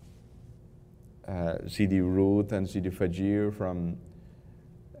Sidi Ruth and Sidi Fajir from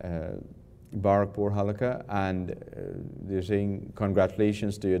Barakpur Halaka, and they're saying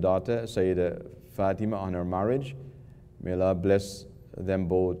congratulations to your daughter, Sayyida Fatima, on her marriage. May Allah bless them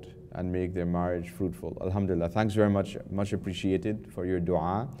both and make their marriage fruitful. Alhamdulillah. Thanks very much, much appreciated for your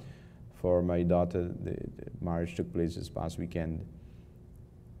dua for my daughter. The marriage took place this past weekend.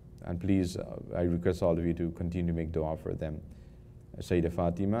 And please, I request all of you to continue to make dua for them. Sayyida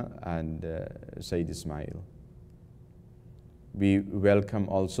Fatima and Sayyid Ismail. We welcome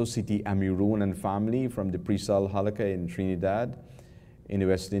also Siti Amirun and family from the Presal Halaka in Trinidad in the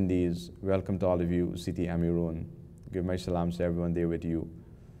West Indies. Welcome to all of you, Siti Amirun. Give my salams to everyone there with you.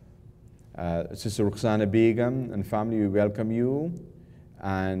 Sister Rukhsana Begum and family, we welcome you.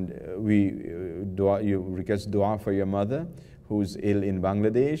 And you request dua for your mother who's ill in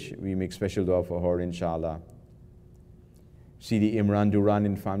Bangladesh. We make special dua for her, inshallah. Sidi Imran Duran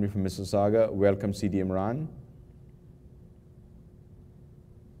and family from Mississauga. Welcome, Sidi Imran.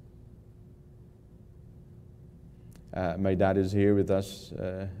 My dad is here with us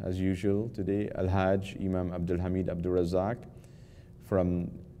as usual today. Al-Hajj Imam Abdul Hamid Abdul Razak from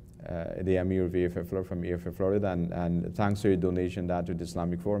the Amir of AFF Florida, from AFF Florida, and thanks for your donation that to the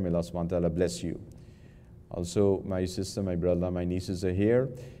Islamic Forum. May Allah subhanahu wa ta'ala bless you. Also, my sister, my brother, my nieces are here.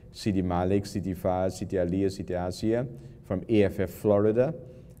 Sidi Malik, Sidi Faz, Sidi Aliyah, Sidi Asiya from AFF Florida.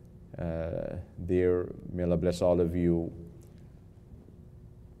 There, may Allah bless all of you.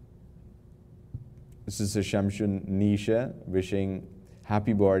 This is Shamshun Nisha wishing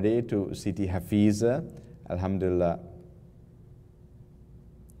happy birthday to Siti Hafiza. Alhamdulillah.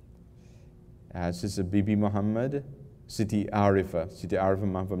 Sister Bibi Muhammad, Siti Arifa. Siti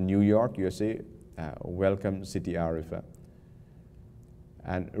Arifa from New York, USA. Welcome, Siti Arifa.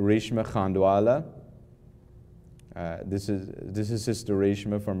 And Reshma Khandwala. This is Sister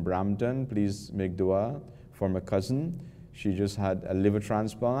Reshma from Brampton. Please make dua for my cousin. She just had a liver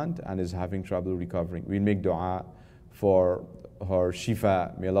transplant and is having trouble recovering. We make dua for her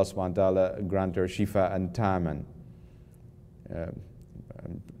shifa. May Allah subhanahu wa ta'ala grant her shifa and taman.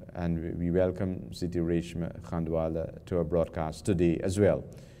 And we welcome Siti Reshma Khandwala to our broadcast today as well.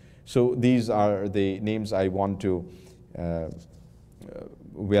 So these are the names I want to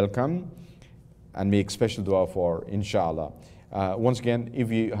welcome and make special dua for, inshallah. Once again, if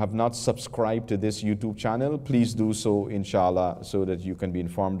you have not subscribed to this YouTube channel, please do so, inshallah, so that you can be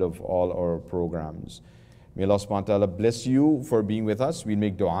informed of all our programs. May Allah subhanahu wa ta'ala bless you for being with us. We'll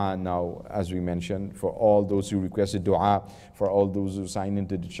make dua now, as we mentioned, for all those who requested dua, for all those who signed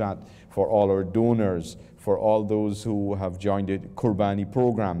into the chat, for all our donors, for all those who have joined the Qurbani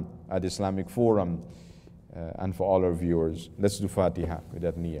program at Islamic Forum, and for all our viewers. Let's do Fatiha with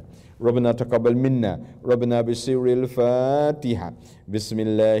that niyyah. ربنا تقبل منا ربنا بسر الفاتحة بسم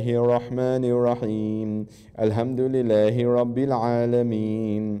الله الرحمن الرحيم الحمد لله رب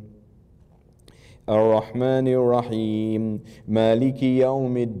العالمين الرحمن الرحيم مالك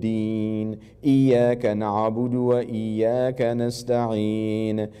يوم الدين إياك نعبد وإياك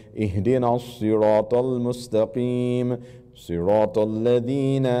نستعين اهدنا الصراط المستقيم صراط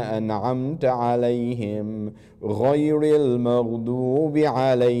الذين أنعمت عليهم غير المغضوب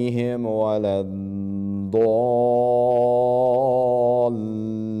عليهم ولا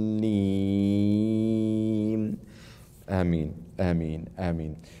الضالين آمين آمين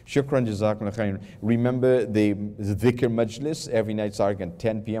آمين Shukran Jazakumullah Khairan. Remember the Dhikr Majlis every night starting at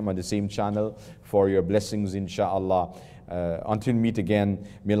 10 p.m. on the same channel for your blessings inshallah. Until we meet again,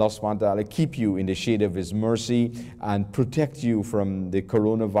 may Allah subhanahu wa ta'ala keep you in the shade of His mercy and protect you from the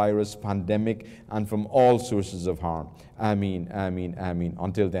coronavirus pandemic and from all sources of harm. Ameen, ameen, ameen.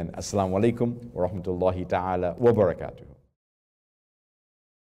 Until then, Assalamu alaikum wa rahmatullahi ta'ala wa barakatuh.